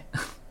 Yeah.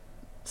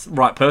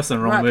 Right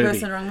person, wrong movie. Right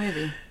person, wrong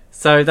movie.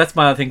 So that's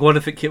my other thing. What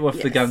if the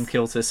Yes. gun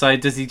kills her? So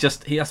does he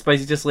just... I suppose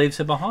he just leaves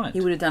her behind.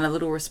 He would have done a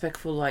little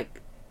respectful, like,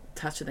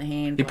 touch of the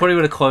hand. He like, probably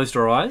would have closed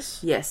her eyes.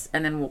 yes,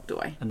 and then walked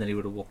away. And then he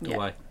would have walked Yeah.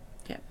 away.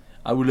 Yeah.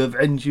 I will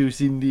avenge you,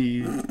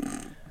 Cindy.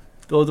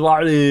 Don't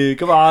worry.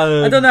 Come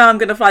on. I don't know, I'm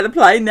going to fly the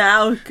plane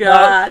now.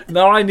 God.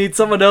 No, I need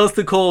someone else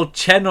to call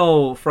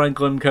Channel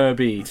Franklin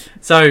Kirby.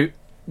 So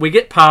we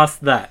get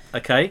past that,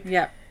 okay?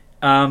 Yeah.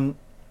 And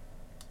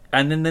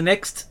then the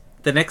next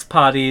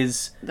part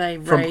is They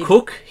from raid.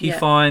 Cook. He Yeah.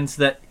 finds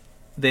that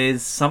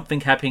there's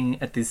something happening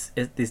at this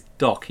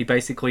dock. He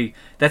basically,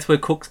 that's where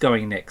Cook's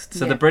going next.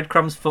 So Yeah. the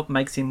breadcrumbs foot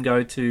makes him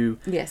go to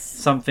Yes.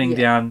 something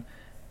Yeah.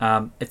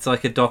 down. It's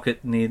like a dock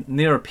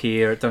near a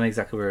pier. I don't know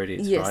exactly where it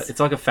is. Yes. Right? It's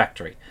like a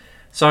factory.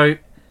 So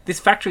this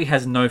factory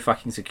has no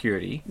fucking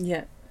security.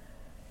 Yeah.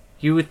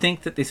 You would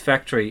think that this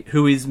factory,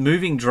 who is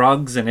moving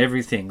drugs and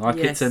everything, like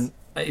Yes.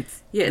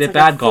 it's Yeah, they're it's like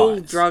bad a full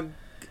guys. drug...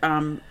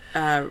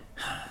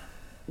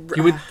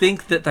 You would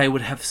think that they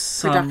would have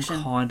some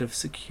Production. kind of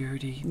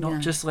security, not Yeah.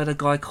 just let a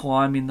guy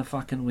climb in the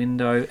fucking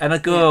window and a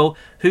girl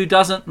who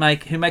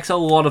makes a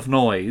lot of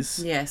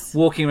noise, Yes.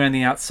 walking around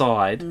the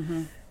outside,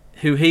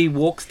 who he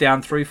walks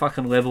down 3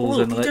 fucking levels Well,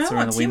 and you lets don't her in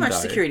want the too window. much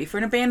security. For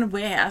an abandoned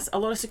warehouse, a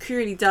lot of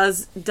security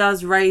does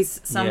raise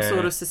some Yeah.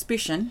 sort of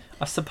suspicion.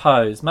 I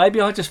suppose.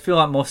 Maybe I just feel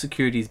like more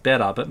security is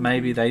better, but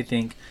maybe they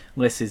think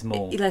less is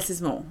more. Less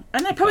is more.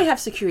 And they probably have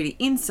security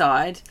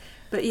inside,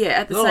 but yeah,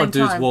 at the A lot same of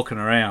dudes time... walking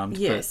around.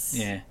 Yes.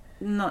 But, yeah.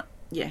 Not...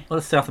 Yeah. A lot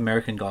of South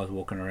American guys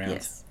walking around.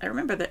 Yes. I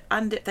remember that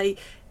they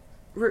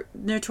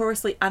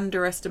notoriously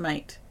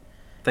underestimate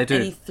They do.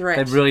 any threat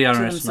They really to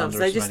underestimate themselves.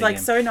 They're just like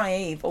him. so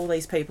naive, all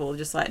these people.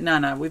 Just like,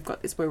 no, we've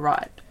got this, we're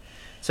right.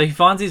 So he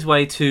finds his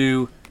way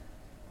to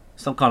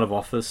some kind of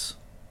office.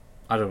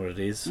 I don't know what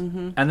it is.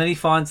 And then he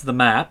finds the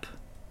map.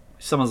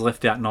 Someone's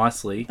left out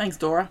nicely. Thanks,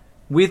 Dora.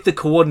 With the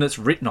coordinates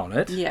written on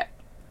it. Yeah.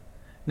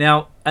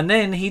 Now, and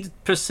then he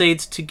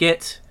proceeds to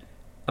get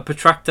a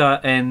protractor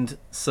and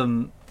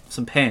some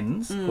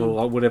pens,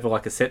 or whatever,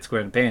 like a set square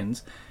and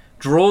pens,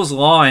 draws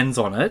lines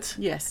on it,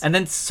 Yes. and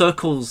then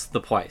circles the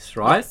place,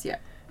 right? Yes, yeah.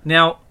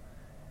 Now,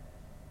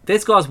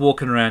 there's guys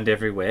walking around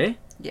everywhere,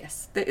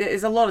 Yes.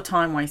 There's a lot of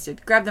time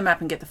wasted. Grab the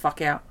map and get the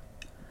fuck out.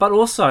 but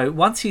also,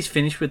 once he's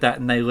finished with that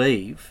and they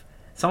leave,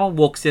 someone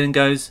walks in and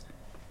goes,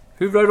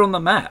 who wrote on the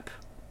map?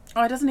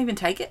 Oh, he doesn't even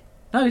take it?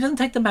 No, he doesn't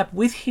take the map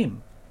with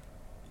him.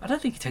 I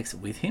don't think he takes it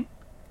with him.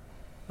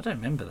 I don't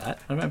remember that. I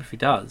don't remember if he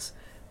does.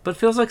 But it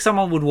feels like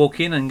someone would walk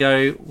in and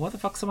go, what the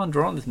fuck's someone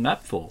drawing this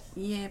map for?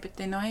 Yeah, but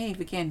they're naive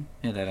again.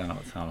 Yeah, they don't know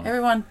what's going on.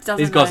 Everyone doesn't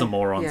These guys know. are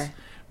morons. Yeah.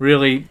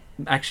 Really,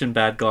 action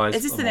bad guys.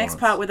 Is this are the next morons.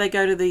 part where they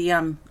go to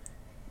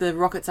the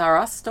Rockets R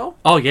Us store?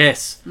 Oh,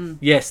 yes.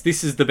 Yes,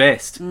 this is the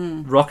best.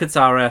 Rockets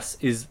R Us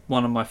is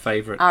one of my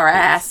favourite. R bits.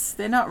 Ass.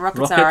 They're not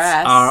Rockets Rockets R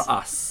Us. are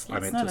us, I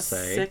It's meant not to a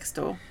say. sex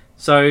store.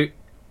 So,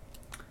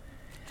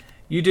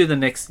 you do the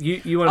next...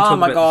 You want to talk Oh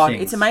my about god, the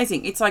things. it's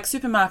amazing. It's like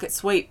supermarket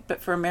sweep,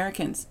 but for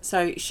Americans.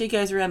 So she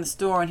goes around the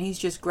store and he's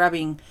just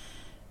grabbing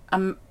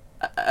an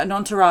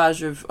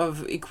entourage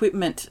of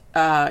equipment,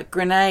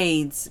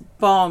 grenades,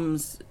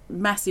 bombs,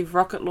 massive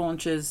rocket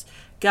launchers,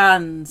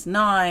 guns,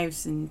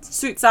 knives, and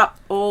suits up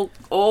all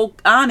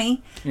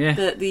Arnie. Yeah.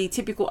 The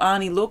typical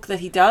Arnie look that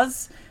he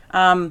does.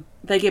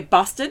 They get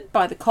busted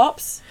by the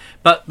cops.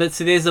 But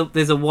see, there's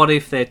a what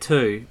if there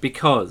too,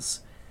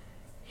 because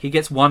he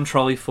gets one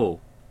trolley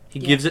full. He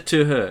gives it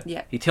to her.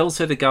 Yeah. He tells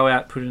her to go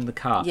out, put it in the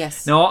car.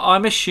 Yes. Now,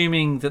 I'm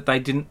assuming that they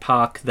didn't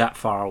park that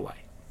far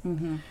away.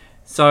 Mm-hmm.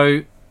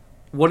 So,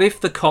 what if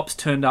the cops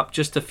turned up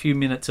just a few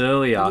minutes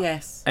earlier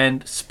Yes.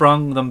 and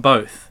sprung them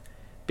both?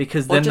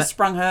 Because Or then just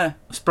sprung her.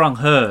 sprung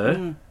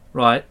her,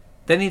 right?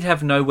 Then he'd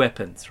have no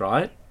weapons,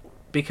 right?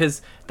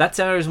 Because that's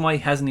the only reason why he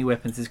has any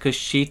weapons is because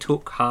she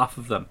took half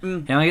of them.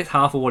 He only gets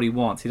half of what he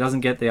wants. He doesn't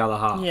get the other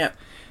half. Yep.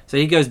 So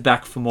he goes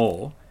back for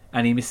more,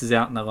 and he misses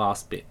out in the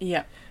last bit.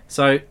 Yep.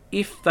 So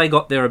if they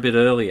got there a bit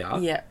earlier,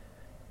 Yep.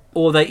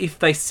 or if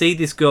they see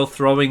this girl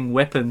throwing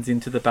weapons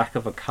into the back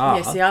of a car,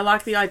 Yeah, see, I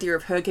like the idea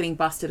of her getting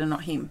busted and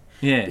not him.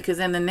 yeah, Because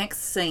then the next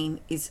scene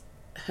is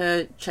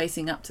her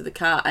chasing up to the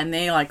car and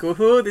they're like,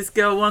 oh, this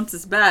girl wants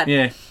us bad.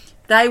 yeah,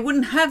 they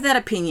wouldn't have that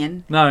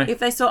opinion. No. If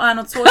they saw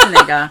Arnold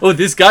Schwarzenegger. Oh,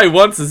 this guy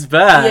wants us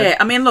bad. Yeah,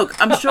 I mean, look,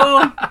 I'm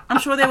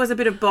sure there was a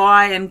bit of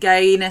bi and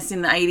gayness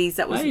in the 80s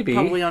that was Maybe.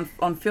 probably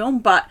on film,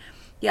 but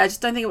yeah, I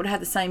just don't think it would have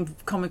the same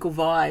comical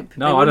vibe.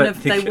 No, I don't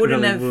think they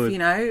wouldn't really have, would. you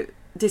know,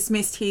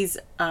 dismissed his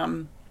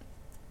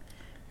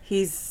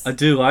I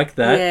do like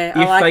that. Yeah, if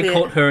I like they the-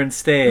 caught her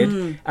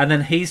instead, and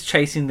then he's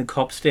chasing the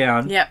cops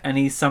down, Yep. and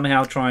he's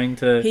somehow trying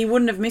to... He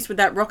wouldn't have missed with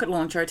that rocket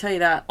launcher, I tell you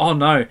that. Oh,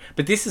 no.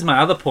 But this is my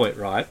other point,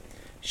 right?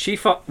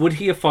 Would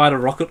he have fired a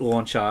rocket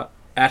launcher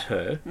at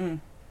her?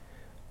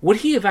 Would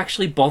he have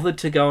actually bothered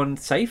to go and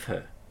save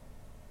her?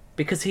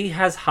 Because he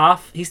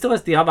still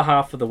has the other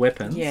half of the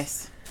weapons.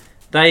 Yes.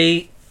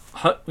 They,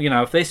 you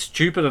know, if they're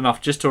stupid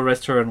enough just to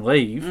arrest her and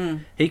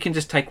leave, he can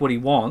just take what he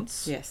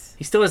wants. Yes.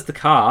 He still has the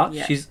car.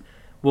 Yeah.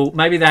 Well,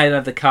 maybe they don't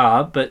have the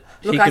car, but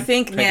Look, she I could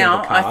think take her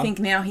the car.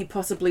 now he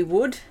possibly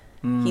would.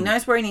 He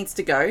knows where he needs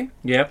to go.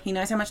 Yep. He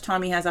knows how much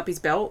time he has up his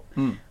belt.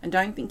 I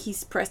don't think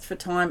he's pressed for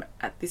time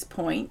at this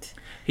point.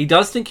 He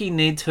does think he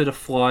needs her to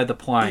fly the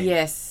plane.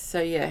 Yes,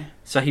 so yeah.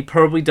 So he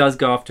probably does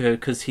go after her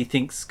because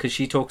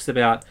she talks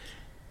about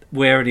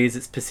where it is,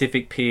 it's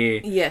Pacific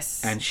Pier.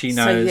 Yes. And she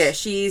So knows... yeah,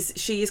 she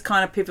is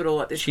kind of pivotal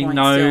at this She point.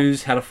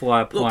 knows how to fly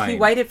a plane. Look, he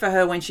waited for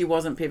her when she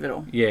wasn't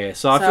pivotal. Yeah,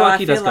 so I feel like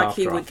he does go like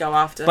after he her. would go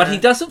after But her. he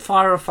doesn't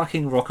fire a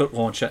fucking rocket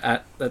launcher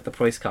at the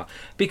police car.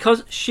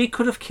 Because she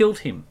could have killed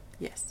him.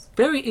 Yes.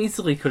 Very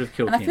easily could have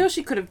killed And him. I feel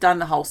she could have done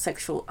the whole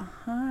sexual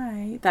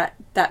hi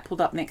that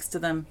pulled up next to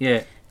them.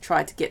 Yeah.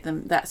 Tried to get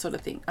them, that sort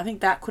of thing. I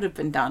think that could have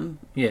been done.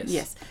 Yes.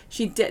 Yes.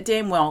 She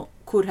damn well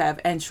could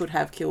have and should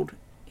have killed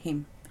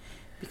him.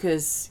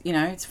 Because, you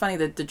know, it's funny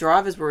that the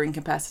drivers were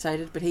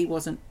incapacitated, but he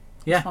wasn't.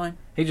 Yeah. It's fine.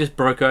 He just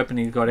broke open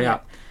and he got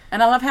out.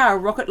 And I love how a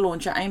rocket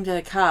launcher aimed at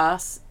a car,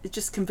 it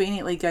just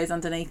conveniently goes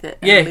underneath it.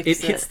 And Yeah,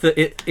 lifts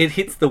it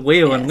hits the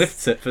wheel and Yes.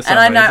 lifts it for some And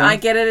I reason. know, I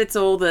get it. It's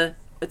all the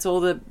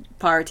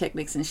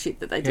pyrotechnics and shit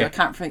that they do. Yeah. I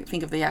can't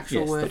think of the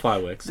actual Yes, word. the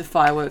fireworks. The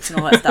fireworks and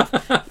all that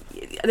stuff.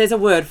 There's a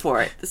word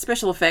for it. The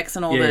special effects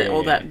and all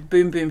Yeah. that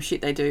boom boom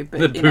shit they do. But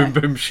The you know,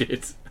 boom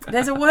shit.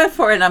 there's a word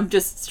for it, and I'm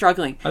just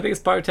struggling. I think it's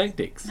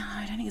pyrotechnics. No,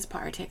 I don't think it's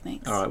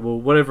pyrotechnics. All right, well,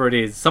 whatever it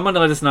is. Someone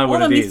let us know All what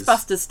the it is.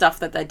 Mythbusters stuff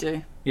that they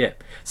do. Yeah.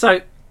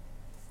 So,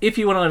 if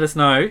you want to let us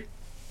know,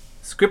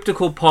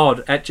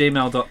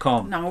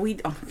 scripticalpod@gmail.com. No,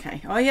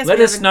 okay. Oh yes. Let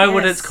we us haven't- know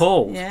what yes, it's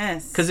called.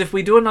 Yes. Because if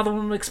we do another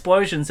one with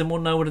explosions, then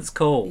we'll know what it's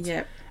called.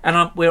 Yep.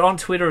 And we're on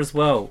Twitter as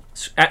well,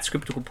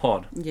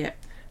 @scripticalpod. Yep.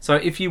 So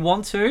if you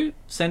want to,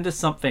 send us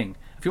something.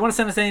 If you want to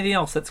send us anything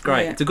else, that's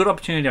great. Yeah. It's a good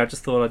opportunity. I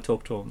just thought I'd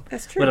talk to them.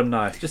 That's true. Let them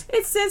know. Just,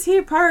 It says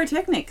here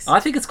pyrotechnics. I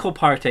think it's called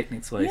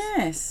pyrotechnics, Lise.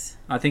 Yes.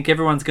 I think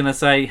everyone's going to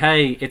say,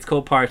 hey, it's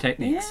called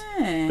pyrotechnics.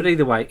 Yeah. But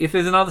either way, if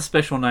there's another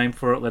special name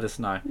for it, let us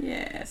know.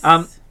 Yes.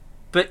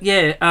 But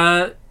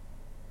yeah,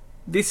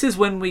 this is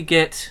when we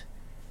get...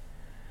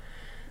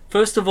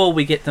 First of all,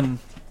 we get them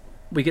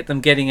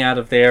getting out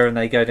of there and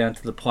they go down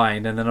to the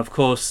plane. And then, of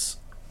course,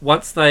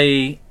 once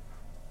they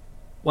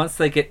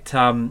get...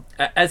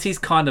 as he's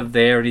kind of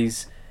there and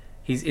he's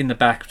in the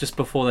back just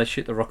before they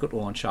shoot the rocket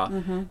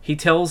launcher, he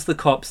tells the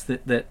cops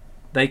that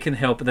they can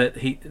help, that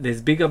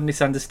there's bigger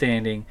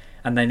misunderstanding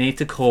and they need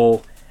to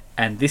call,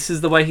 and this is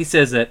the way he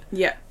says it,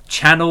 yeah.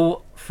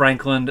 Channel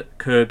Franklin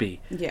Kirby.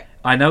 Yeah.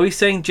 I know he's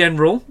saying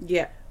general,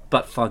 Yeah.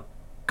 but for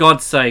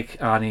God's sake,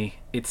 Arnie,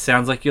 it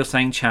sounds like you're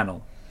saying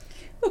channel.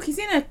 Look, he's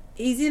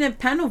in a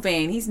panel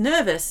van. He's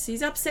nervous.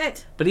 He's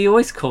upset. But he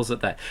always calls it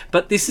that.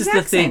 But this His is the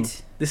accent.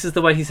 thing. This is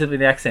the way he said it with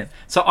the accent.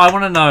 So I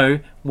want to know,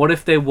 what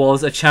if there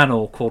was a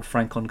channel called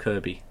Franklin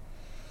Kirby?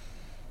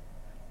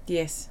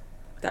 Yes.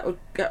 That would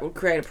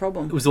create a It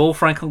problem. was all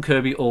Franklin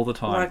Kirby all the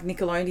time. Like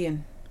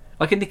Nickelodeon.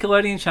 Like a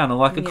Nickelodeon channel,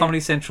 like a Yeah. Comedy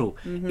Central.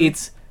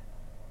 It's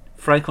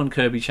Franklin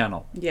Kirby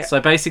channel. Yeah. So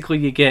basically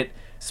you get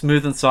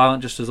Smooth and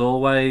Silent just as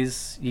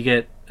always. You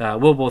get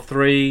World War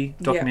III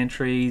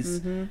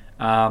documentaries.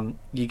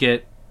 You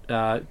get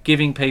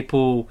giving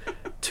people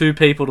two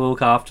people to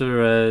look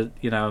after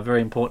a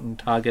very important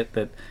target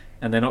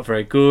and they're not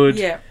very good.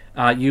 Yeah.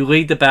 You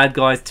lead the bad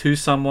guys to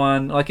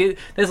someone.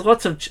 There's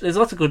lots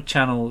of good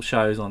channel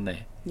shows on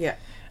there. Yeah.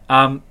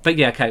 But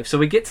yeah, okay. So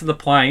we get to the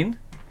plane,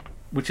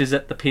 which is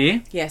at the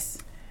pier. Yes.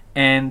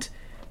 And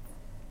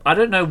I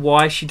don't know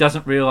why she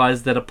doesn't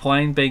realise that a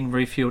plane being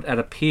refueled at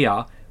a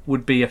pier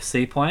would be a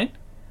seaplane.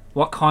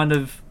 What kind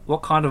of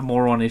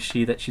moron is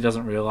she that she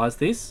doesn't realise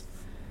this?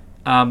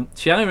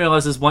 She only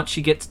realises once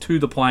she gets to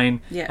the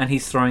plane and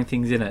he's throwing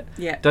things in it.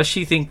 Yeah. Does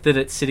she think that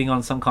it's sitting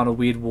on some kind of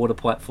weird water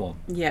platform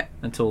Yeah.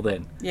 until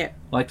then? Yeah.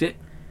 Like, do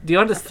you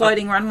A understand?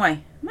 floating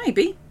runway.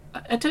 Maybe.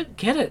 I don't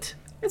get it.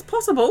 It's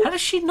possible. How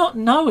does she not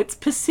know? It's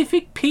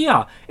Pacific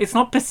Pier. It's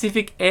not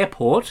Pacific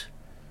Airport.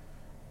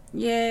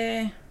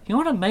 Yeah. You know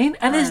what I mean?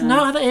 And there's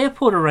no other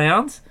airport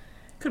around.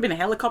 Could have been a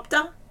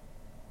helicopter.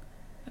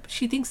 But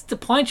she thinks it's a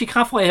plane. She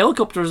can't fly a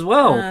helicopter as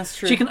well. That's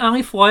true. She can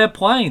only fly a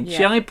plane.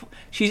 Yeah.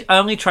 She's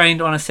only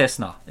trained on a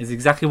Cessna, is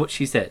exactly what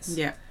she says.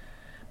 Yeah.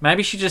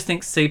 Maybe she just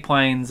thinks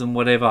seaplanes and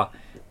whatever.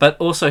 But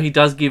also he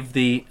does give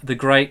the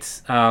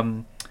great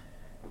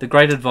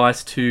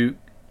advice to,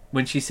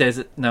 when she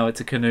says, no,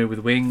 it's a canoe with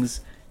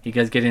wings, He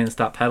goes, get in and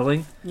start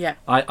paddling. Yeah.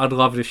 I'd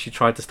love it if she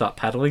tried to start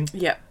paddling.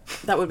 Yeah.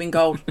 That would have been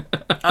gold.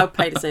 I would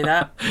pay to see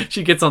that.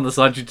 She gets on the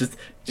side, she's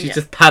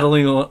just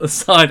paddling on the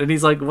side, and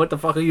he's like, what the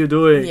fuck are you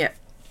doing? Yeah.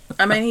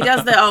 I mean, he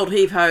does the old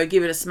heave-ho,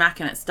 give it a smack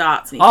and it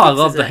starts. And I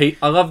love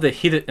the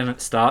hit it and it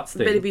starts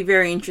thing. But it'd be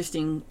very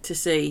interesting to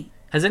see.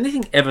 Has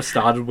anything ever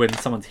started when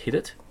someone's hit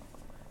it?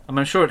 I mean,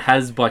 I'm sure it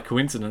has by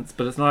coincidence,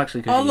 but it's not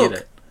actually because you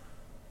hit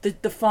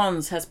it. The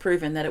Fonz has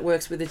proven that it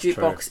works with the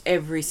jukebox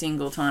every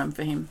single time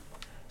for him.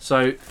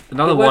 So,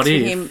 another it works what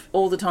if... for him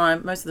all the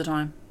time, most of the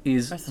time.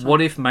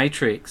 What if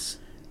Matrix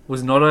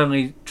was not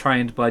only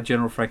trained by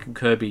General Frank and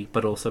Kirby,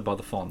 but also by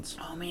the Fonz?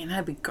 Oh man,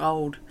 that'd be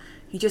gold.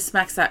 He just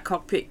smacks that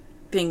cockpit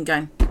thing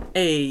going,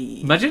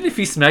 hey. Imagine if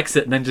he smacks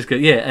it and then just go,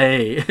 yeah,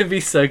 hey. It'd be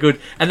so good.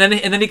 And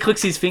then he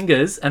clicks his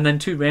fingers, and then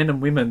two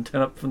random women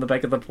turn up from the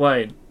back of the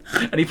plane.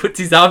 And he puts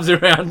his arms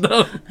around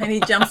them. And he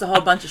jumps a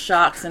whole bunch of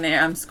sharks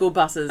and school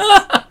buses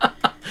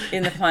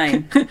in the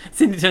plane.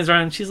 Cindy turns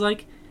around and she's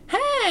like,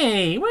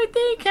 hey, where'd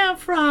they come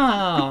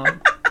from?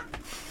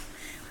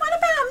 What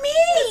about me?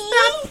 It's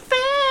not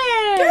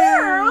fair.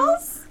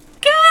 Girls.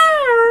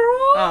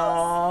 Girls.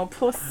 Oh,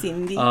 poor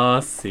Cindy. Oh,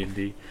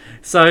 Cindy.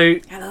 So...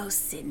 Hello,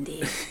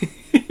 Cindy.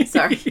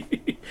 Sorry.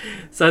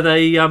 So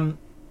they... so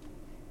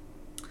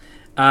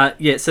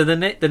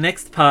the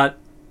next part,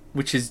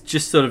 which is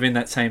just sort of in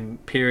that same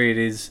period,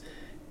 is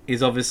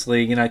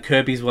obviously, you know,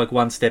 Kirby's like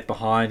one step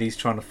behind. He's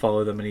trying to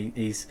follow them, and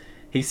he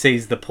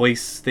sees the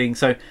police thing.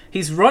 So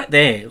he's right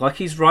there. Like,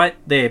 he's right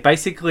there.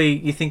 Basically,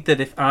 you think that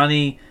if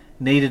Arnie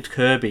needed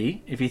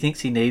Kirby, if he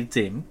thinks he needs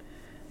him,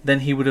 then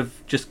he would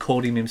have just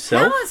called him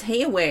himself. How is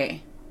he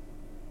aware?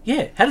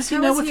 Yeah. How does he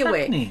know what's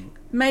happening?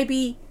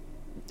 Maybe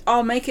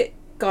I'll make it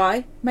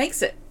guy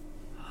makes it.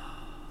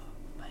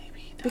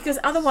 Because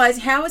otherwise,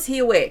 how is he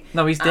aware?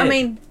 No, he's dead. I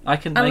mean, I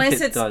can unless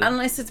make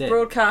it's dead.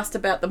 broadcast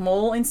about the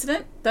mall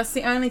incident. That's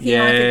the only thing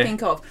I can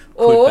think of.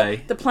 Could Or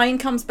be. the plane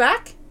comes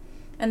back,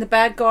 and the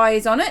bad guy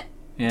is on it,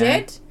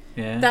 dead.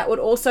 Yeah. That would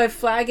also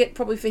flag it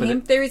probably for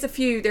him. There is a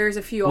few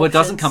options. Well, it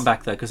doesn't come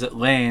back though because it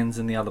lands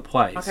in the other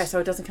place. Okay, so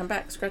it doesn't come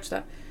back. Scratch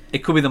that.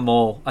 It could be the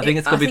mall. I think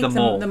it's going to be the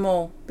mall. The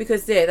mall,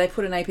 because they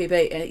put an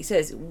APB and it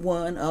says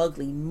one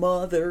ugly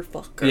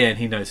motherfucker. Yeah, and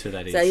he knows who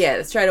that is. So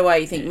yeah, straight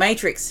away you think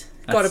Matrix.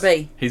 Got to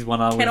be. He's one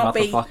ugly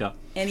motherfucker.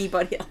 Be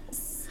anybody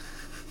else.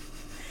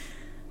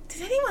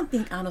 Did anyone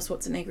think Arnold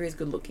Schwarzenegger is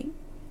good looking?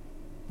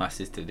 My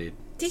sister did.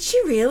 Did she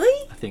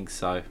really? I think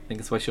so. I think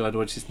that's why she wanted to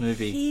watch this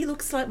movie. He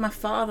looks like my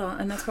father,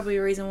 and that's probably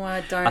a reason why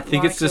I don't. I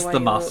think like it's just the, the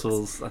way muscles. He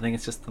looks. I think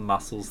it's just the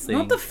muscles thing.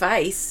 Not the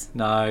face.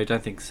 No, I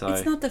don't think so.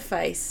 It's not the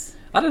face.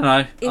 I don't know.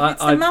 If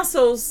it's the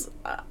muscles,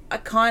 I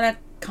kind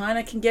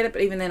of can get it,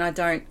 but even then, I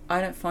don't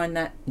find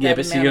that. Yeah,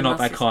 but see, you're not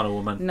that kind of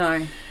woman.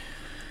 No.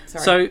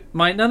 Sorry. So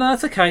no,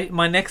 that's okay.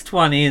 My next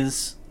one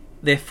is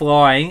they're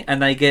flying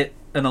and they get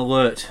an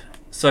alert.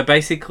 So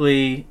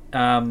basically,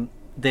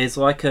 there's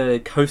like a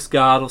coast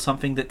guard or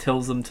something that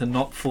tells them to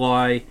not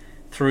fly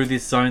through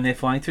this zone they're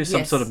flying through,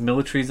 some sort of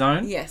military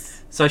zone.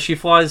 Yes. So she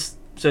flies.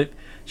 So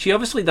she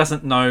obviously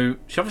doesn't know.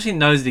 She obviously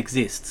knows it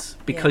exists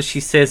because she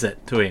says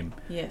it to him.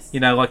 Yes.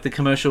 You know, like the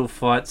commercial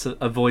flights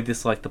avoid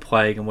this like the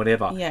plague and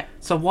whatever. Yeah.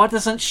 So why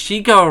doesn't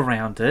she go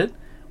around it?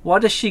 Why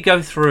does she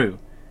go through?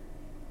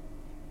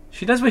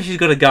 She knows where she's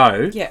got to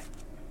go. Yeah.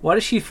 Why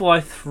does she fly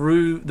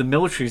through the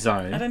military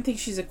zone? I don't think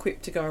she's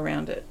equipped to go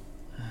around it.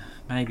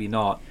 Maybe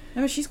not.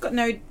 No, she's got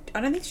no.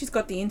 I don't think she's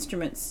got the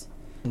instruments.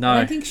 No. I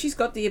don't think she's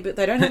got the.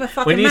 They don't have a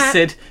fucking when you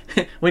map.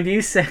 when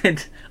you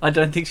said, I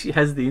don't think she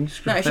has the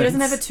instruments. No, she doesn't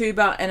have a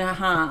tuba and a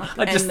harp.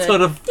 I just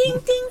thought of ding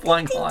ding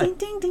flying ding, high. ding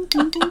ding ding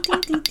ding ding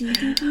ding ding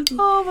ding ding ding.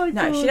 Oh my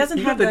god! No, she doesn't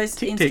have those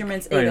tick-tick.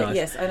 instruments Very either. nice.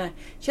 Yes, I know.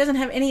 She doesn't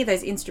have any of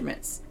those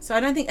instruments. So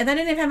I don't think, and they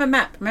didn't even have a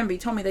map. Remember, you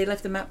told me they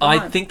left the map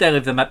behind. I think they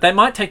leave the map. They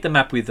might take the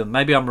map with them.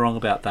 Maybe I'm wrong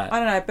about that. I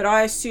don't know, but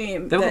I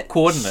assume They've got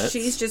coordinates.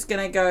 She's just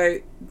going to go.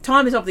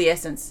 Time is of the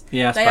essence.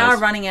 Yeah, I they suppose. are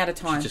running out of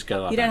time. Just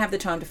go like you don't that. have the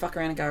time to fuck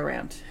around and go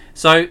around.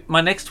 So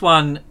my next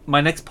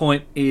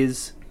point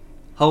is,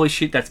 holy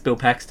shit, that's Bill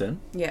Paxton.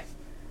 Yeah.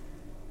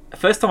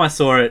 First time I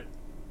saw it,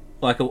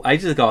 like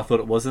ages ago, I thought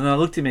it was, and then I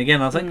looked at him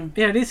again. And I was like,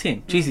 yeah, it is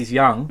him. Jeez, he's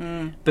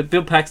young, but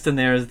Bill Paxton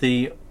there is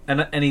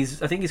and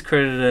I think he's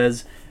credited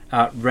as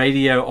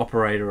radio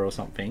operator or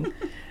something,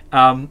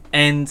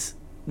 and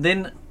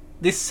then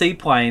this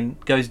seaplane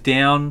goes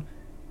down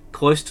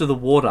close to the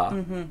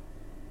water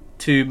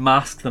to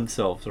mask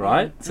themselves,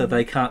 right? So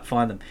they can't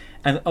find them,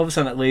 and all of a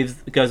sudden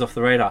it goes off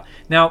the radar.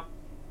 Now,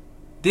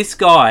 this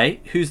guy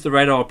who's the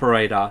radar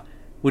operator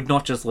would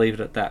not just leave it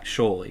at that,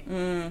 surely.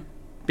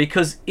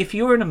 Because if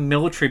you're in a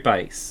military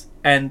base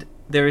and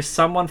there is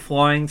someone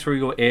flying through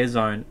your air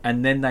zone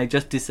and then they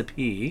just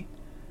disappear,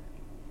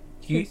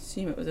 You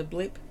assume it was a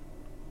blip?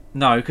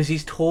 No, because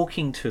he's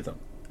talking to them.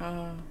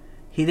 Oh.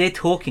 They're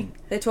talking.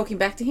 They're talking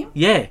back to him?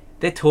 Yeah,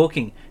 they're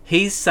talking.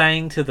 He's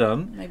saying to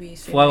them, maybe you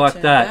fly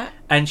like that.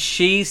 And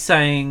she's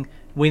saying,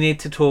 we need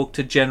to talk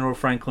to General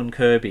Franklin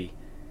Kirby.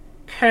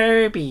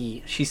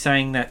 Kirby! She's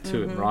saying that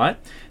to him, right?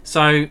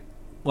 So,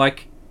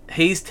 like,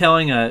 he's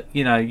telling her,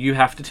 you know, you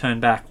have to turn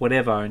back,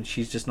 whatever, and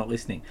she's just not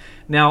listening.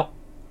 Now,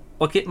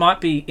 like, it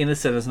might be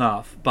innocent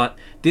enough, but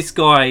this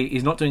guy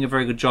is not doing a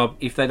very good job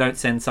if they don't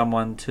send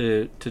someone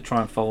to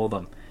try and follow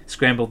them,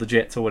 scramble the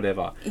jets or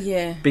whatever.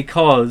 Yeah.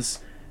 Because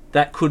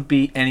that could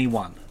be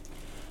anyone.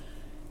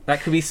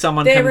 That could be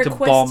someone coming to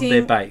bomb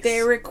their base.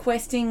 They're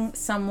requesting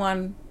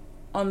someone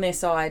on their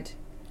side.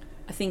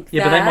 I think.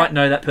 Yeah, but they might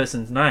know that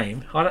person's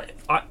name.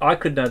 I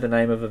could know the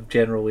name of a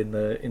general in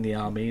the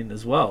army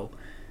as well.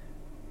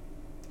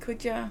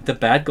 Could you? The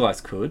bad guys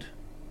could.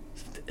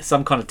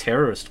 Some kind of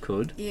terrorist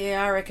could.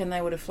 Yeah, I reckon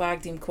they would have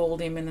flagged him,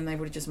 called him, and then they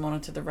would have just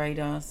monitored the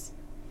radars.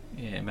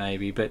 Yeah,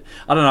 maybe, but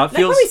I don't know.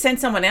 They probably sent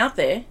someone out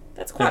there.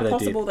 That's quite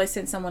possible. They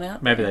sent someone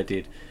out. Maybe they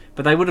did,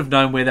 but they would have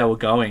known where they were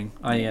going.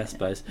 I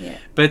suppose. Yeah.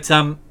 But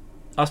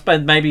I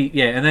suppose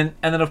maybe and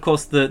then of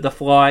course the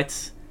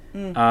flight,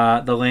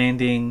 the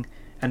landing,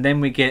 and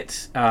then we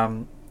get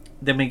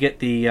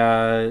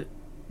the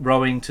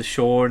rowing to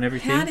shore and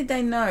everything. How did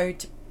they know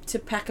to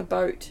pack a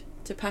boat,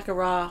 to pack a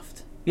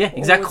raft? Yeah,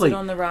 exactly. Or was it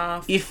on the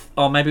raft?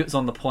 Maybe it was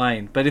on the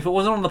plane. But if it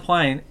wasn't on the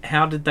plane,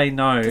 how did they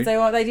know?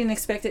 Because they didn't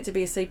expect it to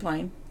be a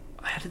seaplane.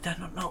 How did they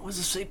not know it was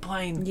a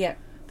seaplane? Yeah.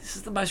 This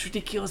is the most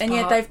ridiculous part. And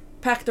yet they've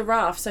packed a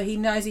raft, so he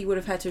knows he would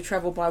have had to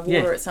travel by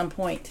water at some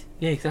point.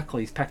 Yeah,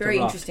 exactly. He's packed a raft.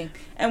 Very interesting.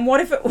 And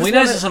what if it was... Well, he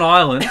knows it's an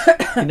island.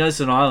 He knows it's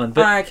an island.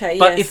 But,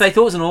 but if they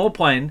thought it was an oil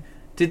plane,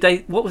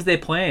 what was their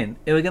plan?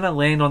 They were going to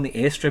land on the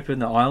airstrip in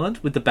the island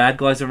with the bad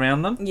guys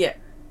around them? Yeah.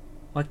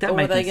 Like, that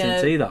makes no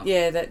sense either.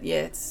 Yeah,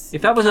 it's...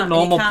 If that was a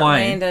normal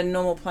plane... You can't land a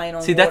normal plane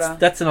on water. See,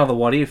 that's another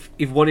what if.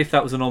 What if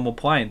that was a normal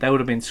plane? They would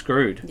have been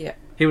screwed. Yeah.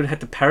 He would have had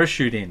to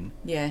parachute in.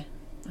 Yeah.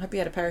 I hope he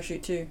had a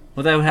parachute too.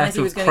 Well, they would have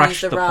to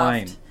crash the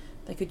plane.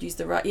 They could use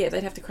the raft. Yeah,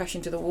 they'd have to crash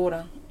into the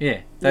water.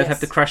 Yeah, they'd have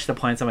to crash the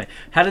plane somewhere.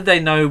 How did they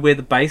know where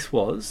the base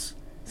was?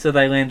 So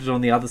they landed on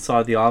the other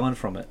side of the island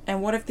from it.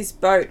 And what if this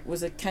boat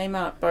was a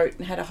Kmart boat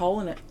and had a hole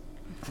in it?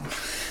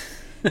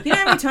 You know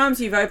how many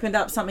times you've opened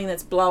up something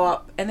that's blow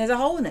up and there's a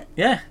hole in it?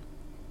 Yeah.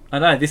 I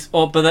know this,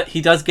 but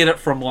he does get it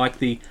from like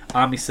the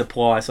army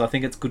supply, so I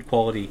think it's good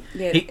quality.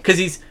 Yeah, because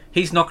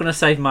he's not going to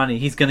save money.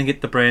 He's going to get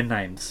the brand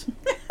names.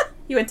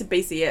 You went to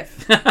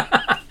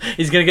BCF.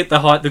 He's going to get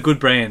the good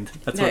brand.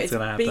 That's what's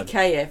going to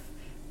happen.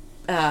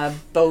 BKF,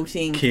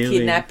 boating,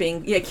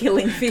 kidnapping,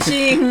 killing,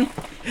 fishing.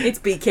 It's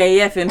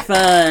BKF and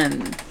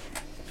fun.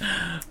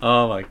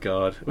 Oh my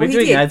god, we're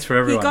doing ads for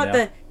everyone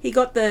now. He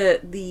got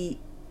the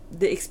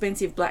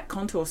expensive black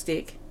contour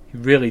stick. He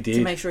really did.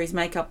 To make sure his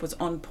makeup was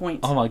on point.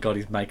 Oh my god,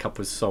 his makeup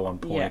was so on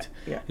point.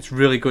 Yeah. It's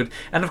really good.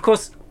 And of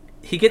course,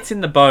 he gets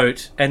in the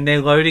boat and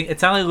they're loading.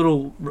 It's only a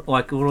little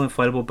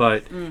inflatable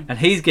boat, and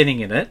he's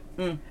getting in it.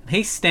 And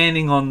he's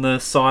standing on the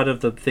side of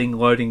the thing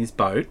loading his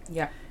boat.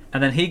 Yeah.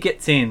 And then he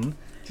gets in,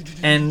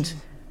 and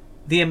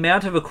the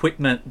amount of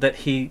equipment that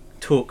he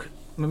took.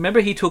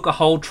 Remember, he took a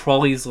whole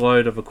trolley's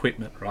load of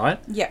equipment, right?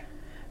 Yeah.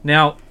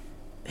 Now,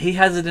 he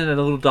has it in a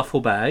little duffel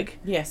bag.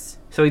 Yes.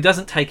 So he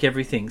doesn't take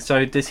everything.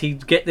 So does he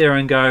get there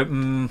and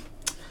go,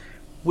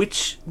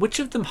 which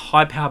of them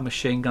high-powered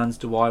machine guns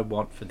do I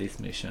want for this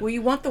mission? Well,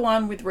 you want the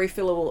one with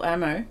refillable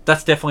ammo.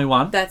 That's definitely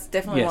one. That's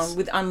definitely one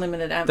with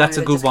unlimited ammo. That's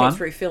a good one.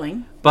 Keeps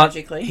refilling but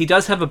magically. He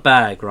does have a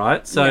bag,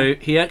 right? So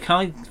he can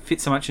only fit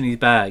so much in his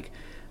bag.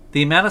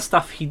 The amount of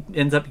stuff he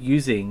ends up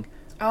using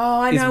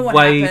is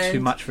way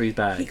too much for his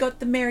bag. He got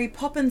the Mary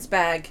Poppins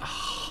bag.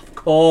 Of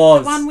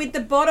course. The one with the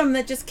bottom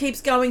that just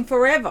keeps going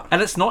forever.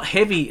 And it's not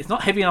heavy. It's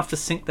not heavy enough to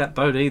sink that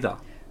boat either.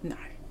 No.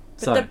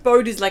 But the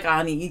boat is like,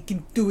 Arnie, you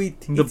can do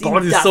it. The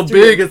boat is so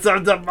big. It's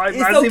okay.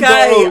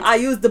 Boat. I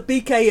used the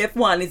BKF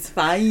one. It's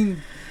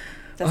fine.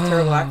 That's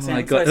terrible accent.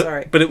 I'm so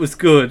sorry. But it was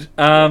good.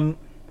 So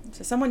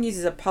someone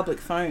uses a public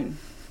phone.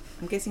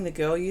 I'm guessing the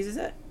girl uses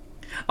it.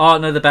 Oh,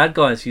 no, the bad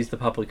guys use the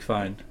public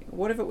phone.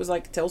 What if it was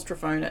like Telstra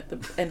phone at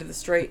the end of the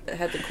street that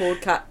had the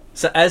cord cut?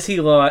 So as he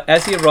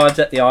arrives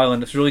at the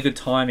island, it's really good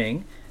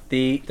timing.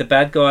 The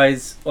bad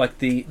guys, like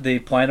the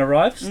plane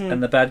arrives,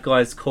 and the bad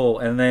guys call.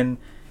 And then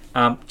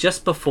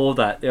just before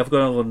that, I've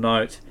got a little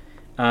note.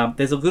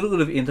 There's a little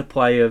bit of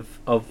interplay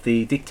of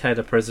the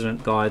dictator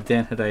president guy,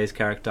 Dan Hidea's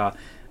character,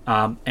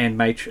 and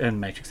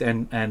Matrix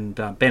and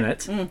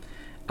Bennett,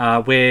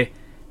 where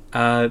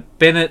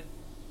Bennett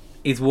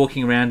is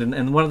walking around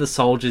and one of the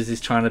soldiers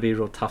is trying to be a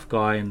real tough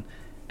guy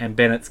and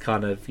Bennett's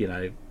kind of,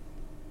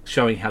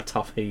 showing how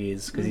tough he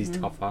is because he's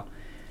tougher.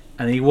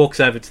 And he walks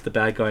over to the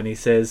bad guy and he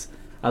says,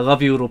 "I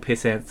love you little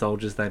pissant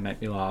soldiers, they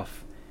make me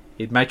laugh.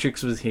 If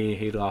Matrix was here,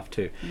 he'd laugh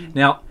too."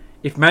 Now,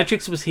 if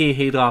Matrix was here,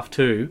 he'd laugh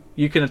too.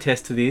 You can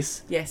attest to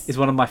this. Yes. Is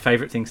one of my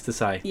favourite things to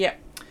say. Yeah.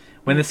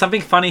 When there's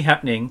something funny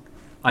happening,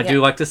 I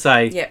do like to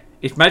say,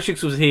 if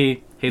Matrix was here,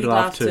 he'd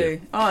laugh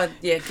too. Oh,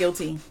 yeah,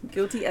 guilty.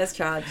 Guilty as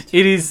charged.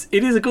 It is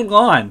a good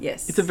line.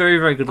 Yes. It's a very,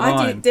 very good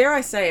line. Dare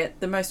I say it,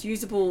 the most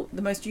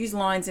used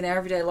lines in our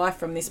everyday life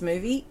from this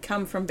movie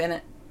come from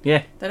Bennett.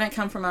 Yeah. They don't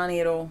come from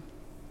Arnie at all.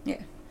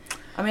 Yeah.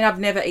 I mean, I've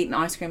never eaten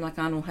ice cream like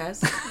Arnold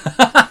has.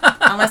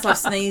 Unless I've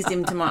sneezed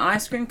into my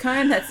ice cream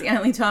cone. That's the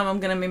only time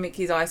I'm going to mimic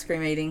his ice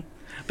cream eating.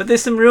 But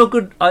there's some real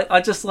good... I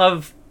just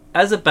love...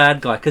 As a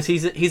bad guy, because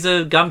he's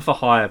a gun for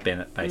hire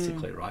Bennett,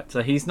 basically, right?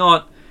 So he's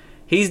not...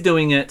 He's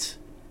doing it...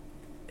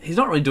 he's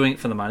not really doing it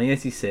for the money,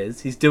 as he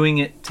says. He's doing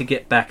it to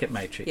get back at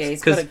Matrix. Yeah,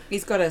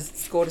 he's got a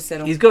score to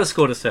settle. He's got a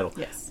score to settle.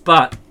 Yes.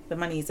 But the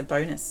money is a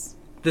bonus.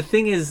 The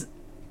thing is,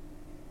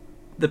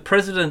 the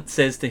president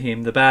says to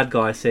him, the bad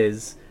guy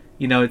says,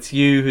 you know, it's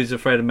you who's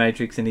afraid of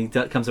Matrix, and he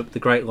comes up with the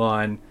great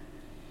line,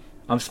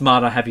 I'm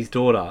smart, I have his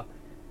daughter.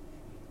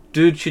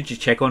 Dude, should you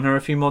check on her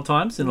a few more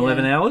times in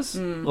 11 hours?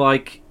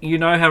 Like, you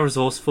know how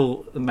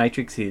resourceful the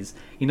Matrix is.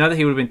 You know that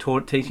he would have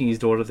been teaching his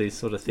daughter these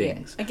sort of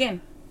things. Yeah.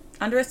 Again,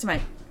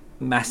 underestimate.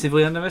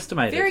 Massively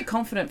underestimated. Very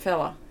confident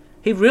fella.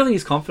 He really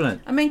is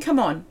confident. I mean, come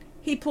on.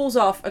 He pulls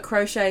off a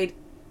crocheted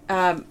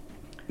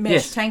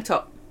mesh tank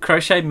top.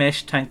 Crochet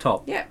mesh tank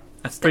top. Yeah.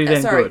 That's pretty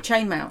damn good.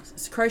 Chainmail.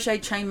 It's a crochet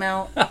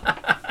chainmail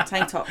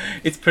tank top.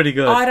 It's pretty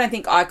good. I don't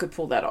think I could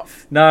pull that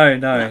off. No.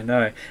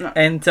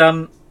 And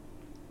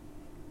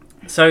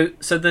so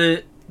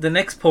the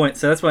next point,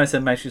 so that's why I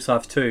said Matrix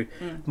Life 2.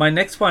 My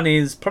next one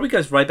is probably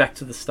goes right back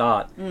to the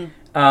start.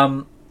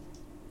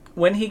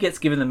 When he gets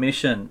given the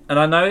mission, and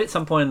I know at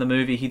some point in the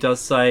movie he does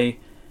say,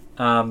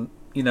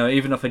 you know,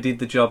 even if I did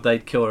the job,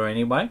 they'd kill her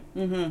anyway.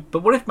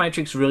 But what if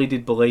Matrix really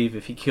did believe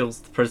if he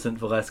kills President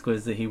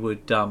Velasquez that he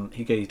would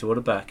he'd get his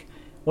daughter back?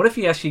 What if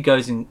he actually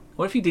goes in?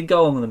 What if he did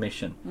go on the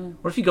mission?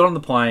 What if he got on the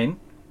plane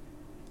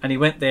and he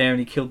went there and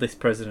he killed this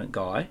president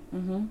guy?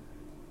 What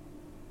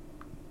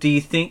do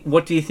you think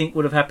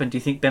would have happened? Do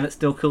you think Bennett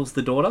still kills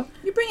the daughter?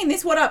 You're bringing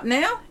this one up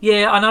now?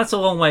 Yeah, I know it's a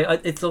long way.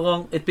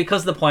 It's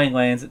because the plane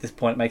lands at this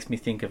point. It makes me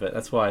think of it.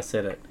 That's why I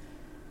said it.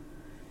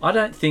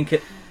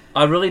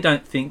 I really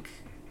don't think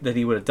that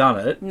he would have done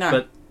it.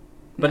 No.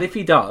 But if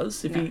he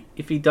does,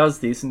 if he does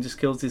this and just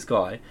kills this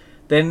guy,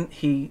 then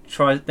he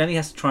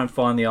has to try and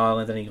find the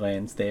island, and he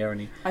lands there.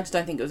 I just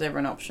don't think it was ever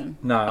an option.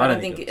 No, I don't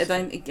think I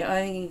don't think you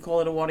can call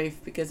it a what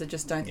if, because I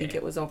just don't think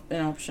it was an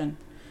option.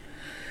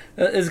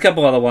 There's a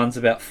couple other ones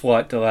about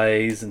flight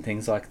delays and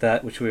things like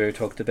that, which we already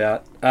talked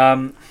about.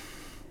 And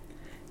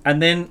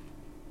then,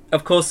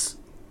 of course,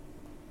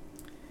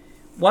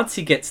 once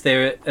he gets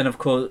there, and of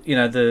course, you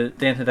know,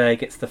 Dan Hedaya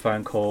gets the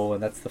phone call,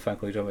 and that's the phone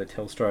call he's talking about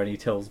Telstra, and he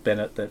tells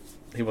Bennett that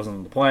he wasn't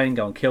on the plane,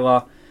 go and kill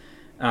her.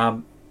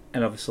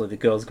 And obviously the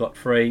girls got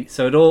free.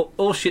 So it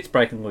all shit's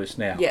breaking loose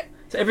now. Yeah.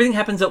 So everything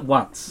happens at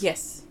once.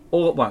 Yes.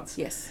 All at once.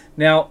 Yes.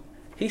 Now,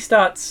 he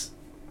starts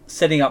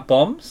setting up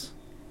bombs.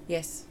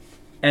 Yes.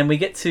 And we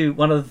get to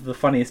one of the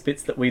funniest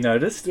bits that we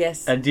noticed.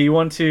 Yes. And do you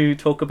want to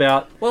talk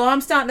about... Well,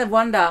 I'm starting to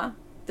wonder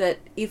that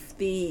if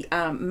the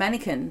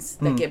mannequins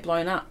that get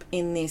blown up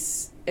in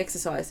this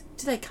exercise,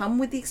 do they come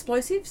with the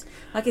explosives?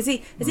 Like, is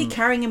he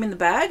carrying them in the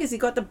bag? He's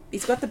got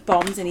the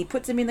bombs and he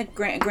puts them in the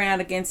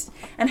ground against...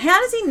 And how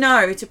does he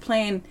know to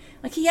plan...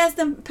 Like, he has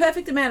the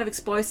perfect amount of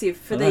explosive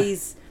for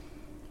these...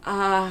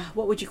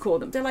 what would you call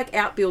them? They're like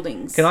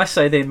outbuildings. Can I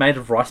say they're made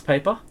of rice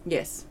paper?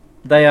 Yes.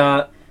 They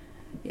are...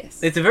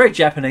 Yes. It's a very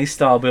Japanese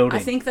style building.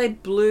 I think they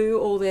blew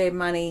all their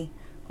money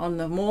on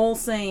the mall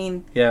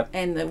scene. Yep.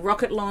 And the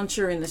rocket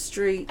launcher in the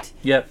street.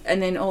 Yep.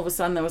 And then all of a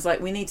sudden there was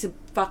like, we need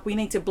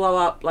to blow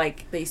up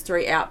like these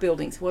 3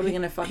 outbuildings. What are we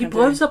going to fucking do?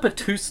 He blows up a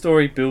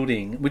 2-story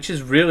building, which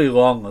is really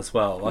long as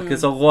well. Like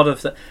there's a lot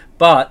of...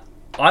 But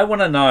I want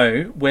to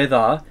know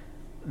whether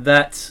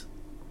that's...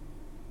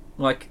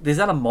 Like, is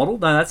that a model?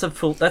 No, that's a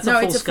full scale. No,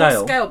 it's a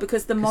full scale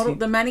because the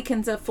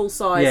mannequins are full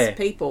size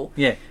people.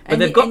 Yeah, but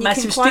they've got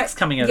massive sticks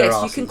coming out of their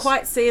asses. Yes, you can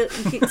quite see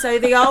it. So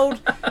the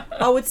old,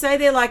 I would say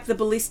they're like the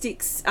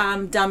ballistics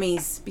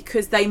dummies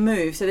because they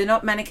move. So they're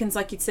not mannequins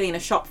like you'd see in a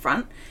shop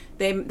front.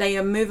 They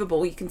are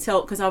movable. You can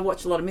tell because I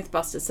watch a lot of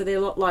Mythbusters. So they're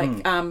a lot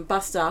like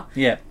Buster.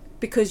 Yeah.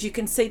 Because you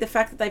can see the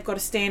fact that they've got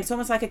a stand. It's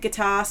almost like a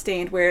guitar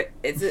stand where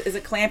it's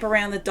a clamp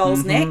around the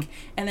doll's neck,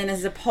 and then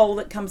there's a pole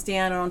that comes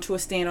down onto a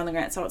stand on the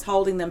ground. So it's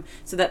holding them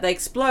so that they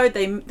explode.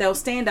 They'll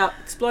stand up,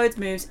 explodes,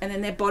 moves, and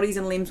then their bodies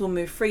and limbs will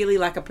move freely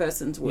like a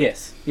person's would.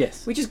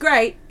 Yes. Which is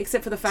great,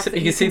 except for the fact that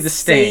you can see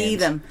see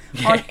them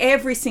on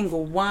every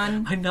single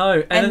one. I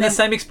know, and then the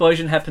same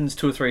explosion happens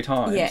 2 or 3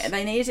 times. Yeah,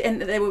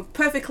 and they were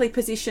perfectly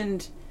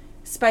positioned.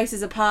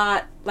 Spaces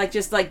apart, like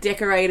just like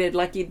decorated,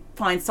 like you'd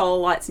find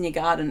solar lights in your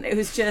garden. It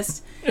was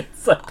just,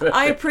 so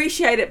I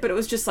appreciate it, but it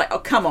was just like, oh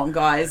come on,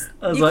 guys,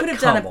 you could have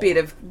done a bit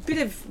of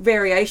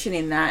variation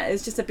in that.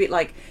 It's just a bit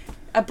like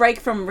a break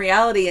from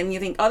reality, and you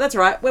think, oh, that's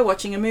right, we're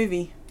watching a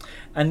movie.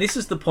 And this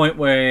is the point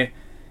where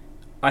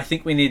I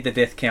think we need the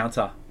death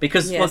counter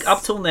because look,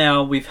 up till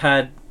now we've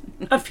had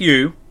a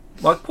few.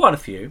 Like quite a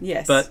few,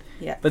 yes. But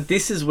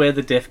this is where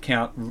the death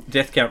count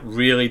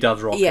really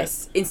does rocket.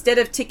 Yes, instead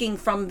of ticking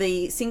from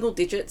the single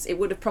digits, it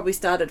would have probably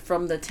started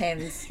from the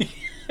tens.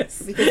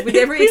 Yes, because with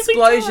every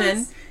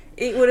explosion,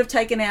 it would have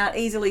taken out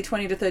easily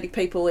 20 to 30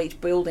 people each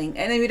building,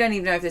 and then we don't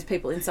even know if there's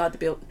people inside the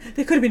building.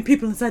 There could have been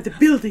people inside the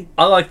building.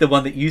 I like the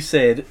one that you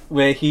said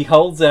where he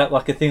holds out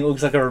like a thing that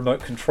looks like a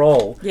remote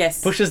control.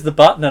 Yes, pushes the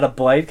button and a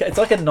blade. It's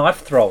like a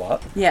knife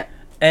thrower. Yeah,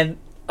 and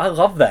I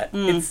love that.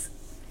 It's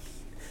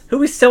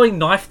who is selling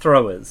knife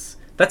throwers?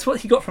 That's what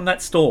he got from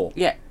that store.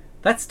 Yeah.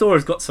 That store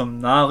has got some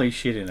gnarly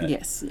shit in it.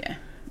 Yes, yeah.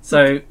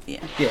 So,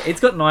 yeah, it's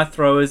got knife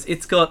throwers.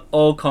 It's got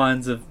all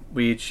kinds of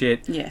weird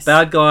shit. Yes.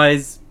 Bad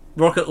guys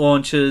rocket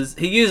launchers.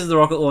 He uses the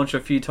rocket launcher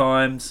a few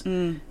times.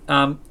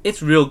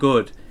 It's real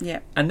good. Yeah.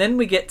 And then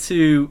we get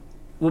to...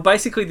 Well,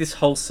 basically this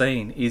whole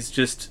scene is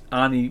just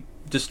Arnie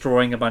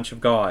destroying a bunch of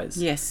guys.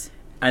 Yes.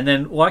 And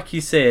then, like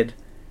you said,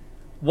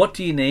 what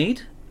do you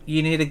need?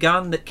 You need a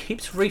gun that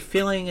keeps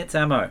refilling its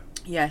ammo.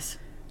 Yes.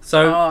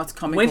 So it's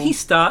comical. when he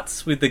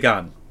starts with the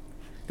gun,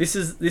 this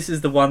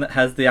is the one that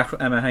has the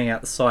actual ammo hanging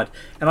out the side.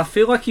 And I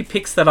feel like he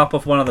picks that up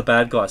off one of the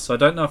bad guys, so I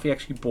don't know if he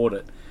actually bought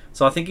it.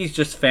 So I think he's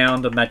just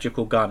found a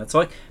magical gun. It's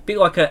like a bit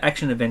like an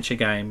action adventure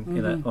game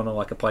on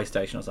like a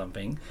PlayStation or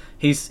something.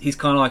 He's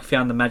kind of like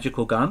found the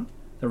magical gun,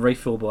 the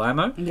refillable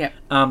ammo. Yeah.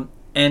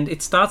 And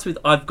it starts with,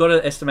 I've got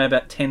to estimate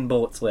about 10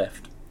 bullets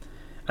left.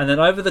 And then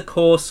over the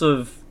course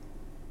of,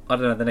 I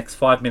don't know, the next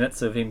 5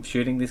 minutes of him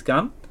shooting this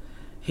gun,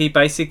 he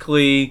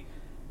basically,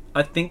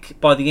 I think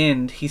by the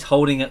end, he's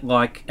holding it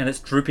like, and it's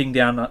drooping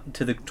down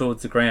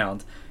towards the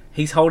ground.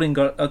 He's holding,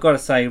 I've got to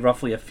say,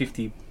 roughly a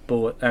 50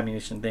 bullet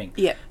ammunition thing.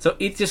 Yeah. So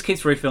it just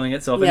keeps refilling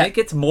itself, and it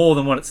gets more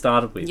than what it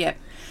started with. Yeah.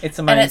 It's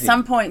amazing. And at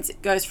some points,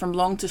 it goes from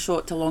long to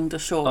short to long to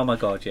short. Oh my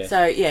God, yeah.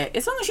 So, yeah,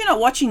 as long as you're not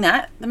watching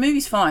that, the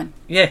movie's fine.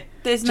 Yeah.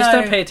 Just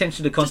don't pay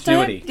attention to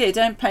continuity.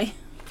 Don't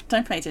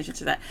pay attention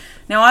to that.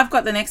 Now, I've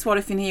got the next what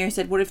if in here. He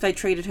said, what if they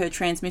treated her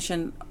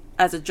transmission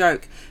as a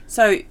joke?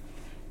 So,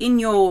 in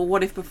your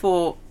what if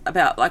before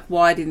about, like,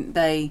 why didn't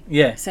they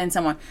send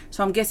someone?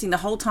 So, I'm guessing the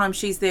whole time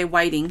she's there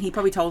waiting, he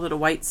probably told her to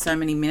wait so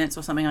many minutes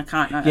or something. I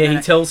can't know. Yeah,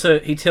 he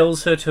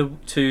tells her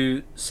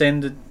to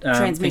send a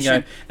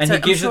transmission. and so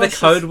he gives her the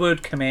code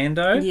word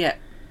Commando. Yeah.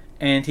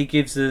 And he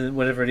gives her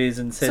whatever it is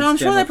and says... So I'm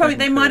sure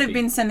they might have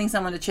been sending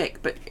someone to check,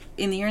 but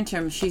in the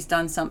interim, she's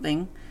done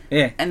something.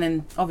 Yeah. And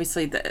then,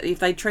 obviously, if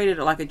they treated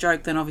it like a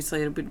joke, then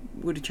obviously it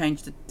would have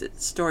changed the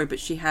story,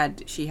 but she had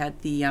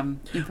the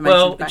information.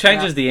 Well, it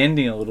changes the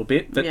ending a little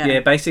bit, but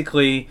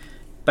basically,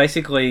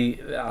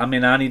 I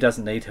mean, Arnie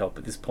doesn't need help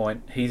at this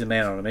point. He's a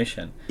man on a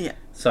mission. Yeah.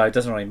 So it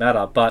doesn't really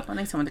matter, but... I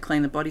need someone to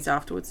clean the bodies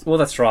afterwards. Well,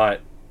 that's right.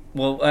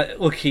 Well,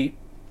 look,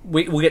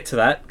 we'll get to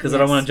that, because I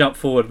don't want to jump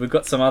forward. We've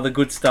got some other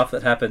good stuff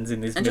that happens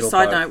in this middle part. And just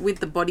side note,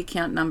 with the body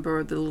count number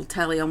of the little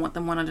tally, I want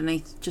them one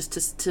underneath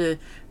just to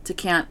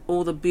count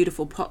all the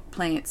beautiful pot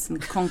plants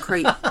and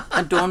concrete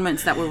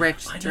adornments that were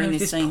wrecked during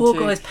this scene poor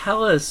guy's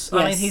palace.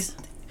 Yes.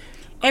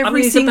 I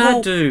mean, he's a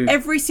bad dude.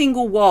 Every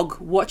single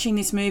wog watching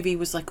this movie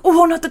was like,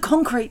 oh, not the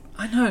concrete.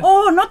 I know.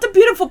 Oh, not the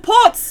beautiful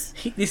pots.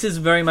 This is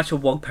very much a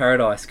wog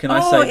paradise. Can I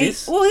say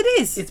this? Well, it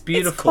is. It's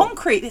beautiful. It's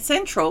concrete. It's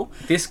central.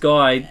 This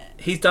guy,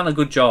 he's done a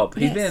good job.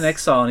 He's been in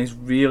exile and he's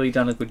really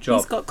done a good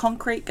job. He's got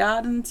concrete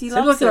gardens. Seems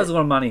like he has a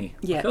lot of money.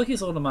 Yeah. I feel like he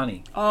has a lot of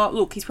money. Oh,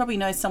 look, he probably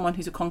knows someone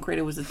who's a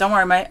concreter. Don't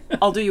worry, mate.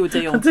 I'll do you a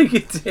deal. I'll do you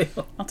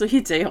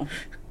a deal.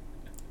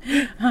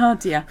 Oh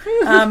dear.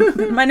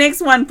 My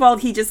next one, while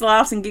he just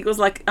laughs and giggles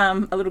like a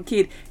little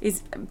kid,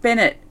 is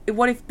Bennett.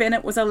 What if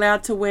Bennett was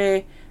allowed to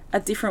wear a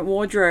different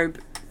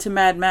wardrobe to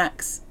Mad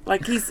Max?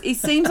 Like he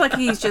seems like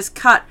he's just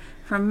cut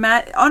from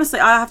Mad. Honestly,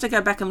 I have to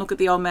go back and look at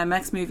the old Mad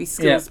Max movie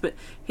skills, but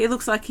he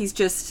looks like he's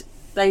just.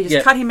 They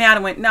just cut him out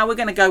and went, no, we're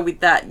going to go with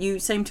that. You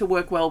seem to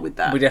work well with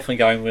that. We're definitely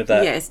going with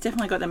that. Yeah, it's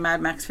definitely got the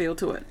Mad Max feel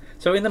to it.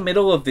 So in the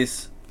middle of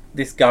this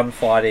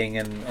gunfighting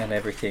and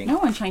everything... No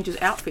one changes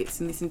outfits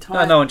in this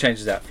entire... No one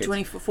changes outfits.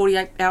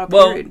 48-hour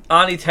Well, period.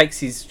 Arnie takes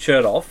his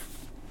shirt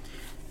off.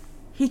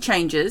 He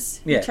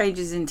changes. Yeah. He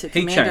changes into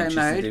commando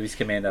mode. Into his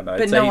commando mode.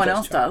 But so no one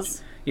else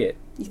does. Yeah.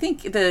 You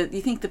think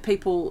the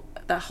people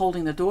that are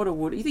holding the daughter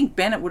would? You think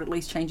Bennett would at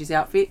least change his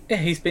outfit? Yeah,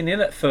 he's been in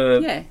it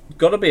for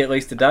got to be at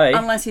least a day.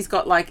 Unless he's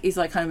got not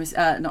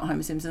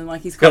Homer Simpson,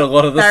 like he's got a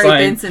lot of the Barry same.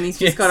 Benson. He's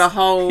just got a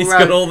whole. He's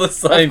got all the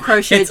same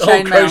crocheted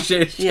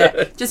chainmail.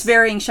 Yeah, just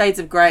varying shades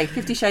of grey.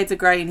 50 Shades of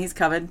Grey in his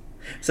cupboard.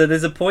 So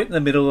there's a point in the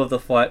middle of the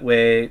fight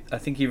where I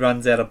think he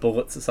runs out of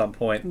bullets at some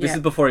point. This is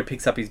before he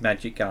picks up his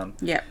magic gun.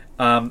 Yeah.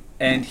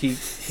 And he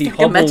like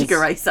hobbles... a magic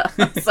eraser.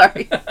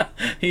 Sorry.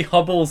 He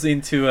hobbles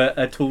into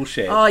a tool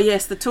shed. Oh,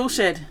 yes, the tool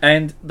shed.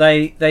 And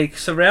they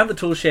surround the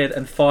tool shed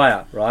and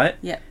fire, right?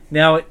 Yeah.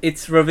 Now,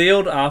 it's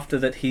revealed after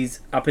that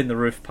he's up in the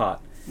roof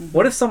part. Mm-hmm.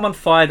 What if someone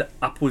fired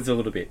upwards a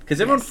little bit?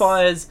 Because everyone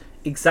fires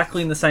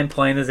exactly in the same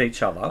plane as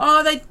each other.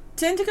 Oh, they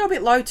tend to go a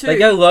bit low too. They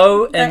go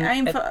low they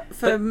aim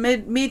for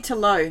mid to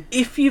low.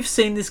 If you've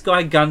seen this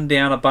guy gun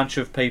down a bunch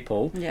of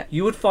people,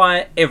 you would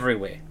fire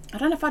everywhere. I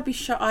don't know if I'd be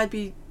shot. I'd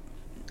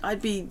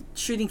be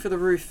shooting for the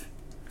roof.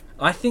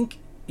 I think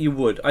you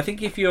would. I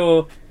think if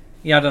you're...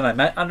 Yeah, I don't know.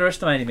 Mate,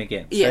 underestimate him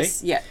again. Yes,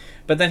 see? yeah.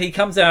 But then he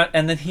comes out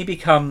and then he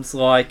becomes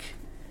like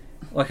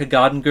a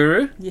garden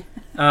guru.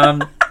 Yeah.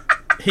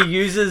 He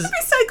uses... It'd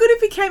be so good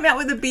if he came out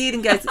with a beard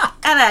and goes,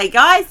 hello,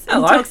 guys.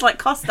 And talks like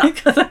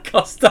Costa.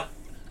 Costa.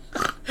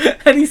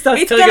 And he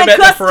starts telling about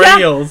the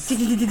perennials.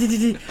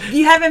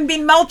 You haven't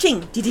been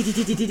mulching.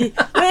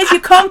 Where's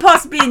your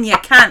compost bin, you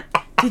cunt?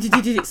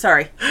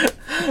 Sorry.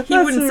 He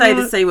wouldn't say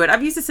the C word.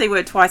 I've used the C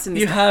word twice in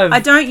this. You have.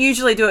 I don't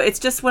usually do it. It's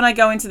just when I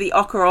go into the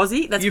Ochre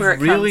Aussie, that's where it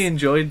comes. You've really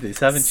enjoyed this,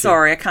 haven't you?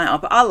 Sorry, I can't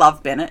help it. I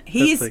love Bennett.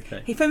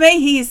 For me,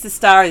 he is the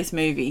star of this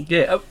movie.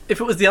 Yeah, if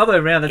it was the other way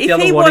around, that's the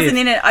other If he wasn't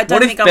in it, I don't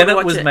think I would watch it. What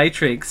if Bennett was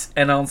Matrix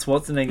and Arnold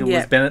Schwarzenegger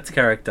was Bennett's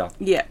character?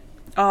 Yeah.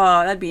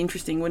 Oh, that'd be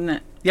interesting, wouldn't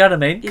it? You know what I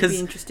mean? It'd be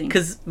interesting.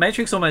 Because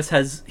Matrix almost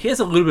has... He has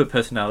a little bit of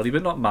personality,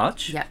 but not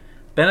much. Yeah.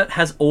 Bennett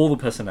has all the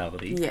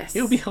personality. Yes.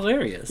 It would be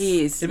hilarious.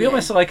 He is, It'd be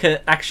almost like an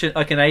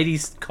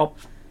 80s cop,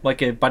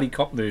 like a buddy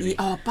cop movie. Yeah,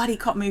 oh, buddy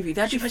cop movie.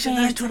 That'd be Imagine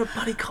those doing a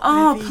buddy cop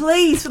Oh, movie.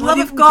 please, for the Why love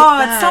didn't of we get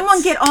God, that?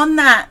 someone get on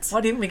that.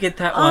 Why didn't we get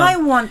that one? I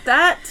want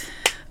that.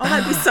 Oh,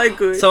 that'd be so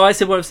good. So I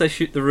said, what if they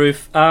shoot the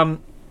roof? And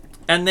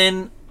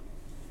then,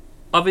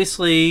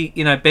 obviously,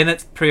 you know,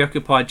 Bennett's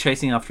preoccupied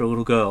chasing after a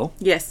little girl.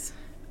 Yes.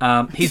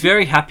 He's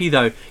very happy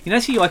though. You know,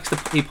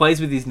 he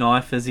plays with his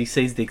knife as he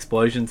sees the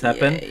explosions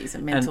happen. Yeah, he's a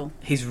mental. And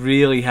he's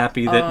really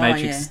happy that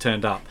Matrix yeah. has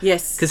turned up.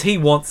 Yes. Because he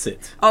wants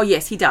it. Oh,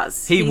 yes, he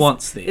does. He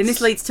wants this. And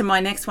this leads to my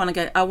next one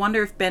again. I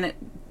wonder if Bennett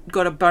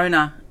got a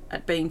boner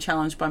at being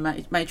challenged by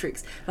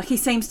Matrix. Like, he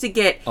seems to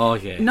get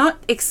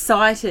not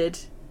excited,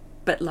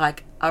 but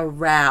like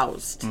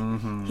aroused.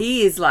 Mm-hmm.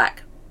 He is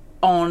like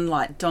on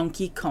like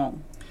Donkey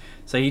Kong.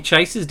 So he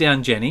chases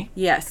down Jenny.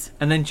 Yes.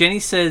 And then Jenny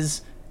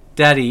says,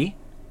 Daddy,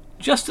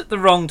 just at the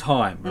wrong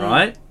time,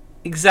 right?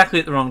 Exactly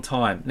at the wrong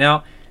time.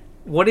 Now,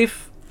 what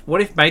if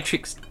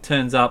Matrix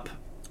turns up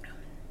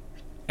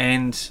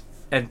and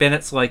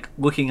Bennett's like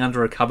looking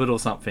under a cupboard or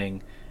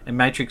something, and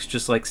Matrix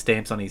just like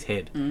stamps on his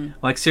head?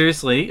 Like,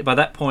 seriously, by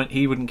that point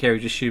he wouldn't care,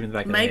 he'd just shoot him in the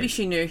back of the head. Maybe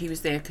she knew he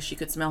was there because she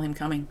could smell him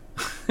coming.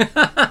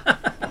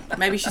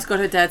 Maybe she's got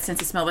her dad's sense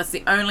of smell. That's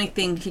the only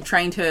thing he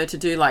trained her to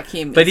do like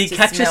him. But he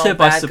catches her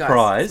by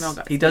surprise.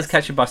 He does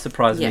catch her by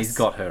surprise when Yes. he's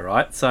got her,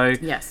 right? So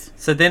Yes.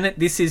 So then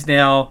this is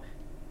now...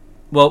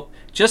 Well,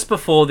 just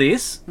before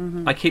this,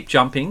 I keep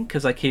jumping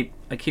because I keep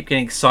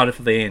getting excited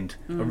for the end.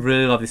 I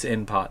really love this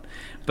end part.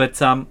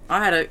 But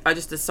I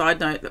just a side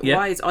note. That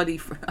why is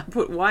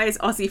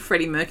Aussie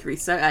Freddie Mercury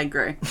so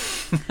angry?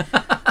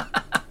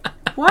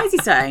 Why is he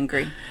so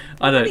angry?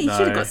 I don't know. He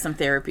should have got some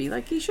therapy.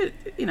 Like, he should,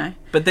 you know.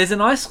 But there's a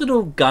nice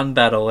little gun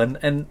battle,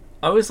 and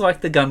I always like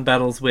the gun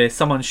battles where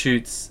someone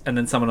shoots and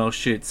then someone else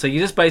shoots. So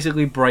you're just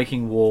basically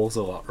breaking walls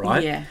a lot,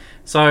 right? Yeah.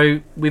 So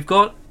we've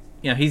got,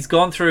 you know, he's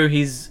gone through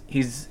his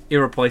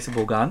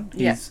irreplaceable gun,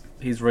 his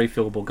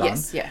refillable gun.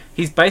 Yes, yeah.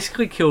 He's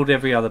basically killed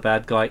every other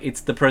bad guy.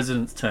 It's the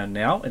president's turn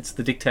now. It's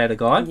the dictator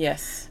guy.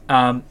 Yes.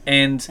 And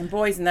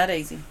boy, isn't that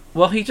easy.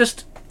 well,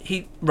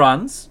 he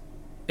runs.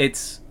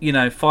 It's, you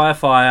know,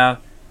 fire,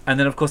 and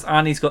then of course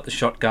Arnie's got the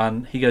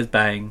shotgun. He goes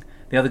bang.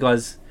 The other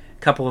guy's a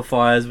couple of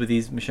fires with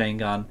his machine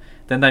gun.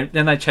 Then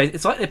they chase.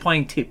 It's like they're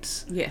playing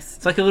tips. Yes.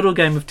 It's like a little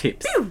game of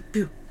tips. Pew,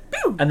 pew,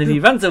 pew, And then he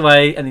runs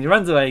away, and then he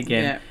runs away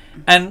again. Yeah.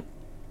 And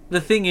the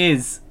thing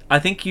is, I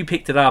think you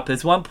picked it up.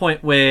 There's one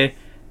point where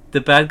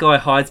the bad guy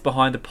hides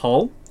behind a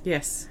pole,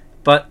 Yes.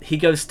 but he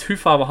goes too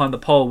far behind the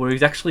pole where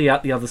he's actually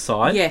out the other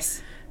side.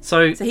 Yes.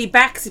 So he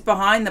backs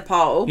behind the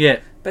pole.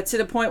 yeah, But to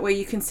the point where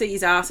you can see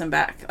his arse and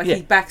back. Like,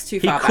 he backs too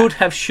he far could back.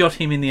 have shot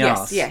him in the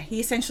arse. Yeah. He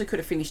essentially could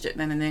have finished it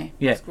then and there.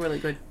 Yeah. It's really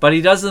good. But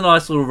he does the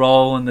nice little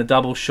roll and the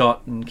double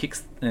shot and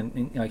kicks and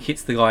you know,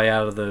 hits the guy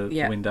out of the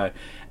window.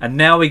 And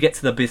now we get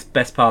to the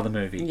best part of the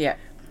movie. Yeah.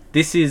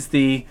 This is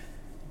the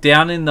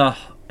down in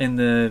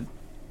the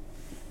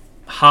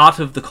heart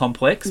of the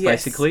complex,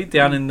 basically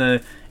down in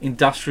the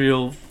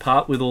industrial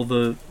part with all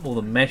the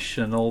mesh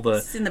and all the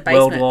It's in the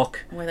weld basement lock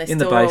where they in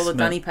the store all the basement.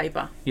 dunny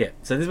paper. Yeah,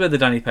 so this is where the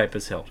dunny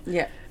paper's held.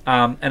 Yeah.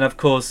 And of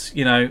course,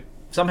 you know,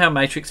 somehow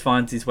Matrix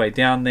finds his way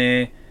down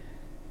there.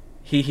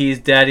 He hears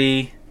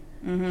Daddy.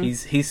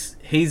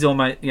 He's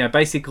almost, you know,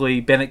 basically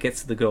Bennett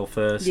gets to the girl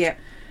first. Yeah.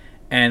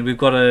 And we've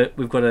got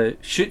to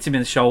shoots him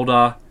in the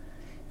shoulder.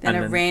 Then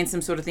a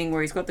ransom sort of thing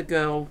where he's got the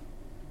girl.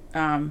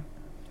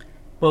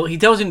 Well, he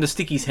tells him to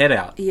stick his head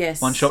out. Yes.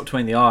 One shot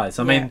between the eyes.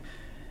 I mean,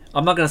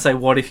 I'm not going to say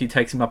what if he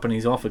takes him up on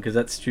his offer because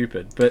that's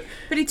stupid. But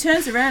he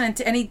turns around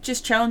and he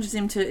just challenges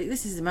him to,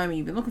 this is the moment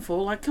you've been looking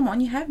for. Like, come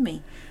on, you have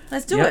me.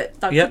 Let's do it.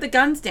 Like, put the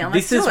guns down.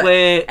 Let's do it. This is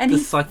where and the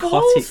he psychotic...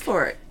 falls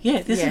for it.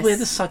 Yeah, this is where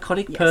the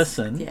psychotic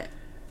person... Yeah.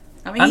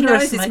 I mean, he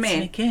knows this man.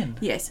 Him again.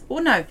 Yes.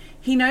 Well, no.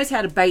 He knows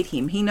how to bait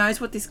him. He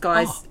knows what this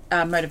guy's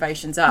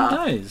motivations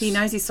are. He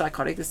knows he's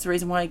psychotic. That's the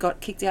reason why he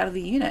got kicked out of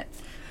the unit.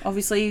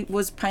 Obviously,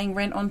 was paying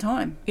rent on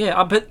time.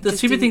 Yeah, but the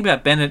stupid thing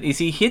about Bennett is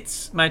he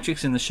hits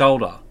Matrix in the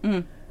shoulder.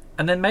 And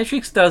then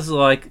Matrix does,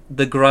 like,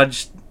 the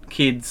Grudge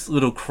kid's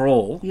little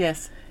crawl.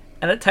 Yes.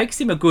 And it takes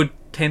him a good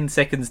 10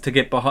 seconds to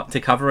get behind, to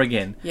cover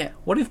again. Yeah.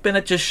 What if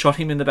Bennett just shot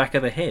him in the back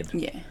of the head?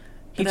 Yeah.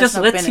 He just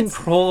lets him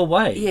crawl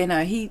away. Yeah,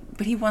 no,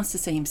 but he wants to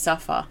see him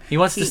suffer. He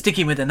wants to stick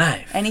him with a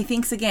knife. And he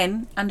thinks,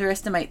 again,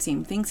 underestimates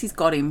him, thinks he's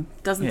got him,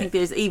 doesn't think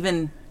there's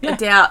even a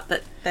doubt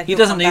that he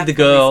doesn't need the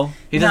girl.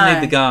 He doesn't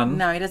need the gun.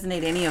 No, he doesn't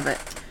need any of it.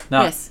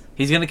 No. Yes.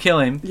 He's going to kill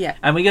him. Yeah.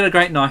 And we get a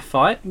great knife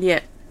fight. Yeah.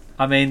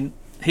 I mean,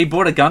 he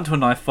brought a gun to a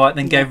knife fight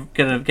and then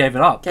gave it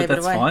up. But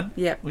that's fine.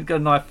 Yeah. We've got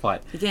a knife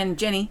fight. Again,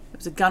 Jenny, there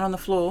was a gun on the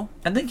floor.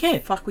 And then,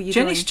 fuck were you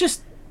Jenny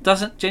doing?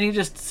 Jenny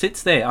just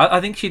sits there. I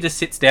think she just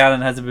sits down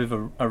and has a bit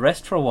of a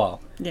rest for a while.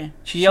 Yeah.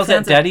 She yells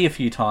at Daddy a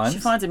few times. She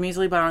finds a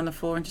muesli bar on the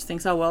floor and just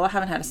thinks, oh, well, I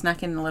haven't had a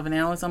snack in 11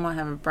 hours. I might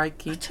have a break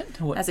here.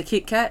 As a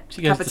Kit Kat,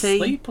 she cup goes of to tea.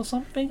 sleep or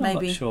something? I'm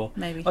not sure.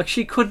 Maybe. Like,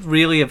 she could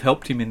really have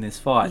helped him in this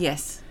fight.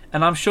 Yes.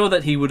 And I'm sure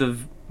that he would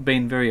have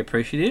been very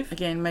appreciative.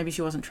 Again, maybe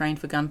she wasn't trained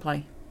for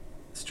gunplay.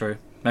 It's true.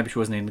 Maybe she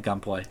wasn't into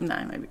gunplay.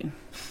 No, maybe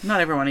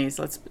not everyone is.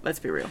 Let's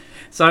be real.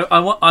 So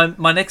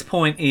my next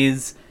point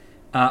is,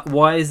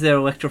 why is there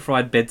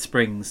electrified bed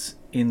springs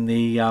in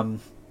the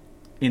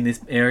in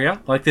this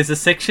area? Like, there's a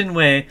section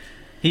where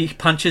he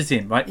punches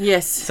him, right?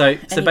 Yes. So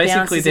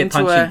basically they're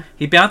punching.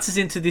 He bounces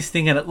into this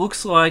thing, and it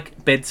looks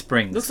like bed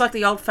springs. Looks like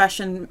the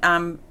old-fashioned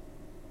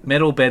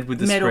metal bed with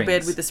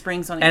the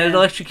springs on it. And it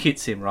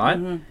electrocutes him, right?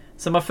 Mm-hmm.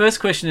 So my first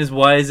question is,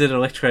 why is it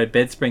electrified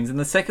bed springs? And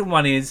the second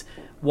one is,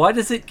 why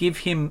does it give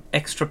him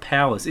extra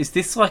powers? Is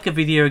this like a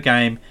video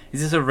game?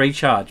 Is this a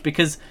recharge?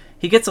 Because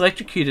he gets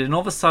electrocuted and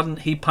all of a sudden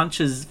he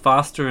punches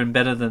faster and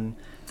better than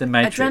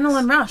Matrix.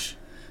 Adrenaline rush.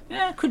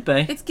 Yeah, it could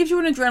be. It gives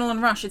you an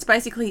adrenaline rush. It's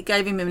basically, it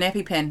gave him an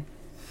EpiPen.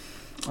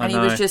 And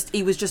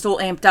he was just all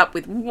amped up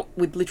with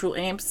literal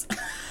amps.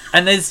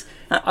 And there's,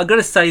 I've got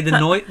to say, the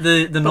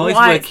noise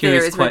work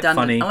here is quite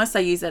funny. Unless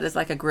they use that as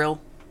like a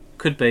grill.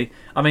 Could be.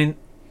 I mean,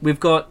 we've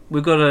got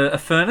a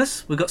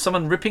furnace. We've got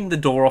someone ripping the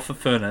door off a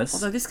furnace.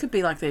 Although this could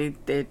be like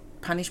their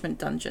punishment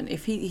dungeon.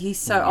 If he's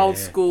so old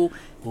school,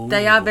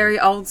 they are very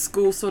old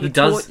school sort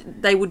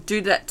of. They would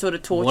do that sort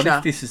of torture. What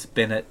if this is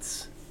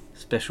Bennett's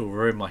special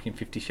room, like in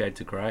 50 Shades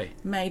of Grey?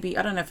 Maybe.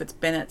 I don't know if it's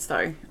Bennett's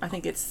though. I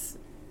think it's.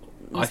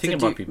 I think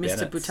it might be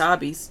Bennett's. Mr.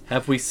 Butabi's.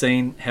 Have we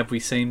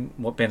seen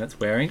what Bennett's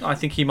wearing? I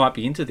think he might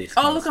be into this.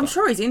 Oh, look, I'm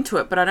sure he's into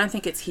it, but I don't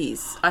think it's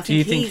his. I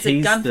think he's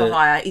a gun for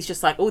hire. He's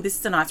just like, oh, this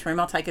is a nice room.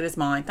 I'll take it as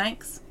mine.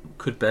 Thanks.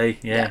 Could be,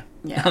 yeah.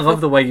 I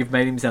love the way you've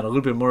made him sound a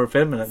little bit more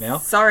effeminate now.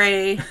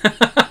 Sorry.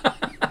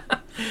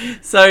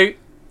 So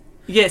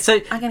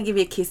I'm going to give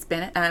you a kiss,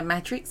 Bennett.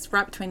 Matrix,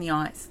 right between the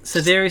eyes.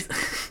 So there is,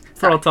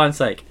 for old time's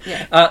sake.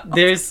 Yeah.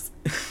 There's.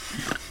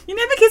 You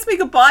never kissed me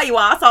goodbye, you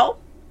asshole.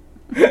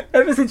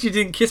 Ever since you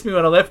didn't kiss me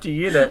when I left your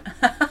unit.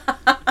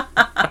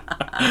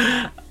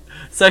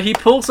 So he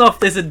pulls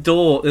off, there's a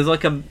door, there's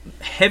like a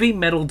heavy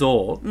metal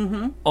door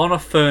on a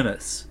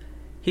furnace.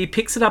 He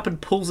picks it up and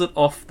pulls it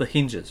off the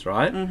hinges,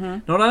 right? Mm-hmm.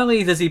 Not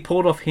only does he pull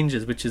it off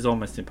hinges, which is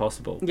almost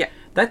impossible. Yeah.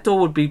 That door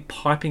would be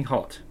piping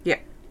hot. Yeah.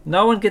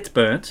 No one gets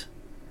burnt.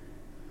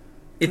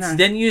 It's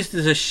then used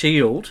as a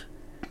shield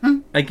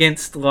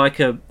against like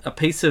a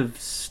piece of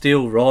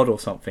steel rod or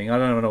something. I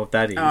don't know what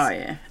that is. Oh,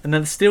 yeah. And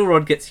then the steel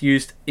rod gets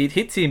used. It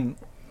hits him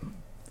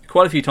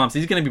quite a few times.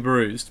 He's going to be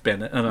bruised,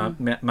 Bennett.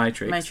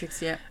 Matrix.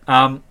 Matrix, yeah.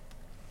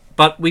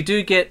 But we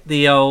do get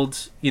the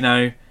old,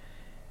 the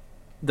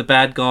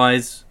bad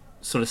guys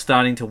sort of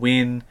starting to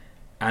win,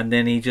 and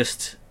then he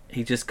just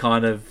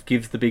kind of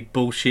gives the big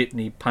bullshit and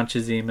he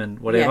punches him and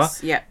whatever.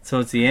 Yes, yeah.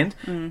 So it's the end.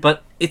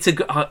 But it's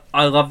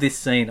I love this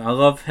scene. I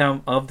love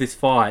this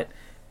fight,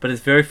 but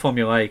it's very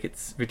formulaic.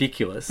 It's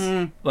ridiculous.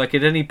 Like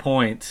at any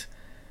point,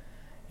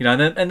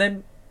 and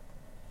then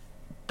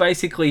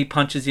basically he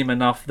punches him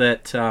enough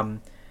that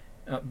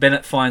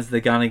Bennett finds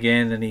the gun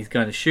again and he's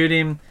going to shoot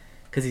him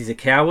because he's a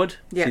coward.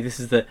 Yeah. See, this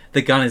is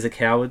the gun is a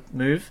coward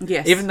move.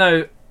 Yes. Even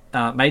though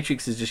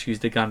Matrix has just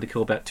used a gun to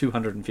kill about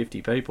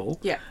 250 people.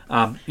 Yeah.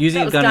 Using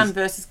that was gun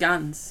versus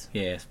guns.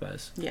 Yeah, I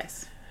suppose.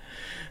 Yes.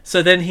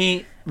 So then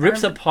he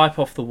rips a pipe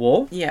off the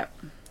wall. Yeah.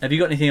 Have you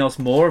got anything else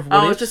more of what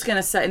ifs? I was just going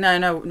to say,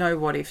 no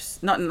what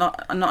ifs. Not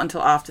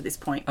until after this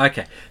point.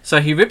 Okay. So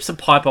he rips a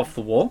pipe off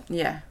the wall.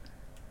 Yeah.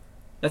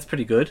 That's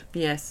pretty good.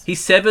 Yes. He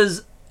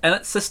severs, and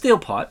it's a steel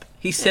pipe.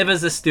 He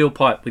severs a steel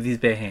pipe with his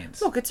bare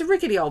hands. Look, it's a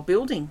rickety old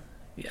building.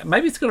 Yeah,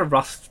 maybe it's got a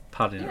rust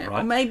part in it,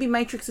 right? Or maybe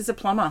Matrix is a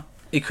plumber.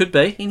 It could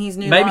be. In his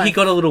new Maybe life. he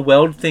got a little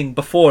weld thing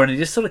before and he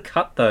just sort of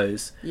cut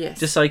those. Yes.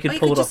 Just so he could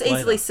pull it off later. You could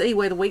just easily see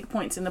where the weak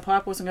points in the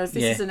pipe was and goes,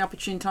 this is an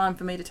opportune time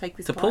for me to take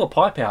this pipe. To pull a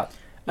pipe out.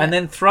 Yeah. And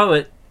then throw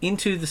it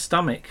into the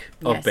stomach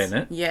of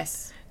Bennett.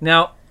 Yes.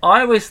 Now,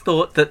 I always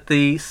thought that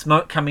the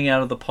smoke coming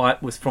out of the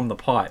pipe was from the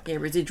pipe. Yeah,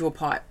 residual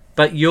pipe.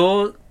 But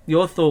your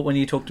thought when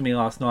you talked to me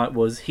last night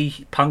was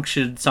he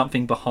punctured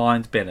something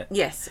behind Bennett.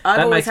 Yes,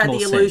 I've always had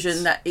the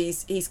illusion that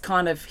he's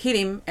kind of hit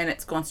him and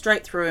it's gone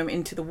straight through him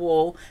into the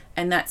wall,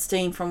 and that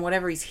steam from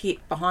whatever he's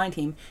hit behind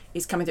him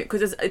is coming through,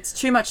 because it's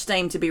too much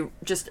steam to be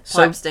just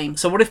pipe steam.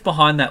 So what if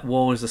behind that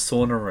wall is a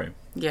sauna room?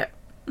 Yeah.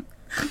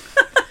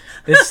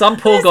 There's some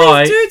poor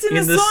guy dudes in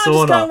the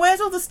sauna. Just going, where's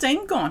all the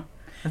steam gone?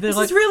 This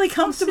is really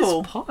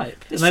comfortable. What's this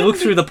pipe? And they look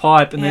through the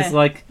pipe and there's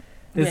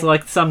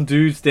like some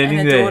dude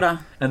standing there.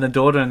 And the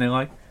daughter, and they're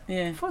like,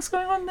 yeah. What's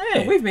going on there?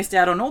 Well, we've missed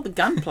out on all the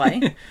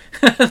gunplay.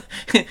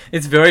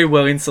 It's very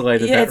well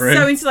insulated, that room. Yeah,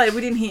 it's so insulated we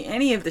didn't hear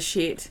any of the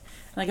shit.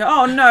 And I go,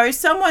 oh no,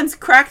 someone's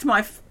cracked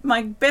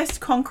my best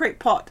concrete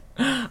pot.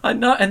 I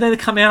know, and then they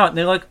come out and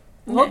they're like,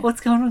 what's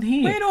going on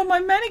here? Where'd all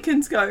my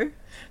mannequins go?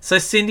 So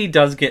Cindy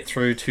does get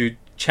through to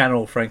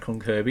channel Franklin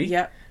Kirby.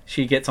 Yep.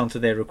 She gets onto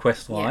their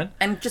request line. Yeah.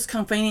 And just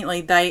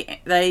conveniently,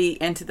 they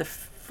enter the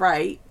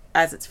fray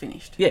as it's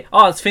finished. Yeah.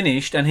 Oh, it's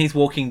finished, and he's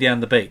walking down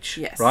the beach.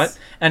 Yes. Right?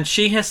 And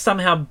she has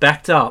somehow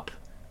backed up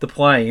the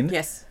plane.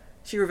 Yes.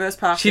 She reverse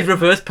parked She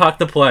reverse parked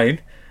the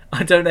plane.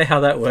 I don't know how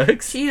that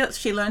works.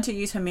 She learned to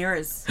use her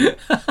mirrors.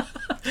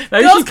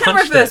 Maybe Girls can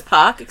reverse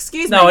park.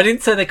 Excuse me. No, I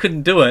didn't say they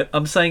couldn't do it.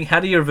 I'm saying,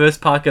 how do you reverse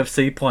park a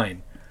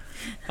seaplane?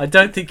 I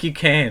don't think you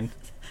can.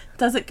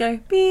 Does it go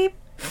beep,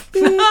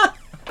 beep,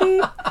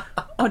 beep?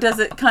 Or does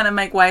it kind of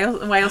make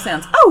whale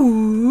sounds?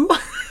 Oh,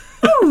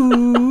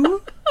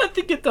 oh. I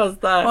think it does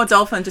that. Or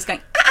dolphin just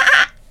going.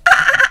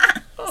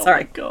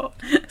 Sorry, God.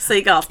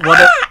 seagull.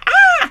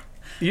 I'm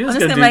just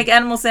going to make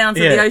animal sounds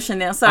of the ocean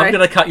now. Sorry. I'm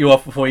going to cut you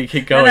off before you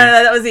keep going. No,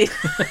 that was it.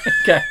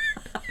 Okay.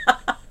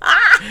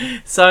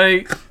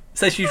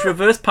 So she's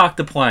reverse parked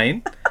the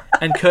plane,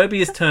 and Kirby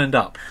has turned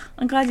up.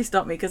 I'm glad you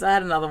stopped me because I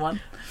had another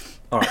one.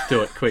 All right,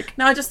 do it quick.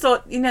 No, I just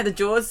thought, the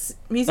Jaws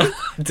music,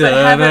 but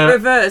have it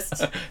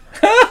reversed.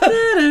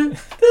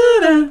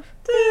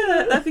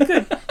 That'd be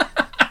good.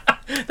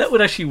 That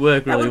would actually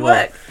work really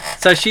well. Work.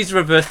 So she's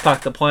reverse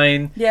parked the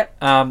plane. Yep.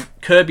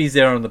 Kirby's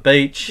there on the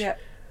beach. Yep.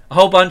 A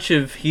whole bunch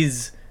of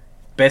his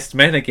best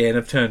men again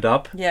have turned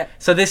up. Yep.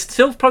 So there's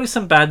still probably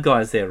some bad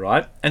guys there,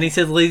 right? And he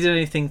says, "Leave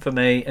anything for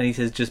me," and he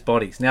says, "Just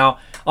bodies." Now,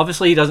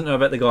 obviously, he doesn't know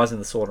about the guys in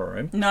the sauna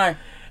room. No.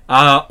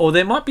 Or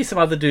there might be some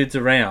other dudes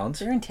around.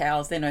 They're in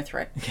towels. They're no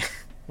threat.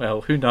 Well,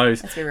 who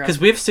knows? Let's be real.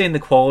 Because we've seen the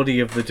quality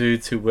of the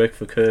dudes who work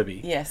for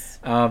Kirby. Yes.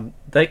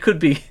 They could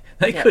be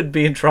could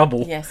be in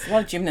trouble. Yes, a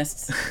lot of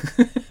gymnasts.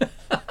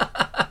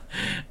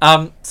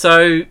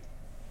 So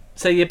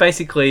yeah,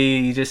 basically,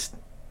 you just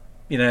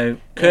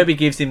Kirby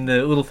gives him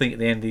the little thing at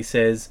the end. He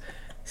says,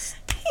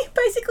 he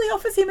basically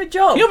offers him a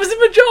job. He offers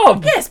him a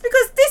job. Yes,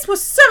 because this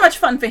was so much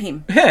fun for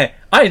him. Yeah,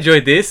 I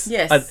enjoyed this.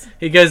 Yes.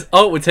 He goes,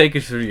 "Oh, it would take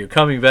us through you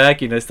coming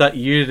back. Start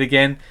your unit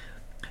again."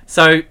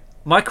 So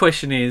my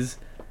question is,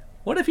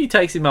 what if he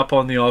takes him up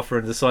on the offer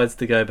and decides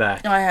to go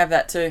back? I have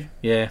that too.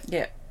 Yeah.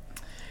 Yeah.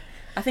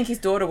 I think his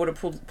daughter would have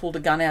pulled a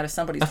gun out of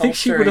somebody's holster. I think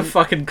she would have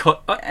fucking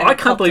I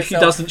can't believe she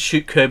doesn't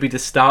shoot Kirby to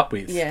start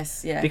with.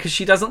 Yes, yeah. Because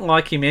she doesn't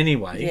like him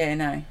anyway. Yeah,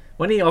 no.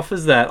 When he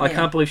offers that, I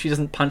can't believe she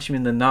doesn't punch him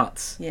in the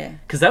nuts. Yeah.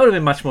 Because that would have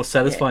been much more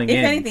satisfying. If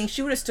anything,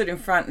 she would have stood in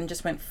front and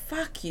just went,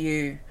 "Fuck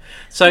you."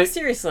 So like,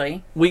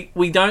 seriously.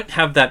 We don't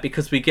have that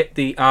because we get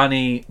the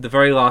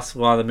very last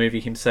line of the movie,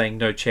 him saying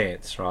 "no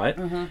chance," right?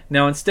 Mm-hmm.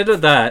 Now instead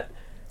of that,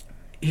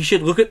 he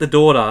should look at the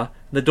daughter.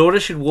 The daughter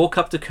should walk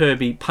up to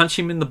Kirby, punch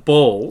him in the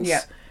balls.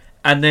 Yeah.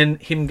 And then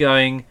him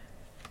going,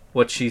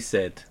 "What she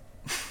said."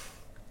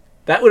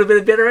 That would have been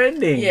a better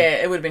ending.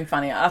 Yeah, it would have been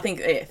funny. I think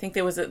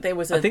there was an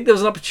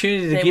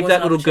opportunity to give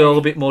that little girl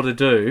a bit more to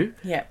do.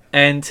 Yeah.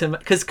 And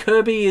because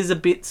Kirby is a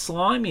bit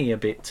slimy, a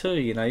bit too.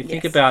 You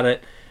think about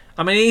it.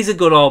 I mean, he's a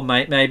good old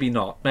mate. Maybe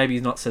not. Maybe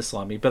he's not so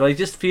slimy. But he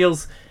just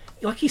feels,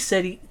 like you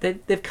said,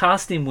 they've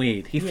cast him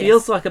weird. He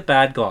feels like a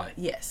bad guy.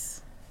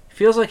 Yes. He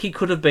feels like he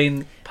could have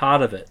been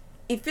part of it.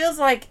 It feels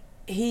like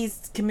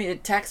he's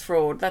committed tax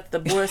fraud. That's the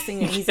worst thing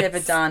that he's ever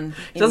done.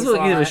 Doesn't look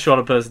like he's ever shot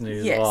a person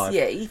in his life.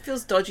 Yeah, he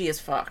feels dodgy as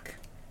fuck.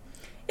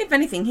 If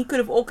anything, he could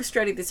have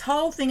orchestrated this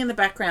whole thing in the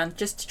background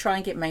just to try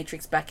and get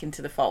Matrix back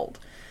into the fold.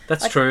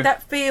 That's true.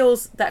 That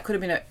could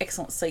have been an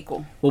excellent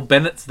sequel. Well,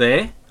 Bennett's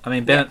there. I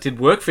mean, Bennett did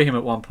work for him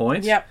at one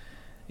point. Yep.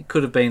 It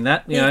could have been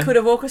that. He could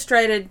have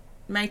orchestrated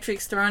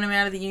Matrix, thrown him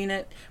out of the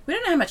unit. We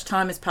don't know how much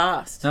time has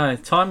passed. No,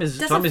 time is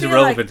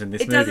irrelevant in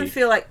this movie. It doesn't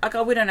feel like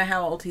we don't know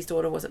how old his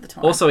daughter was at the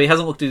time. Also, he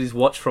hasn't looked at his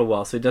watch for a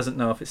while, so he doesn't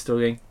know if it's still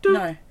going.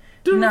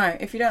 No,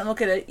 if you don't look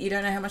at it, you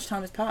don't know how much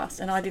time has passed.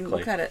 And I didn't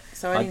look at it,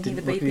 so I didn't hear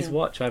the beeping. Look at his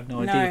watch. I have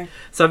no idea.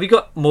 So have you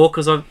got more?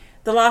 Because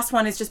the last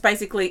one is just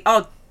basically,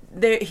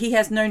 he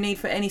has no need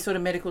for any sort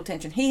of medical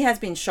attention. He has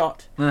been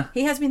shot.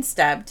 He has been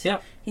stabbed.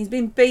 Yep. He's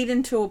been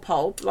beaten to a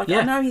pulp. I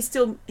know he's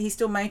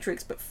still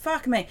Matrix, but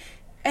fuck me.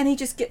 And he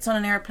just gets on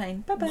an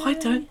airplane. Bye-bye.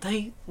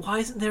 Why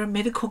isn't there a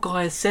medical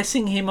guy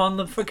assessing him on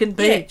the freaking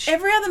beach? Yeah,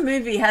 every other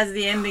movie has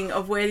the ending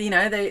of where,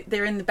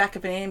 they're in the back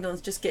of an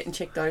ambulance just getting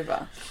checked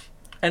over.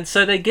 And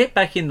so they get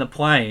back in the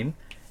plane,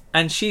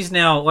 and she's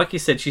now, like you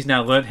said, she's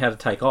now learned how to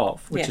take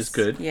off, which is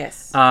good.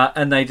 Yes.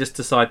 And they just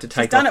decide to take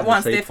off. She's done it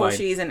once, therefore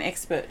she is an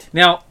expert.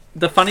 Now,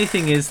 the funny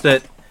thing is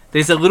that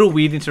there's a little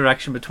weird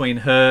interaction between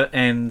her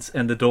and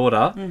the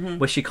daughter,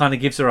 where she kind of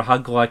gives her a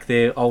hug like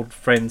they're old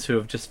friends who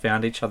have just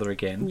found each other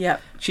again.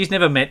 Yep. She's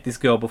never met this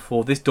girl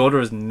before. This daughter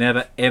has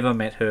never, ever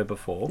met her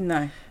before.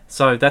 No.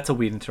 So that's a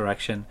weird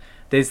interaction.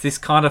 There's this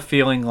kind of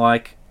feeling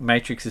like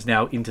Matrix is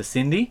now into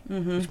Cindy,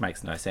 which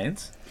makes no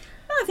sense.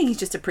 I think he's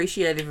just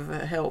appreciative of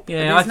her help.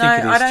 Yeah, I think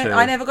it is too.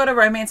 I never got a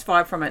romance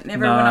vibe from it.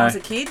 Never when I was a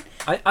kid.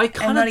 I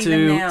kind of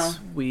do. It's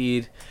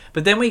weird.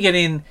 But then we get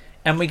in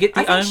and we get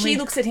the I think she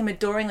looks at him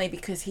adoringly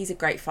because he's a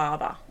great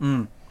father.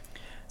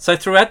 So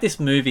throughout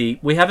this movie,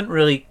 we haven't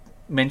really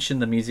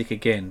mentioned the music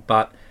again,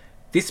 but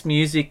this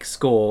music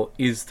score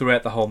is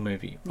throughout the whole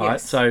movie, right?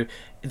 Yes. So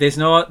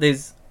throughout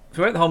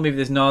the whole movie,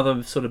 there's no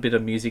other sort of bit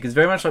of music. It's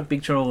very much like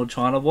Big Trouble in Little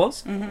China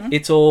was.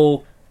 It's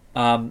all,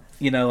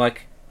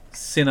 like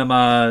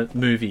cinema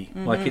movie.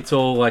 Like it's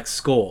all like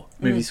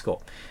movie score.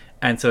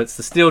 And so it's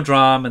the steel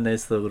drum and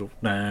there's the little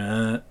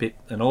bit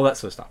and all that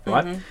sort of stuff,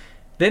 right?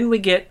 Then we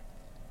get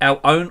our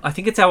own, I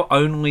think it's our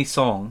only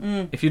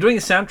song. If you're doing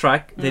a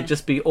soundtrack, there'd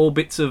just be all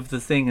bits of the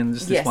thing and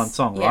just this one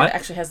song, right? It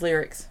actually has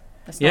lyrics.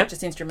 It's not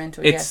just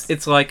instrumental.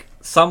 It's like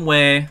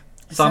somewhere,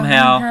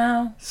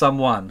 somehow,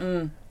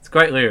 someone. It's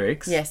great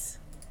lyrics. Yes.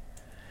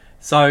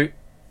 So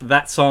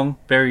that song,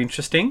 very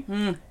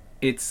interesting.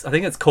 I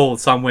think it's called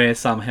Somewhere,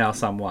 Somehow,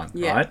 Someone,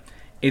 Yeah. right?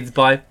 It's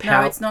by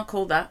No, it's not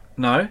called that.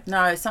 No?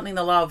 No, it's something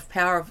the love,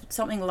 power of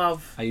something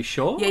love. Are you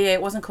sure? Yeah,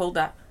 it wasn't called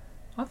that.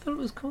 I thought it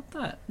was called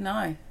that.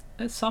 No.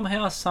 It's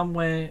Somehow,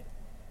 Somewhere,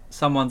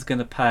 Someone's going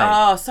to pay.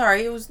 Oh,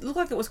 sorry. It looked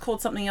like it was called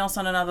something else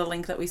on another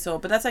link that we saw,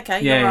 but that's okay.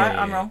 You're right.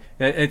 I'm wrong.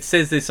 It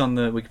says this on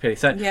the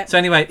Wikipedia. So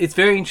anyway, it's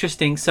very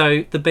interesting.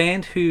 So the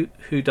band who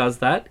does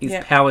that is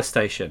Power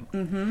Station.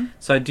 Mm-hmm.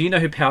 So do you know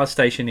who Power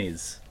Station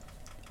is?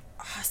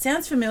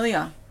 Sounds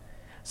familiar.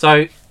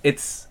 So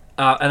it's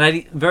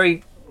an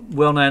very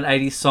well-known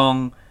 80s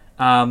song,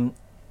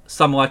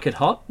 Some Like It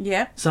Hot.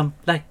 Yeah. Some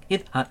Like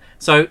It Hot.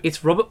 So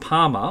it's Robert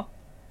Palmer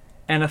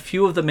and a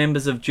few of the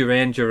members of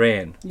Duran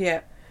Duran.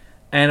 Yeah.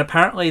 And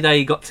apparently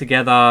they got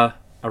together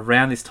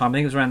around this time. I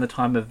think it was around the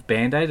time of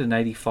Band Aid in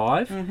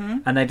 '85. Mm-hmm.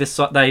 And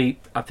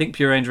I think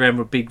Duran Duran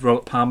were big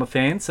Robert Palmer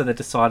fans, so they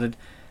decided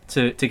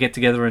to get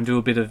together and do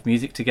a bit of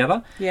music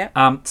together.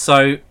 Yeah.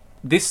 So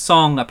this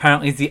song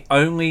apparently is the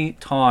only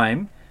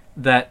time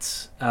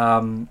that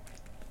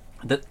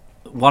that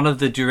one of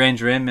the Duran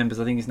Duran members,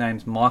 I think his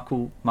name's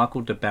Michael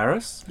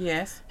DeBarris.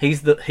 Yes.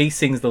 He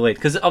sings the lead,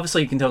 because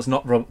obviously you can tell it's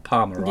not Robert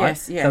Palmer, right?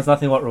 Yes, yeah. Sounds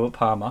nothing like Robert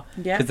Palmer.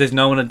 Yeah. Because there's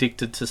no one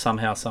addicted to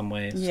Somehow,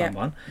 Somewhere,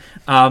 Someone.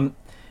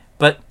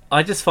 But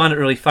I just find it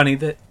really funny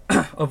that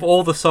of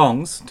all the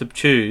songs to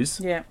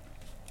choose,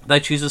 they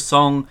choose a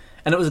song,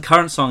 and it was a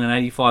current song in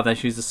 '85. They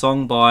choose a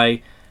song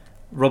by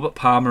Robert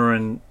Palmer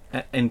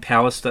and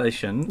Power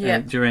Station,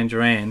 Duran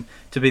Duran,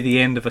 to be the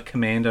end of a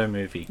Commando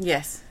movie.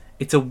 Yes.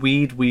 It's a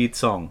weird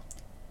song.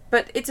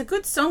 But it's a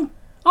good song.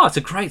 Oh, it's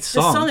a great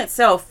song. The song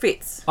itself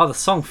fits. Oh, the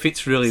song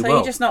fits really well. So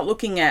you're just not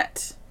looking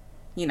at,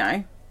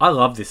 I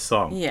love this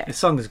song. Yeah. This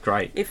song is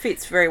great. It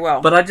fits very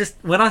well. But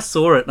when I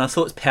saw it and I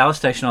saw it's Power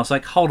Station, I was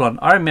like, hold on,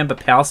 I remember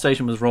Power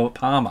Station was Robert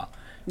Palmer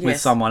with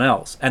someone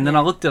else. And then I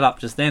looked it up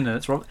just then, and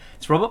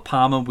it's Robert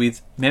Palmer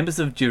with members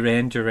of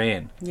Duran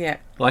Duran. Yeah.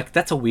 Like,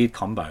 that's a weird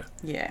combo.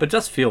 Yeah. But it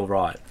does feel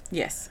right.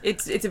 Yes.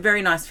 It's a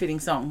very nice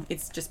fitting song.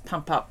 It's just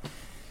pump up.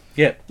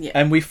 Yeah. Yeah.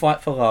 And we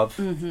fight for love.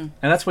 Mm-hmm. And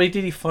that's what he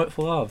did. He fought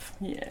for love.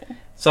 Yeah.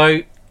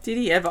 So... Did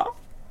he ever?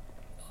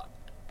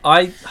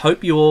 I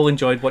hope you all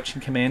enjoyed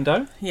watching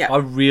Commando. Yeah. I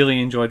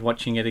really enjoyed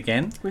watching it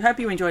again. We hope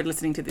you enjoyed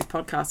listening to this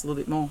podcast a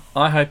little bit more.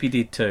 I hope you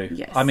did too.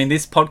 Yes. I mean,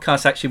 this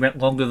podcast actually went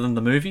longer than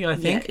the movie, I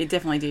think. Yeah, it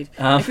definitely did.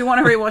 If you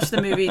want to rewatch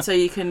the movie so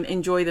you can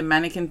enjoy the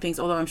mannequin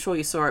things, although I'm sure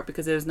you saw it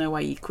because there was no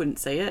way you couldn't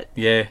see it.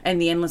 Yeah.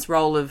 And the endless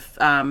roll of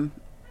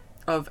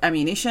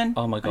ammunition.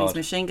 Oh my God. On his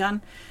machine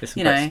gun. There's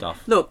some great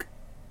stuff. Look,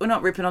 we're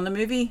not ripping on the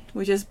movie.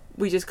 We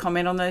just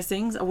comment on those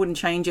things. I wouldn't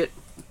change it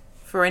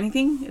for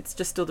anything. It's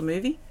just still the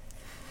movie.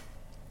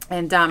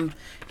 And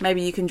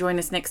maybe you can join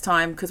us next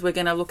time because we're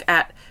going to look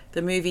at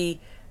the movie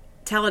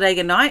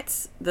Talladega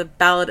Nights, The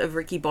Ballad of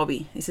Ricky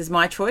Bobby. This is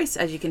my choice,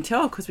 as you can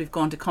tell, because we've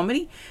gone to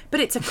comedy. But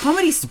it's a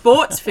comedy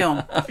sports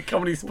film.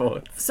 Comedy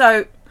sports.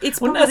 So it's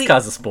probably...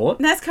 NASCAR's a sport.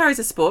 NASCAR is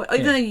a sport,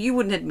 even though you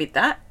wouldn't admit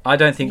that. I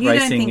don't think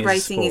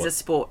racing is a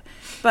sport.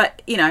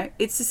 But,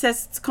 it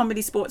says it's a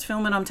comedy sports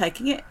film and I'm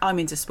taking it. I'm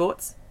into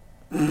sports.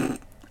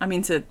 I'm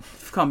into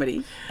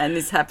comedy, and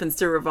this happens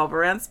to revolve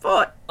around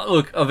sport.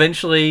 Look,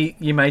 eventually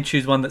you may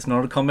choose one that's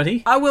not a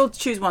comedy. I will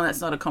choose one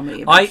that's not a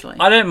comedy eventually.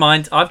 I don't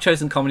mind. I've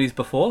chosen comedies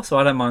before, so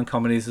I don't mind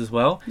comedies as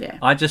well. Yeah.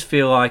 I just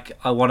feel like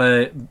I want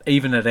to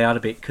even it out a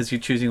bit because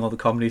you're choosing all the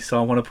comedies, so I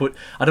don't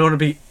want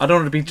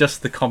to be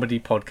just the comedy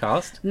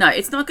podcast. No,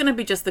 it's not going to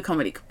be just the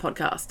comedy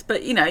podcast.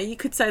 But you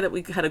could say that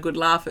we had a good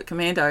laugh at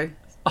Commando.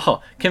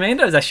 Oh,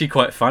 Commando is actually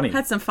quite funny.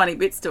 Had some funny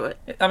bits to it.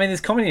 I mean, there's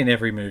comedy in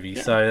every movie,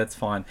 so that's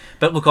fine.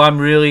 But look, I'm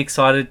really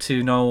excited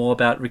to know all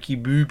about Ricky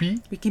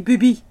Bobby. Ricky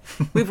Bobby.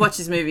 We've watched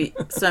this movie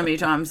so many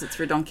times, it's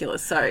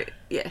redonkulous. So,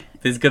 yeah.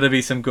 There's going to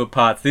be some good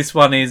parts. This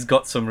one has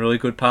got some really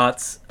good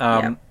parts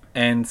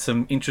and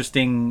some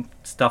interesting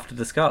stuff to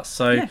discuss.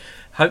 So,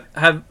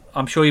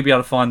 I'm sure you'll be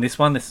able to find this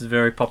one. This is a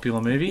very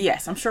popular movie.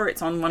 Yes, I'm sure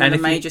it's on one of the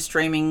major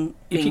streaming things.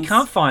 If you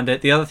can't find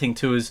it, the other thing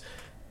too is,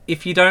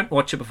 if you don't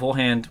watch it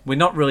beforehand, we're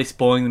not really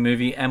spoiling the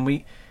movie, and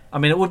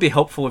it would be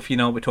helpful if you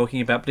know what we're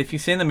talking about, but if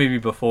you've seen the movie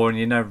before and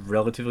you know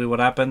relatively what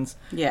happens,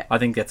 I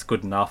think that's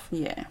good enough.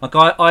 Yeah. Like,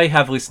 I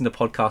have listened to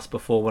podcasts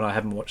before when I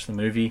haven't watched the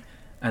movie,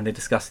 and they're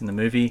discussing the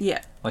movie.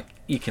 Yeah. Like,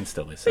 you can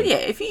still listen. But yeah,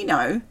 if you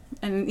know,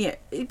 and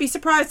I'd be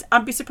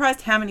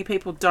surprised how many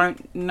people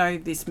don't know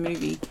this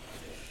movie,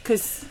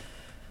 because...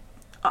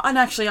 And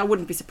actually, I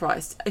wouldn't be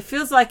surprised. It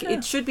feels like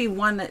it should be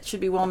one that should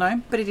be well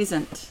known, but it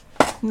isn't.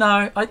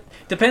 No,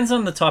 depends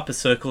on the type of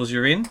circles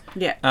you're in.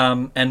 Yeah.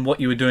 And what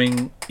you were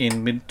doing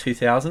in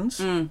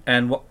mid-2000s,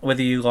 and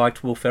whether you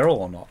liked Will Ferrell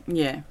or not.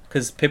 Yeah.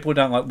 Because people who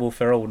don't like Will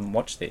Ferrell wouldn't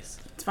watch this.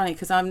 It's funny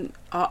because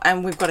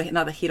and we've got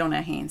another hit on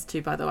our hands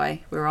too. By the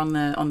way, we're on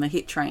the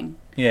hit train.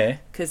 Yeah.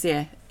 Because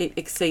it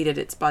exceeded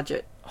its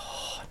budget.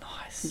 Oh,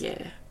 nice.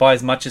 Yeah. By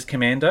as much as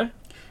Commando.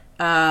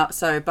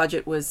 So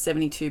budget was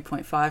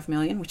 $72.5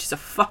 million, which is a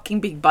fucking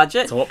big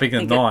budget. It's a lot bigger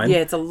than mine.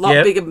 It's a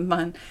lot bigger than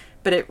mine.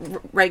 But it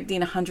raked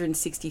in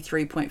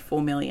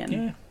 $163.4 million.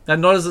 Yeah, Now,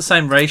 not as the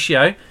same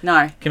ratio.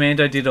 No.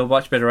 Commando did a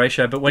much better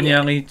ratio, but when you're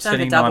only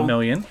spending 9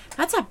 million...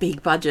 That's a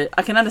big budget.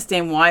 I can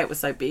understand why it was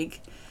so big.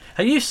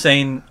 Have you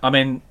seen... I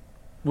mean,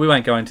 we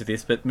won't go into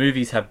this, but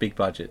movies have big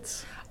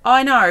budgets.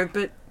 I know,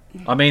 but...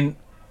 I mean,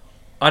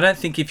 I don't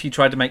think if you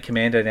tried to make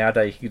Commando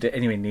nowadays, you could do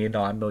anywhere near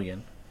 9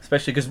 million.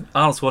 Especially because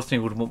Arnold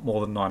Schwarzenegger would want more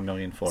than 9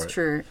 million for it. It's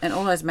true. And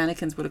all those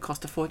mannequins would have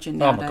cost a fortune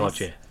nowadays. Oh my God,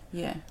 yeah.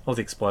 Yeah. All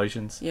the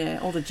explosions. Yeah,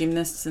 all the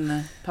gymnasts and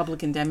the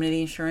public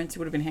indemnity insurance. It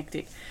would have been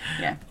hectic.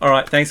 Yeah. All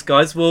right, thanks,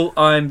 guys. Well,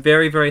 I'm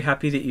very, very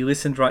happy that you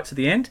listened right to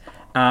the end.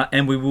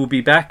 And we will be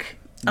back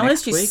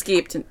Unless you next week.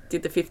 skipped and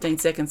did the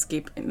 15-second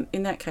skip.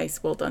 In that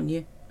case, well done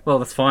you. Well,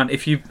 that's fine.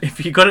 If you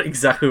got it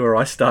exactly where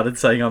I started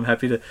saying I'm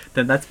happy to,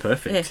 then that's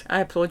perfect. Yeah, I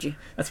applaud you.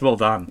 That's well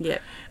done. Yeah.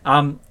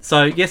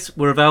 So, yes,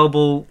 we're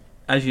available,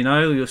 as you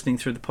know, you're listening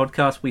through the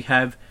podcast. We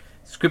have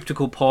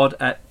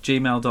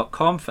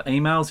scripticalpod@gmail.com for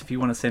emails if you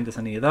want to send us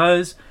any of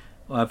those.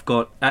 I've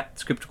got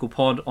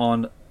 @scripticalpod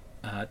on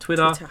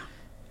Twitter.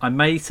 I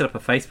may set up a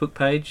Facebook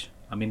page.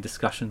 I'm in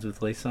discussions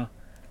with Lisa.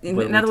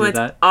 In other words,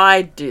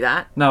 I do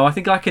that. No, I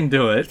think I can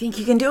do it. You think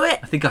you can do it?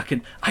 I think I can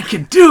do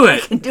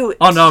it. I can do it.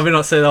 Oh no, I'm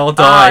not saying I'll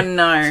die. Oh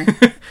no.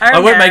 I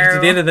won't make it to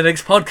the end of the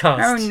next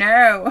podcast. Oh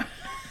no.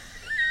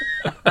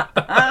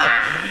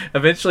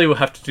 Eventually we'll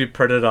have to do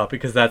Predator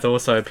because that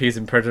also appears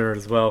in Predator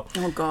as well.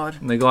 Oh God.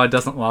 And the guy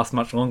doesn't last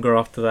much longer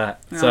after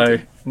that. Oh, so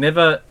okay.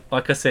 Never,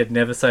 like I said,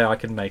 never say I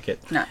can make it.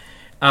 No.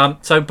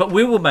 But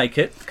we will make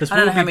it because I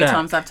don't know how many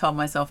times I've told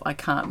myself I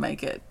can't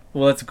make it.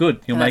 Well, that's good.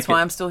 You'll make it. That's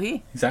why I'm still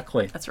here.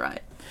 Exactly. That's right.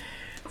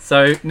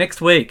 So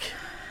next week.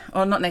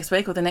 Or not next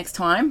week, or the next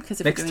time,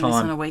 because if we're doing this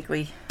on a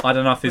weekly... I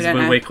don't know if this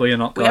will be weekly or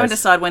not, guys. We haven't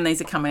decided when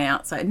these are coming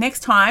out. So next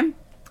time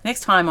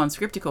on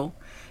Scriptical,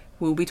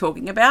 we'll be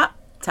talking about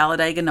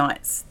Talladega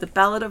Nights, the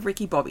Ballad of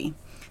Ricky Bobby.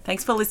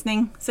 Thanks for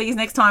listening. See you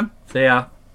next time. See ya.